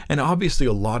corresponds. And obviously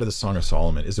a lot of the Song of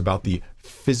Solomon is about the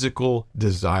physical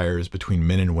desires between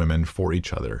men and women for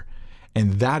each other.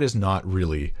 And that is not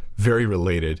really very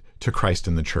related to Christ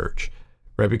in the church,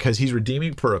 right? Because he's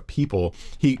redeeming for a people.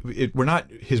 We're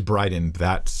not his bride in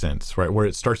that sense, right? Where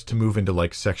it starts to move into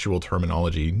like sexual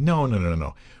terminology.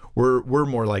 No. We're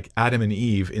more like Adam and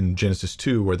Eve in Genesis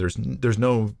 2, where there's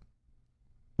nothing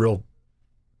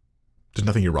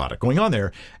erotic going on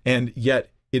there. And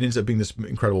yet it ends up being this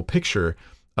incredible picture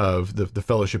of the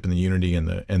fellowship and the unity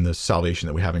and the salvation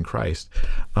that we have in Christ.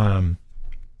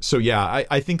 So yeah,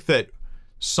 I think that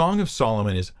Song of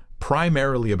Solomon is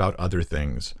primarily about other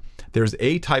things. There's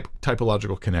a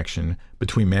typological connection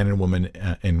between man and woman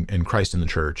and Christ in the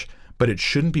church, but it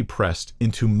shouldn't be pressed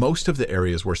into most of the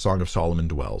areas where Song of Solomon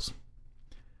dwells.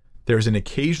 There's an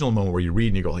occasional moment where you read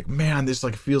and you go like, man, this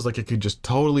like feels like it could just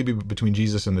totally be between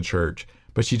Jesus and the church,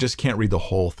 but you just can't read the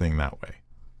whole thing that way,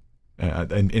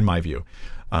 in my view.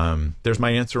 There's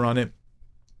my answer on it.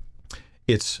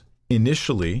 It's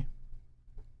initially,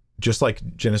 just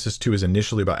like Genesis 2 is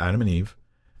initially about Adam and Eve,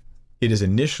 it is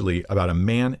initially about a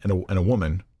man and a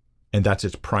woman, and that's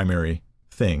its primary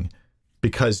thing.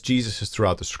 Because Jesus is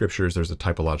throughout the scriptures, there's a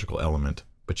typological element,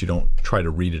 but you don't try to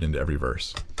read it into every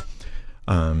verse.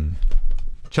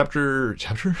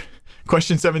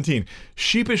 Question 17.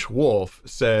 Sheepish Wolf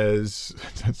says,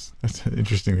 that's an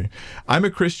interesting thing. I'm a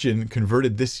Christian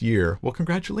converted this year. Well,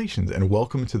 congratulations and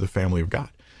welcome to the family of God.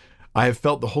 I have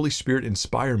felt the Holy Spirit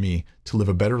inspire me to live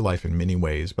a better life in many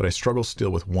ways, but I struggle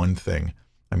still with one thing.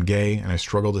 I'm gay and I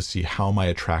struggle to see how my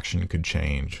attraction could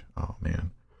change. Oh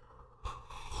man.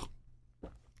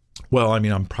 Well, I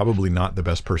mean, I'm probably not the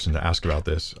best person to ask about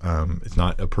this. It's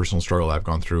not a personal struggle I've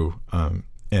gone through.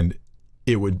 And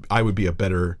I would be in a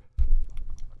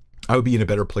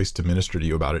better place to minister to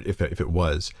you about it if it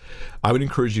was. I would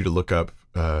encourage you to look up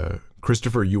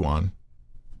Christopher Yuan,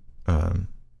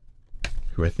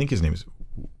 who I think his name is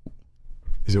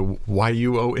it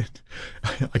Y-U-O-N?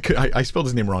 I spelled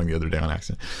his name wrong the other day on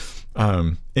accident.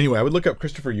 Anyway, I would look up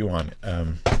Christopher Yuan.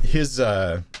 He has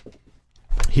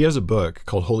a book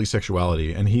called Holy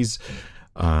Sexuality, and he's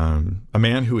a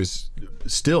man who is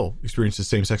still experiences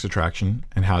same-sex attraction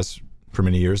and has for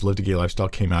many years lived a gay lifestyle,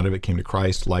 came out of it, came to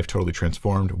Christ, life totally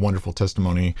transformed, wonderful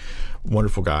testimony,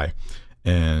 wonderful guy.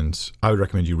 And I would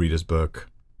recommend you read his book.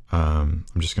 I'm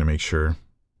just going to make sure.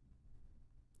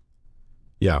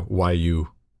 Yeah,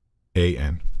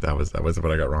 Y-U-A-N. That was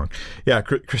what I got wrong. Yeah,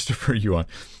 Christopher Yuan.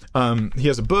 He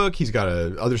has a book. He's got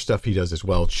other stuff he does as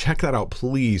well. Check that out.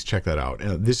 Please check that out.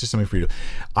 This is something for you.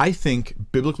 I think,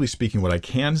 biblically speaking, what I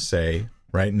can say,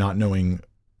 right, not knowing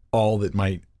all that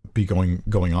might be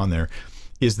going on there,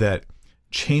 is that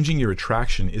changing your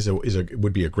attraction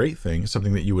would be a great thing,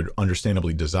 something that you would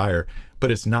understandably desire,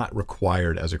 but it's not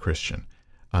required as a Christian.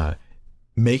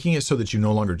 Making it so that you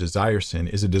no longer desire sin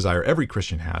is a desire every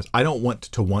Christian has. I don't want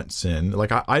to want sin. Like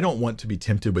I don't want to be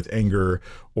tempted with anger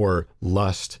or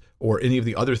lust or any of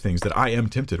the other things that I am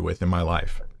tempted with in my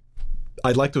life.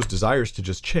 I'd like those desires to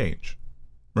just change,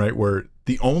 right? Where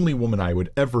the only woman I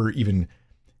would ever even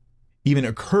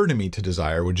occur to me to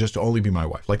desire would just only be my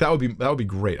wife. Like that would be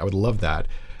great. I would love that.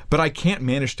 But I can't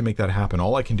manage to make that happen.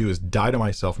 All I can do is die to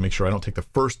myself, make sure I don't take the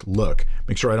first look,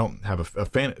 make sure I don't have a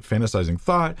fantasizing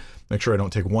thought, make sure I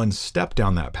don't take one step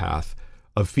down that path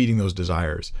of feeding those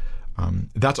desires.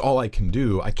 That's all I can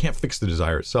do. I can't fix the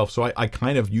desire itself. So I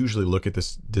kind of usually look at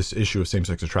this issue of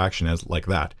same-sex attraction as like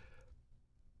that.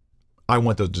 I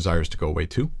want those desires to go away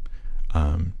too.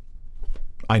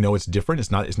 I know it's different.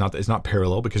 It's not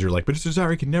parallel, because you're like, but it's a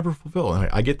desire I can never fulfill. And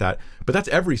I get that. But that's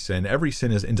every sin. Every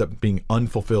sin ends up being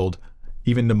unfulfilled.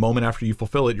 Even the moment after you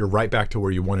fulfill it, you're right back to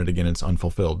where you want it again. It's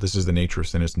unfulfilled. This is the nature of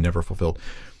sin. It's never fulfilled.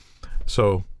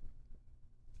 So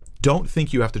don't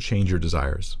think you have to change your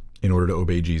desires in order to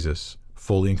obey Jesus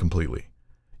fully and completely.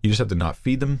 You just have to not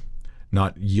feed them,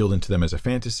 not yield into them as a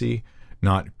fantasy,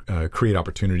 not create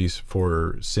opportunities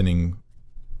for sinning,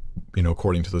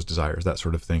 according to those desires, that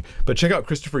sort of thing. But check out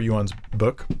Christopher Yuan's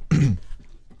book. I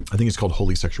think it's called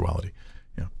Holy Sexuality.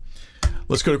 Yeah.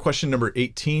 Let's go to question number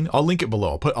 18. I'll link it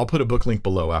below. I'll put a book link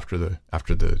below after the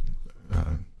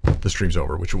stream's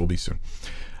over, which it will be soon.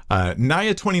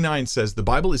 Naya29 says, the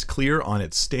Bible is clear on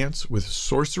its stance with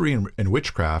sorcery and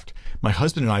witchcraft. My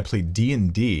husband and I played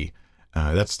D&D.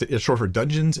 It's short for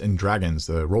Dungeons and Dragons,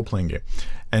 the role-playing game.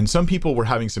 And some people were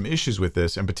having some issues with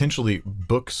this and potentially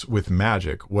books with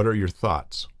magic. What are your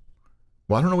thoughts?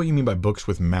 Well, I don't know what you mean by books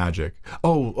with magic.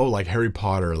 Oh, like Harry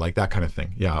Potter, like that kind of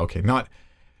thing. Yeah, okay.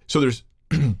 So there's,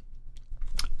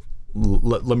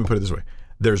 let me put it this way.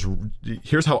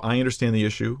 Here's how I understand the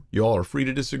issue. You all are free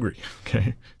to disagree,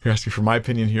 okay? You're asking for my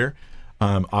opinion here.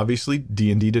 Obviously,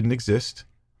 D&D didn't exist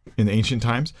in ancient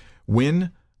times.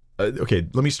 Okay,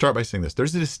 let me start by saying this.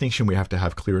 There's a distinction we have to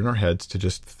have clear in our heads to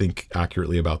just think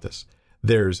accurately about this.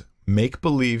 There's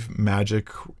make-believe magic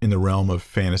in the realm of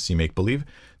fantasy make-believe.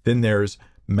 Then there's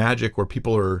magic where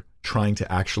people are trying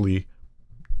to actually,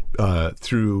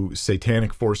 through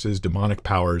satanic forces, demonic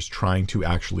powers, trying to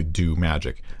actually do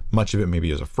magic. Much of it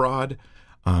maybe is a fraud,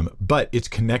 but it's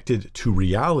connected to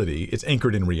reality. It's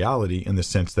anchored in reality in the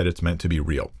sense that it's meant to be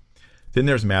real. Then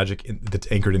there's magic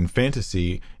that's anchored in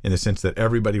fantasy in the sense that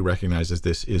everybody recognizes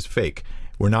this is fake.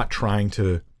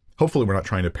 Hopefully we're not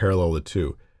trying to parallel the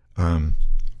two.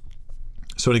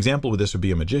 So an example with this would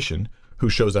be a magician who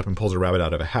shows up and pulls a rabbit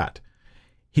out of a hat.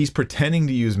 He's pretending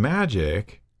to use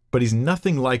magic, but he's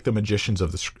nothing like the magicians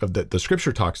that the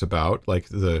scripture talks about, like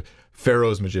the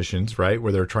Pharaoh's magicians, right?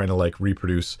 Where they're trying to like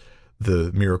reproduce the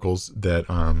miracles that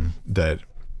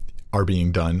are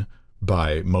being done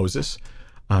by Moses.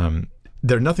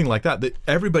 They're nothing like that.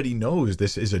 Everybody knows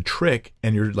this is a trick,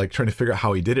 and you're like trying to figure out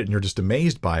how he did it, and you're just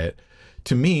amazed by it.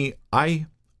 To me, I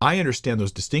understand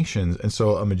those distinctions, and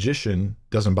so a magician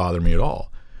doesn't bother me at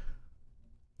all.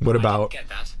 What about? I didn't get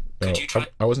that. Could you try?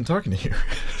 I wasn't talking to you.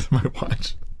 My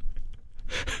watch.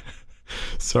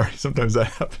 Sorry, sometimes that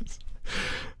happens.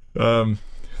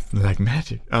 Like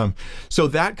magic. So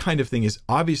that kind of thing is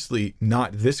obviously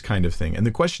not this kind of thing, and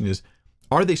the question is,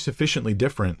 are they sufficiently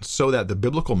different so that the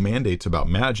biblical mandates about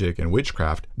magic and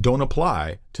witchcraft don't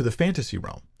apply to the fantasy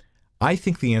realm? I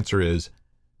think the answer is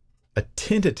a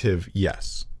tentative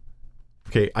yes.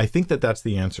 Okay, I think that that's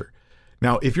the answer.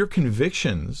 Now, if your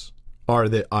convictions are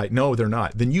that no, they're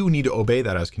not, then you need to obey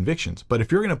that as convictions. But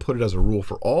if you're going to put it as a rule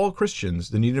for all Christians,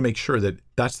 then you need to make sure that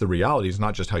that's the reality. It's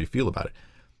not just how you feel about it.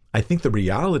 I think the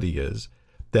reality is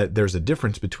that there's a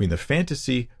difference between the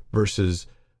fantasy versus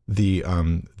the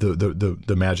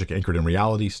magic anchored in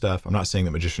reality stuff. I'm not saying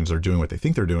that magicians are doing what they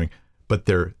think they're doing, but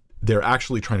they're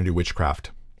actually trying to do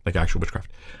witchcraft, like actual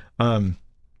witchcraft.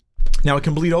 Now it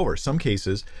can bleed over. Some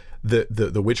cases,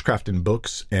 the witchcraft in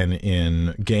books and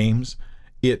in games,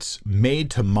 it's made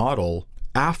to model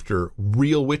after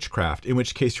real witchcraft, in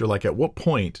which case you're like, at what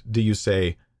point do you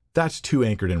say that's too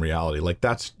anchored in reality? Like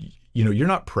that's, you're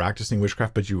not practicing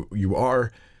witchcraft, but you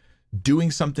are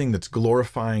doing something that's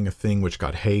glorifying a thing which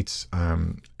God hates,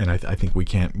 and I think we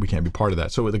can't be part of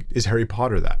that. So is Harry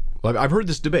Potter that? Well, I've heard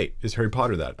this debate. Is Harry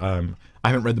Potter that? I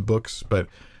haven't read the books, but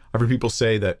I've heard people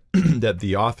say that that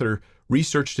the author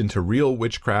researched into real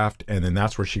witchcraft, and then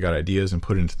that's where she got ideas and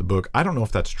put it into the book. I don't know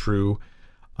if that's true.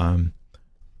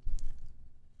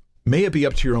 May it be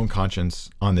up to your own conscience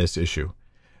on this issue.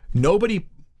 Nobody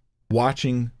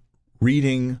watching,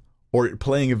 reading, or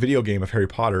playing a video game of Harry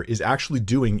Potter is actually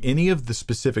doing any of the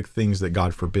specific things that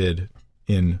God forbid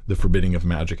in the forbidding of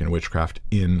magic and witchcraft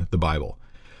in the Bible.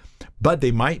 But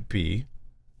they might be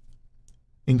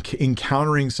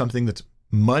encountering something that's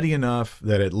muddy enough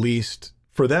that at least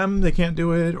for them, they can't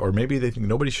do it, or maybe they think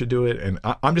nobody should do it. And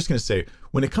I'm just going to say,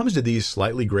 when it comes to these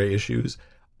slightly gray issues,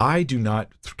 I do not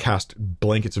cast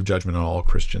blankets of judgment on all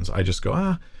Christians. I just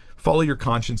go, follow your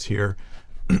conscience here.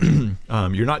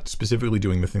 You're not specifically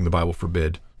doing the thing the Bible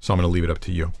forbid, so I'm going to leave it up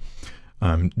to you.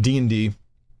 D&D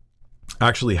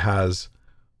actually has,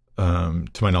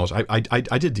 to my knowledge,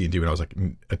 I did D&D when I was like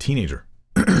a teenager,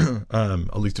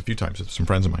 at least a few times with some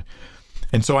friends of mine.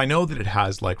 And so I know that it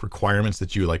has like requirements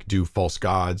that you like do false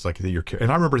gods, like that you're,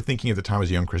 and I remember thinking at the time as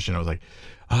a young Christian, I was like,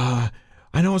 I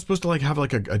know I'm supposed to like have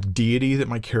like a deity that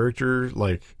my character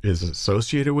like is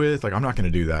associated with. Like, I'm not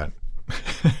going to do that.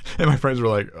 And my friends were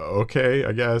like, okay,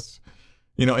 I guess,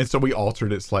 you know, and so we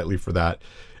altered it slightly for that.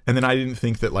 And then I didn't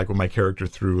think that like when my character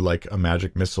threw like a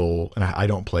magic missile, and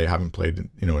I haven't played,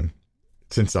 you know,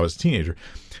 since I was a teenager,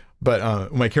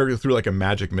 but when my character threw like a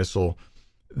magic missile,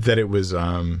 that it was,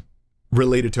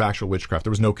 related to actual witchcraft.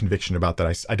 There was no conviction about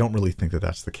that. I don't really think that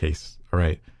that's the case. All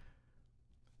right.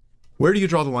 Where do you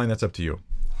draw the line? That's up to you.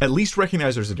 At least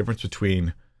recognize there's a difference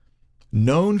between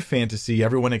known fantasy,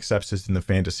 everyone accepts this in the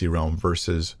fantasy realm,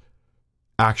 versus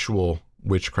actual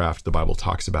witchcraft the Bible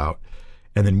talks about,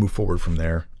 and then move forward from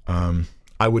there.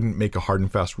 I wouldn't make a hard and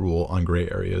fast rule on gray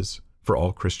areas for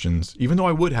all Christians, even though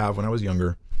I would have when I was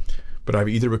younger, but I've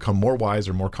either become more wise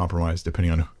or more compromised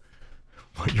depending on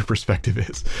what your perspective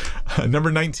is.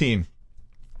 Number 19,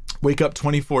 Wake Up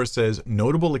 24 says,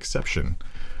 notable exception.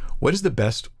 What is the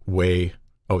best way?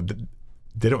 Oh,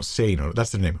 they don't say no. That's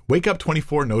their name. Wake Up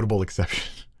 24, notable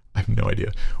exception. I have no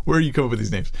idea. Where do you come up with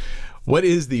these names? What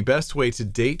is the best way to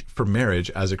date for marriage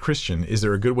as a Christian? Is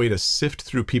there a good way to sift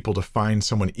through people to find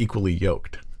someone equally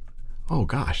yoked? Oh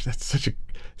gosh, that's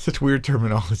such weird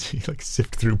terminology, like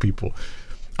sift through people.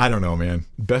 I don't know, man.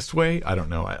 Best way? I don't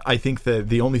know. I think that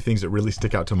the only things that really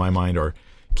stick out to my mind are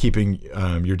keeping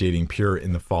your dating pure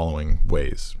in the following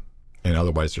ways. And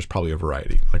otherwise, there's probably a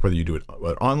variety. Like whether you do it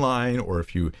online, or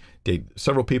if you date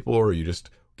several people, or you just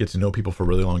get to know people for a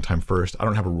really long time first. I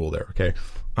don't have a rule there, okay?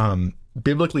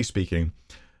 Biblically speaking,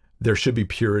 there should be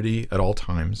purity at all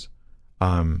times.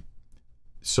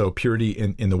 So purity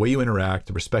in the way you interact,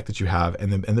 the respect that you have,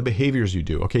 and the behaviors you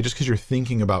do. Okay, just because you're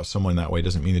thinking about someone that way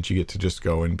doesn't mean that you get to just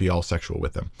go and be all sexual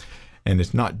with them. And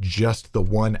it's not just the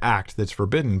one act that's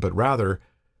forbidden, but rather,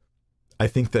 I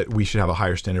think that we should have a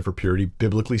higher standard for purity,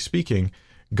 biblically speaking.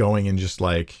 Going and just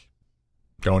like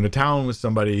going to town with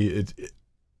somebody it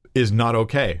is not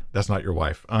okay. That's not your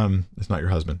wife. It's not your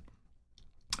husband.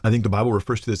 I think the Bible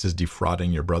refers to this as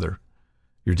defrauding your brother.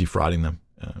 You're defrauding them.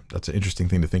 That's an interesting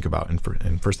thing to think about in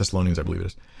 1 Thessalonians, I believe it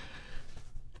is.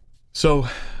 So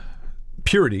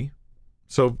purity,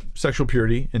 so sexual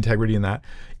purity, integrity in that,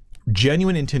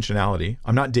 genuine intentionality.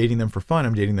 I'm not dating them for fun.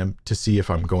 I'm dating them to see if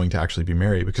I'm going to actually be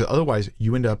married, because otherwise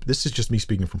you end up, this is just me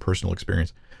speaking from personal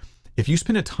experience. If you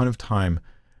spend a ton of time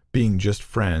being just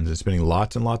friends and spending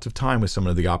lots and lots of time with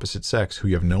someone of the opposite sex who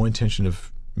you have no intention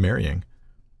of marrying,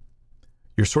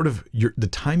 the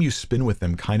time you spend with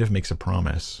them kind of makes a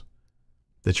promise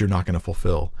that you're not going to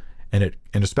fulfill. And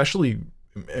especially,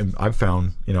 and I've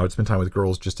found, you know, I'd spend time with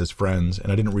girls just as friends,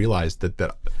 and I didn't realize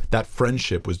that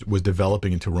friendship was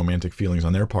developing into romantic feelings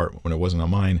on their part when it wasn't on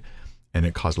mine, and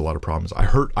it caused a lot of problems. I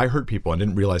hurt people. I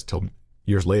didn't realize till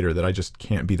years later that I just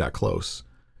can't be that close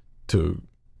to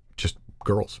just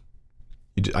girls.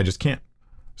 I just can't.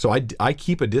 So I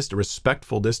keep a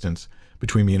respectful distance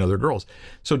between me and other girls.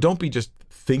 So don't be just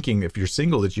thinking, if you're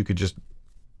single, that you could just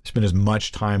spend as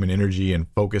much time and energy and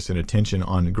focus and attention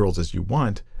on girls as you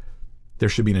want. There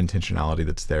should be an intentionality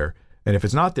that's there. And if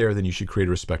it's not there, then you should create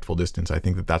a respectful distance. I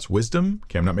think that that's wisdom.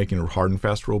 Okay, I'm not making a hard and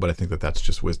fast rule, but I think that that's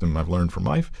just wisdom I've learned from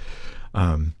life.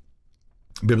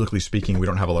 Biblically speaking, we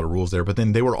don't have a lot of rules there, but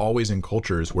then they were always in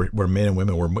cultures where men and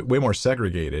women were way more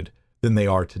segregated than they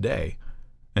are today.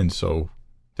 And so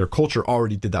their culture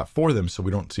already did that for them, so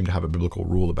we don't seem to have a biblical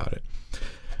rule about it.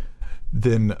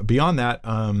 Then beyond that,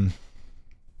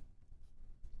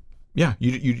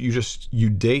 you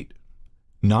date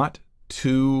not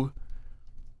to,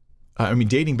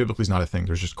 dating biblically is not a thing.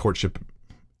 There's just courtship,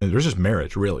 there's just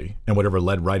marriage really, and whatever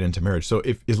led right into marriage. So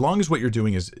as long as what you're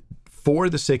doing is for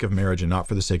the sake of marriage and not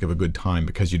for the sake of a good time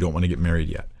because you don't want to get married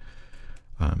yet,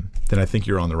 then I think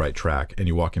you're on the right track, and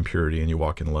you walk in purity and you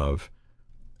walk in love.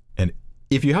 And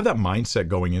if you have that mindset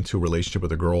going into a relationship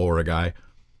with a girl or a guy,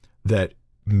 that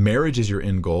marriage is your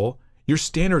end goal, your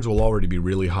standards will already be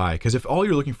really high. Because if all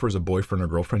you're looking for is a boyfriend or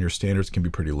girlfriend, your standards can be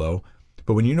pretty low.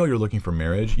 But when you know you're looking for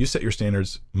marriage, you set your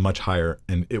standards much higher,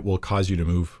 and it will cause you to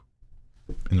move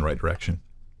in the right direction.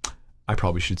 I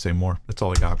probably should say more. That's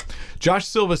all I got. Josh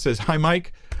Silva says, "Hi,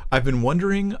 Mike. I've been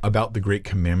wondering about the great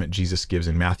commandment Jesus gives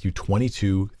in Matthew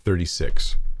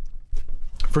 22:36.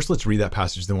 First, let's read that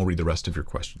passage, then we'll read the rest of your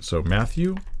question. So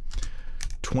Matthew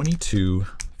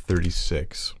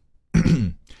 22:36.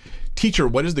 Teacher,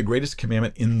 what is the greatest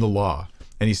commandment in the law?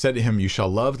 And he said to him, you shall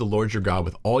love the Lord your God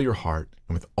with all your heart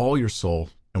and with all your soul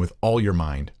and with all your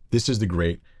mind. This is the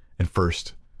great and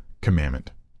first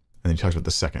commandment. And then he talks about the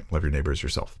second, love your neighbor as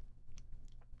yourself.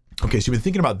 Okay, so you've been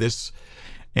thinking about this,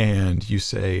 and you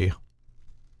say,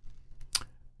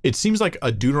 it seems like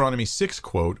a Deuteronomy 6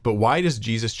 quote, but why does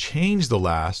Jesus change the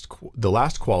last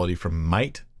quality from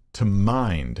might to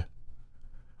mind?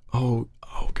 Oh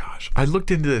gosh. I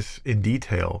looked into this in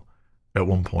detail at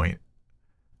one point.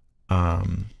 Oh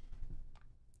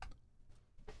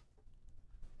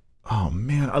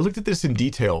man, I looked at this in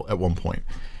detail at one point.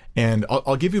 And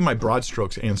I'll give you my broad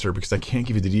strokes answer because I can't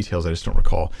give you the details. I just don't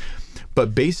recall.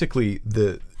 But basically,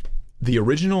 the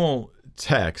original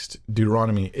text,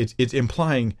 Deuteronomy, it's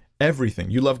implying everything.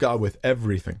 You love God with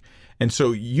everything. And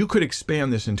so you could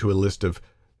expand this into a list of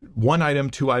 1 item,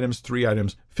 2 items, 3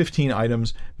 items, 15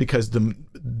 items, because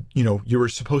you were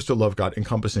supposed to love God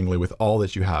encompassingly with all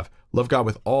that you have. Love God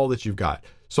with all that you've got.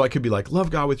 So I could be like,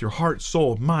 love God with your heart,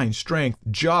 soul, mind, strength,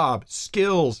 job,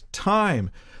 skills, time,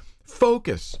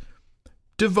 focus,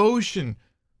 devotion,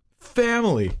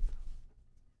 family,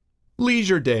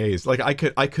 leisure days. Like I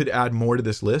could add more to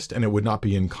this list, and it would not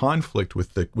be in conflict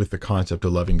with the concept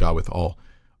of loving God with all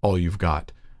you've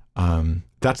got.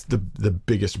 That's the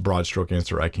biggest broad stroke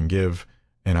answer I can give,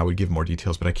 and I would give more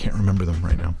details, but I can't remember them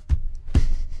right now.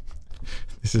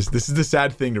 This is the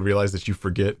sad thing, to realize that you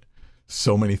forget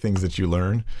so many things that you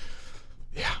learn.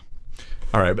 Yeah.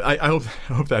 All right, but I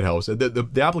hope that helps.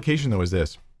 The application though is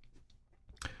this: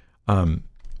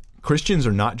 Christians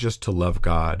are not just to love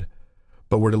God,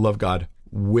 but we're to love God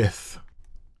with.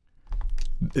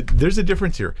 There's a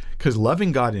difference here, because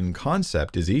loving God in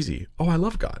concept is easy. Oh, I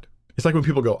love God. It's like when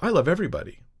people go, I love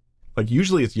everybody. Like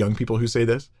usually it's young people who say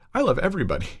this, I love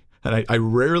everybody. And I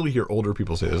rarely hear older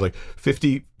people say this. Like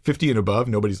 50 and above,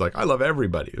 nobody's like, I love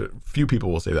everybody. Few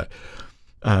people will say that.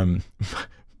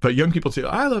 But young people say,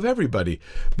 I love everybody.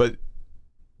 But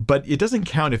it doesn't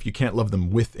count if you can't love them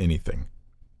with anything.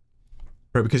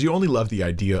 Right? Because you only love the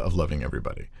idea of loving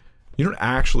everybody. You don't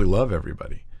actually love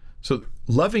everybody. So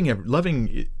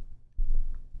loving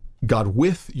God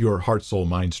with your heart, soul,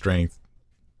 mind, strength,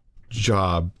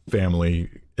 job, family,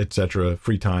 etc.,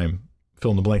 free time,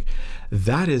 fill in the blank,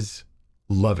 that is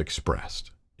love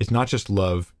expressed. It's not just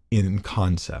love in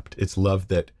concept. It's love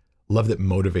that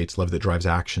motivates, love that drives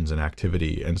actions and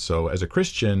activity. And so as a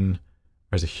Christian,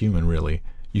 as a human really,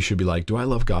 you should be like, do I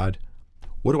love God?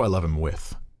 What do I love him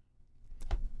with?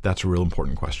 That's a real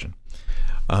important question.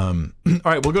 All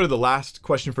right, we'll go to the last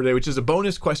question for today, which is a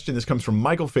bonus question. This comes from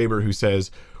Michael Faber, who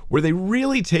says, were they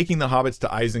really taking the hobbits to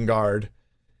Isengard?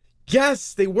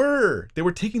 Yes, they were. They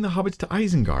were taking the hobbits to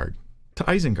Isengard,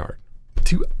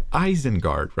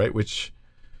 right? Which,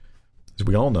 as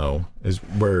we all know, is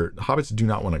where hobbits do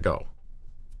not want to go,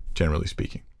 generally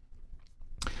speaking.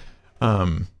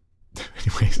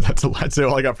 Anyways, that's all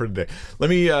I got for today. Let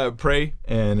me pray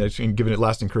and give it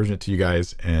last encouragement to you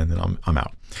guys, and then I'm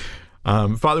out.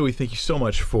 Father, we thank you so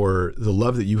much for the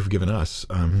love that you've given us.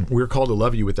 We're called to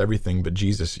love you with everything, but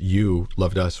Jesus, you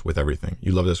loved us with everything.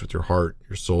 You loved us with your heart,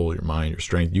 your soul, your mind, your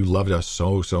strength. You loved us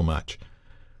so, so much.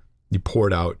 You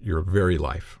poured out your very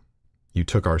life. You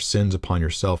took our sins upon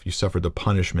yourself. You suffered the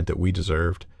punishment that we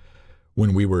deserved.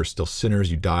 When we were still sinners,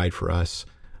 you died for us.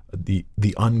 The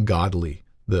ungodly,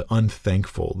 the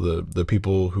unthankful, the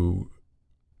people who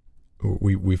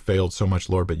we failed so much,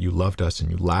 Lord, but you loved us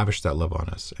and you lavished that love on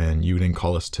us, and you didn't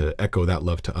call us to echo that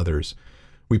love to others.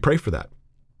 We pray for that.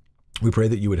 We pray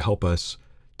that you would help us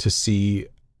to see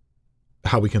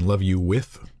how we can love you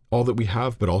with all that we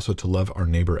have, but also to love our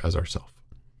neighbor as ourselves,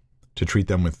 to treat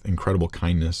them with incredible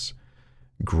kindness,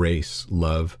 grace,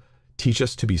 love. Teach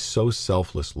us to be so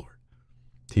selfless, Lord.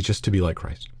 Teach us to be like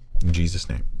Christ. In Jesus'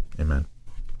 name, amen.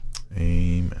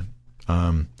 Amen.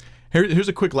 Here's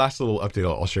a quick last little update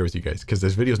I'll share with you guys, because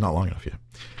this video is not long enough yet.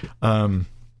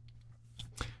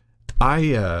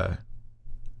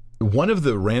 One of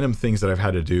the random things that I've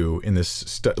had to do in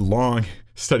this long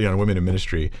study on women in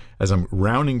ministry, as I'm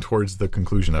rounding towards the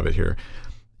conclusion of it here,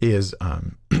 is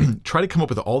try to come up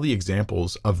with all the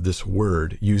examples of this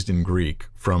word used in Greek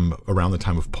from around the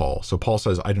time of Paul. So Paul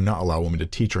says, I do not allow women to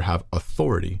teach or have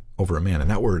authority over a man. And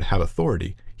that word, have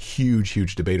authority,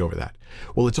 huge debate over that.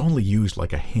 Well, it's only used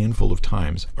like a handful of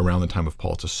times around the time of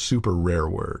Paul. It's a super rare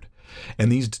word.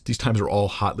 And these times are all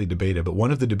hotly debated. But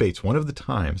one of the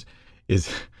times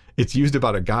is it's used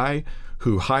about a guy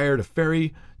who hired a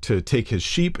ferry to take his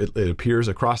sheep. It appears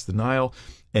across the Nile.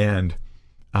 And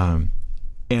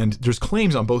there's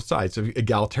claims on both sides. So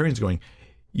egalitarians going,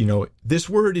 this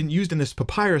word used in this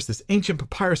papyrus, this ancient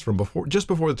papyrus from just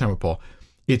before the time of Paul,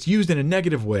 it's used in a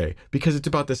negative way because it's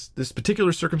about this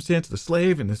particular circumstance, the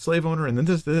slave and the slave owner, and then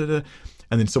this, and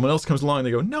then someone else comes along and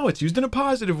they go, no, it's used in a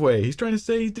positive way. He's trying to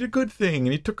say he did a good thing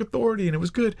and he took authority and it was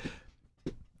good.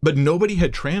 But nobody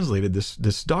had translated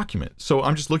this document. So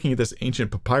I'm just looking at this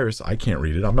ancient papyrus. I can't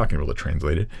read it. I'm not going to be able to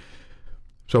translate it.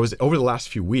 So I was, over the last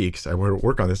few weeks, I wanted to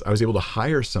work on this. I was able to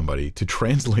hire somebody to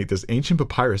translate this ancient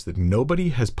papyrus that nobody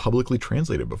has publicly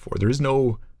translated before. There's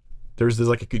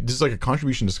like a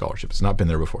contribution to scholarship. It's not been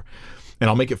there before. And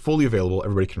I'll make it fully available.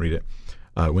 Everybody can read it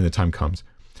when the time comes.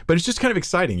 But it's just kind of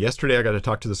exciting. Yesterday, I got to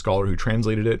talk to the scholar who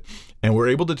translated it, and we're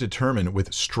able to determine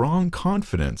with strong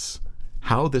confidence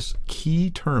how this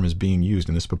key term is being used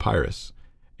in this papyrus.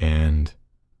 And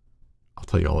I'll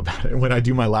tell you all about it when I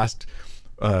do my last,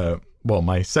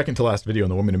 my second to last video in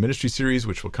the Women in Ministry series,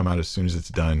 which will come out as soon as it's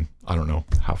done. I don't know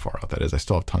how far out that is. I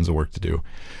still have tons of work to do.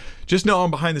 Just know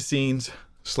I'm behind the scenes,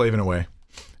 slaving away.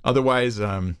 Otherwise,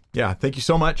 thank you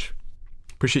so much.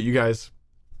 Appreciate you guys.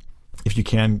 If you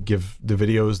can, give the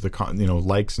videos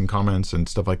likes and comments and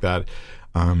stuff like that.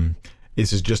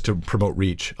 This is just to promote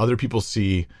reach. Other people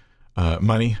see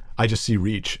money. I just see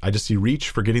reach. I just see reach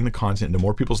for getting the content into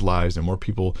more people's lives and more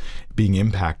people being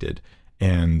impacted.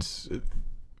 And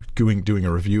doing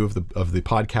a review of the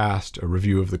podcast, a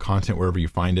review of the content wherever you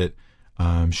find it,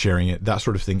 sharing it, that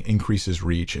sort of thing increases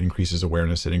reach, it increases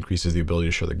awareness, it increases the ability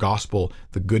to share the gospel,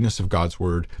 the goodness of God's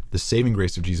word, the saving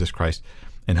grace of Jesus Christ,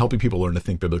 and helping people learn to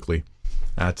think biblically.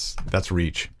 That's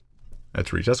reach.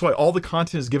 That's reach. That's why all the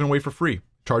content is given away for free,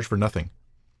 charged for nothing,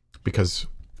 because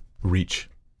reach.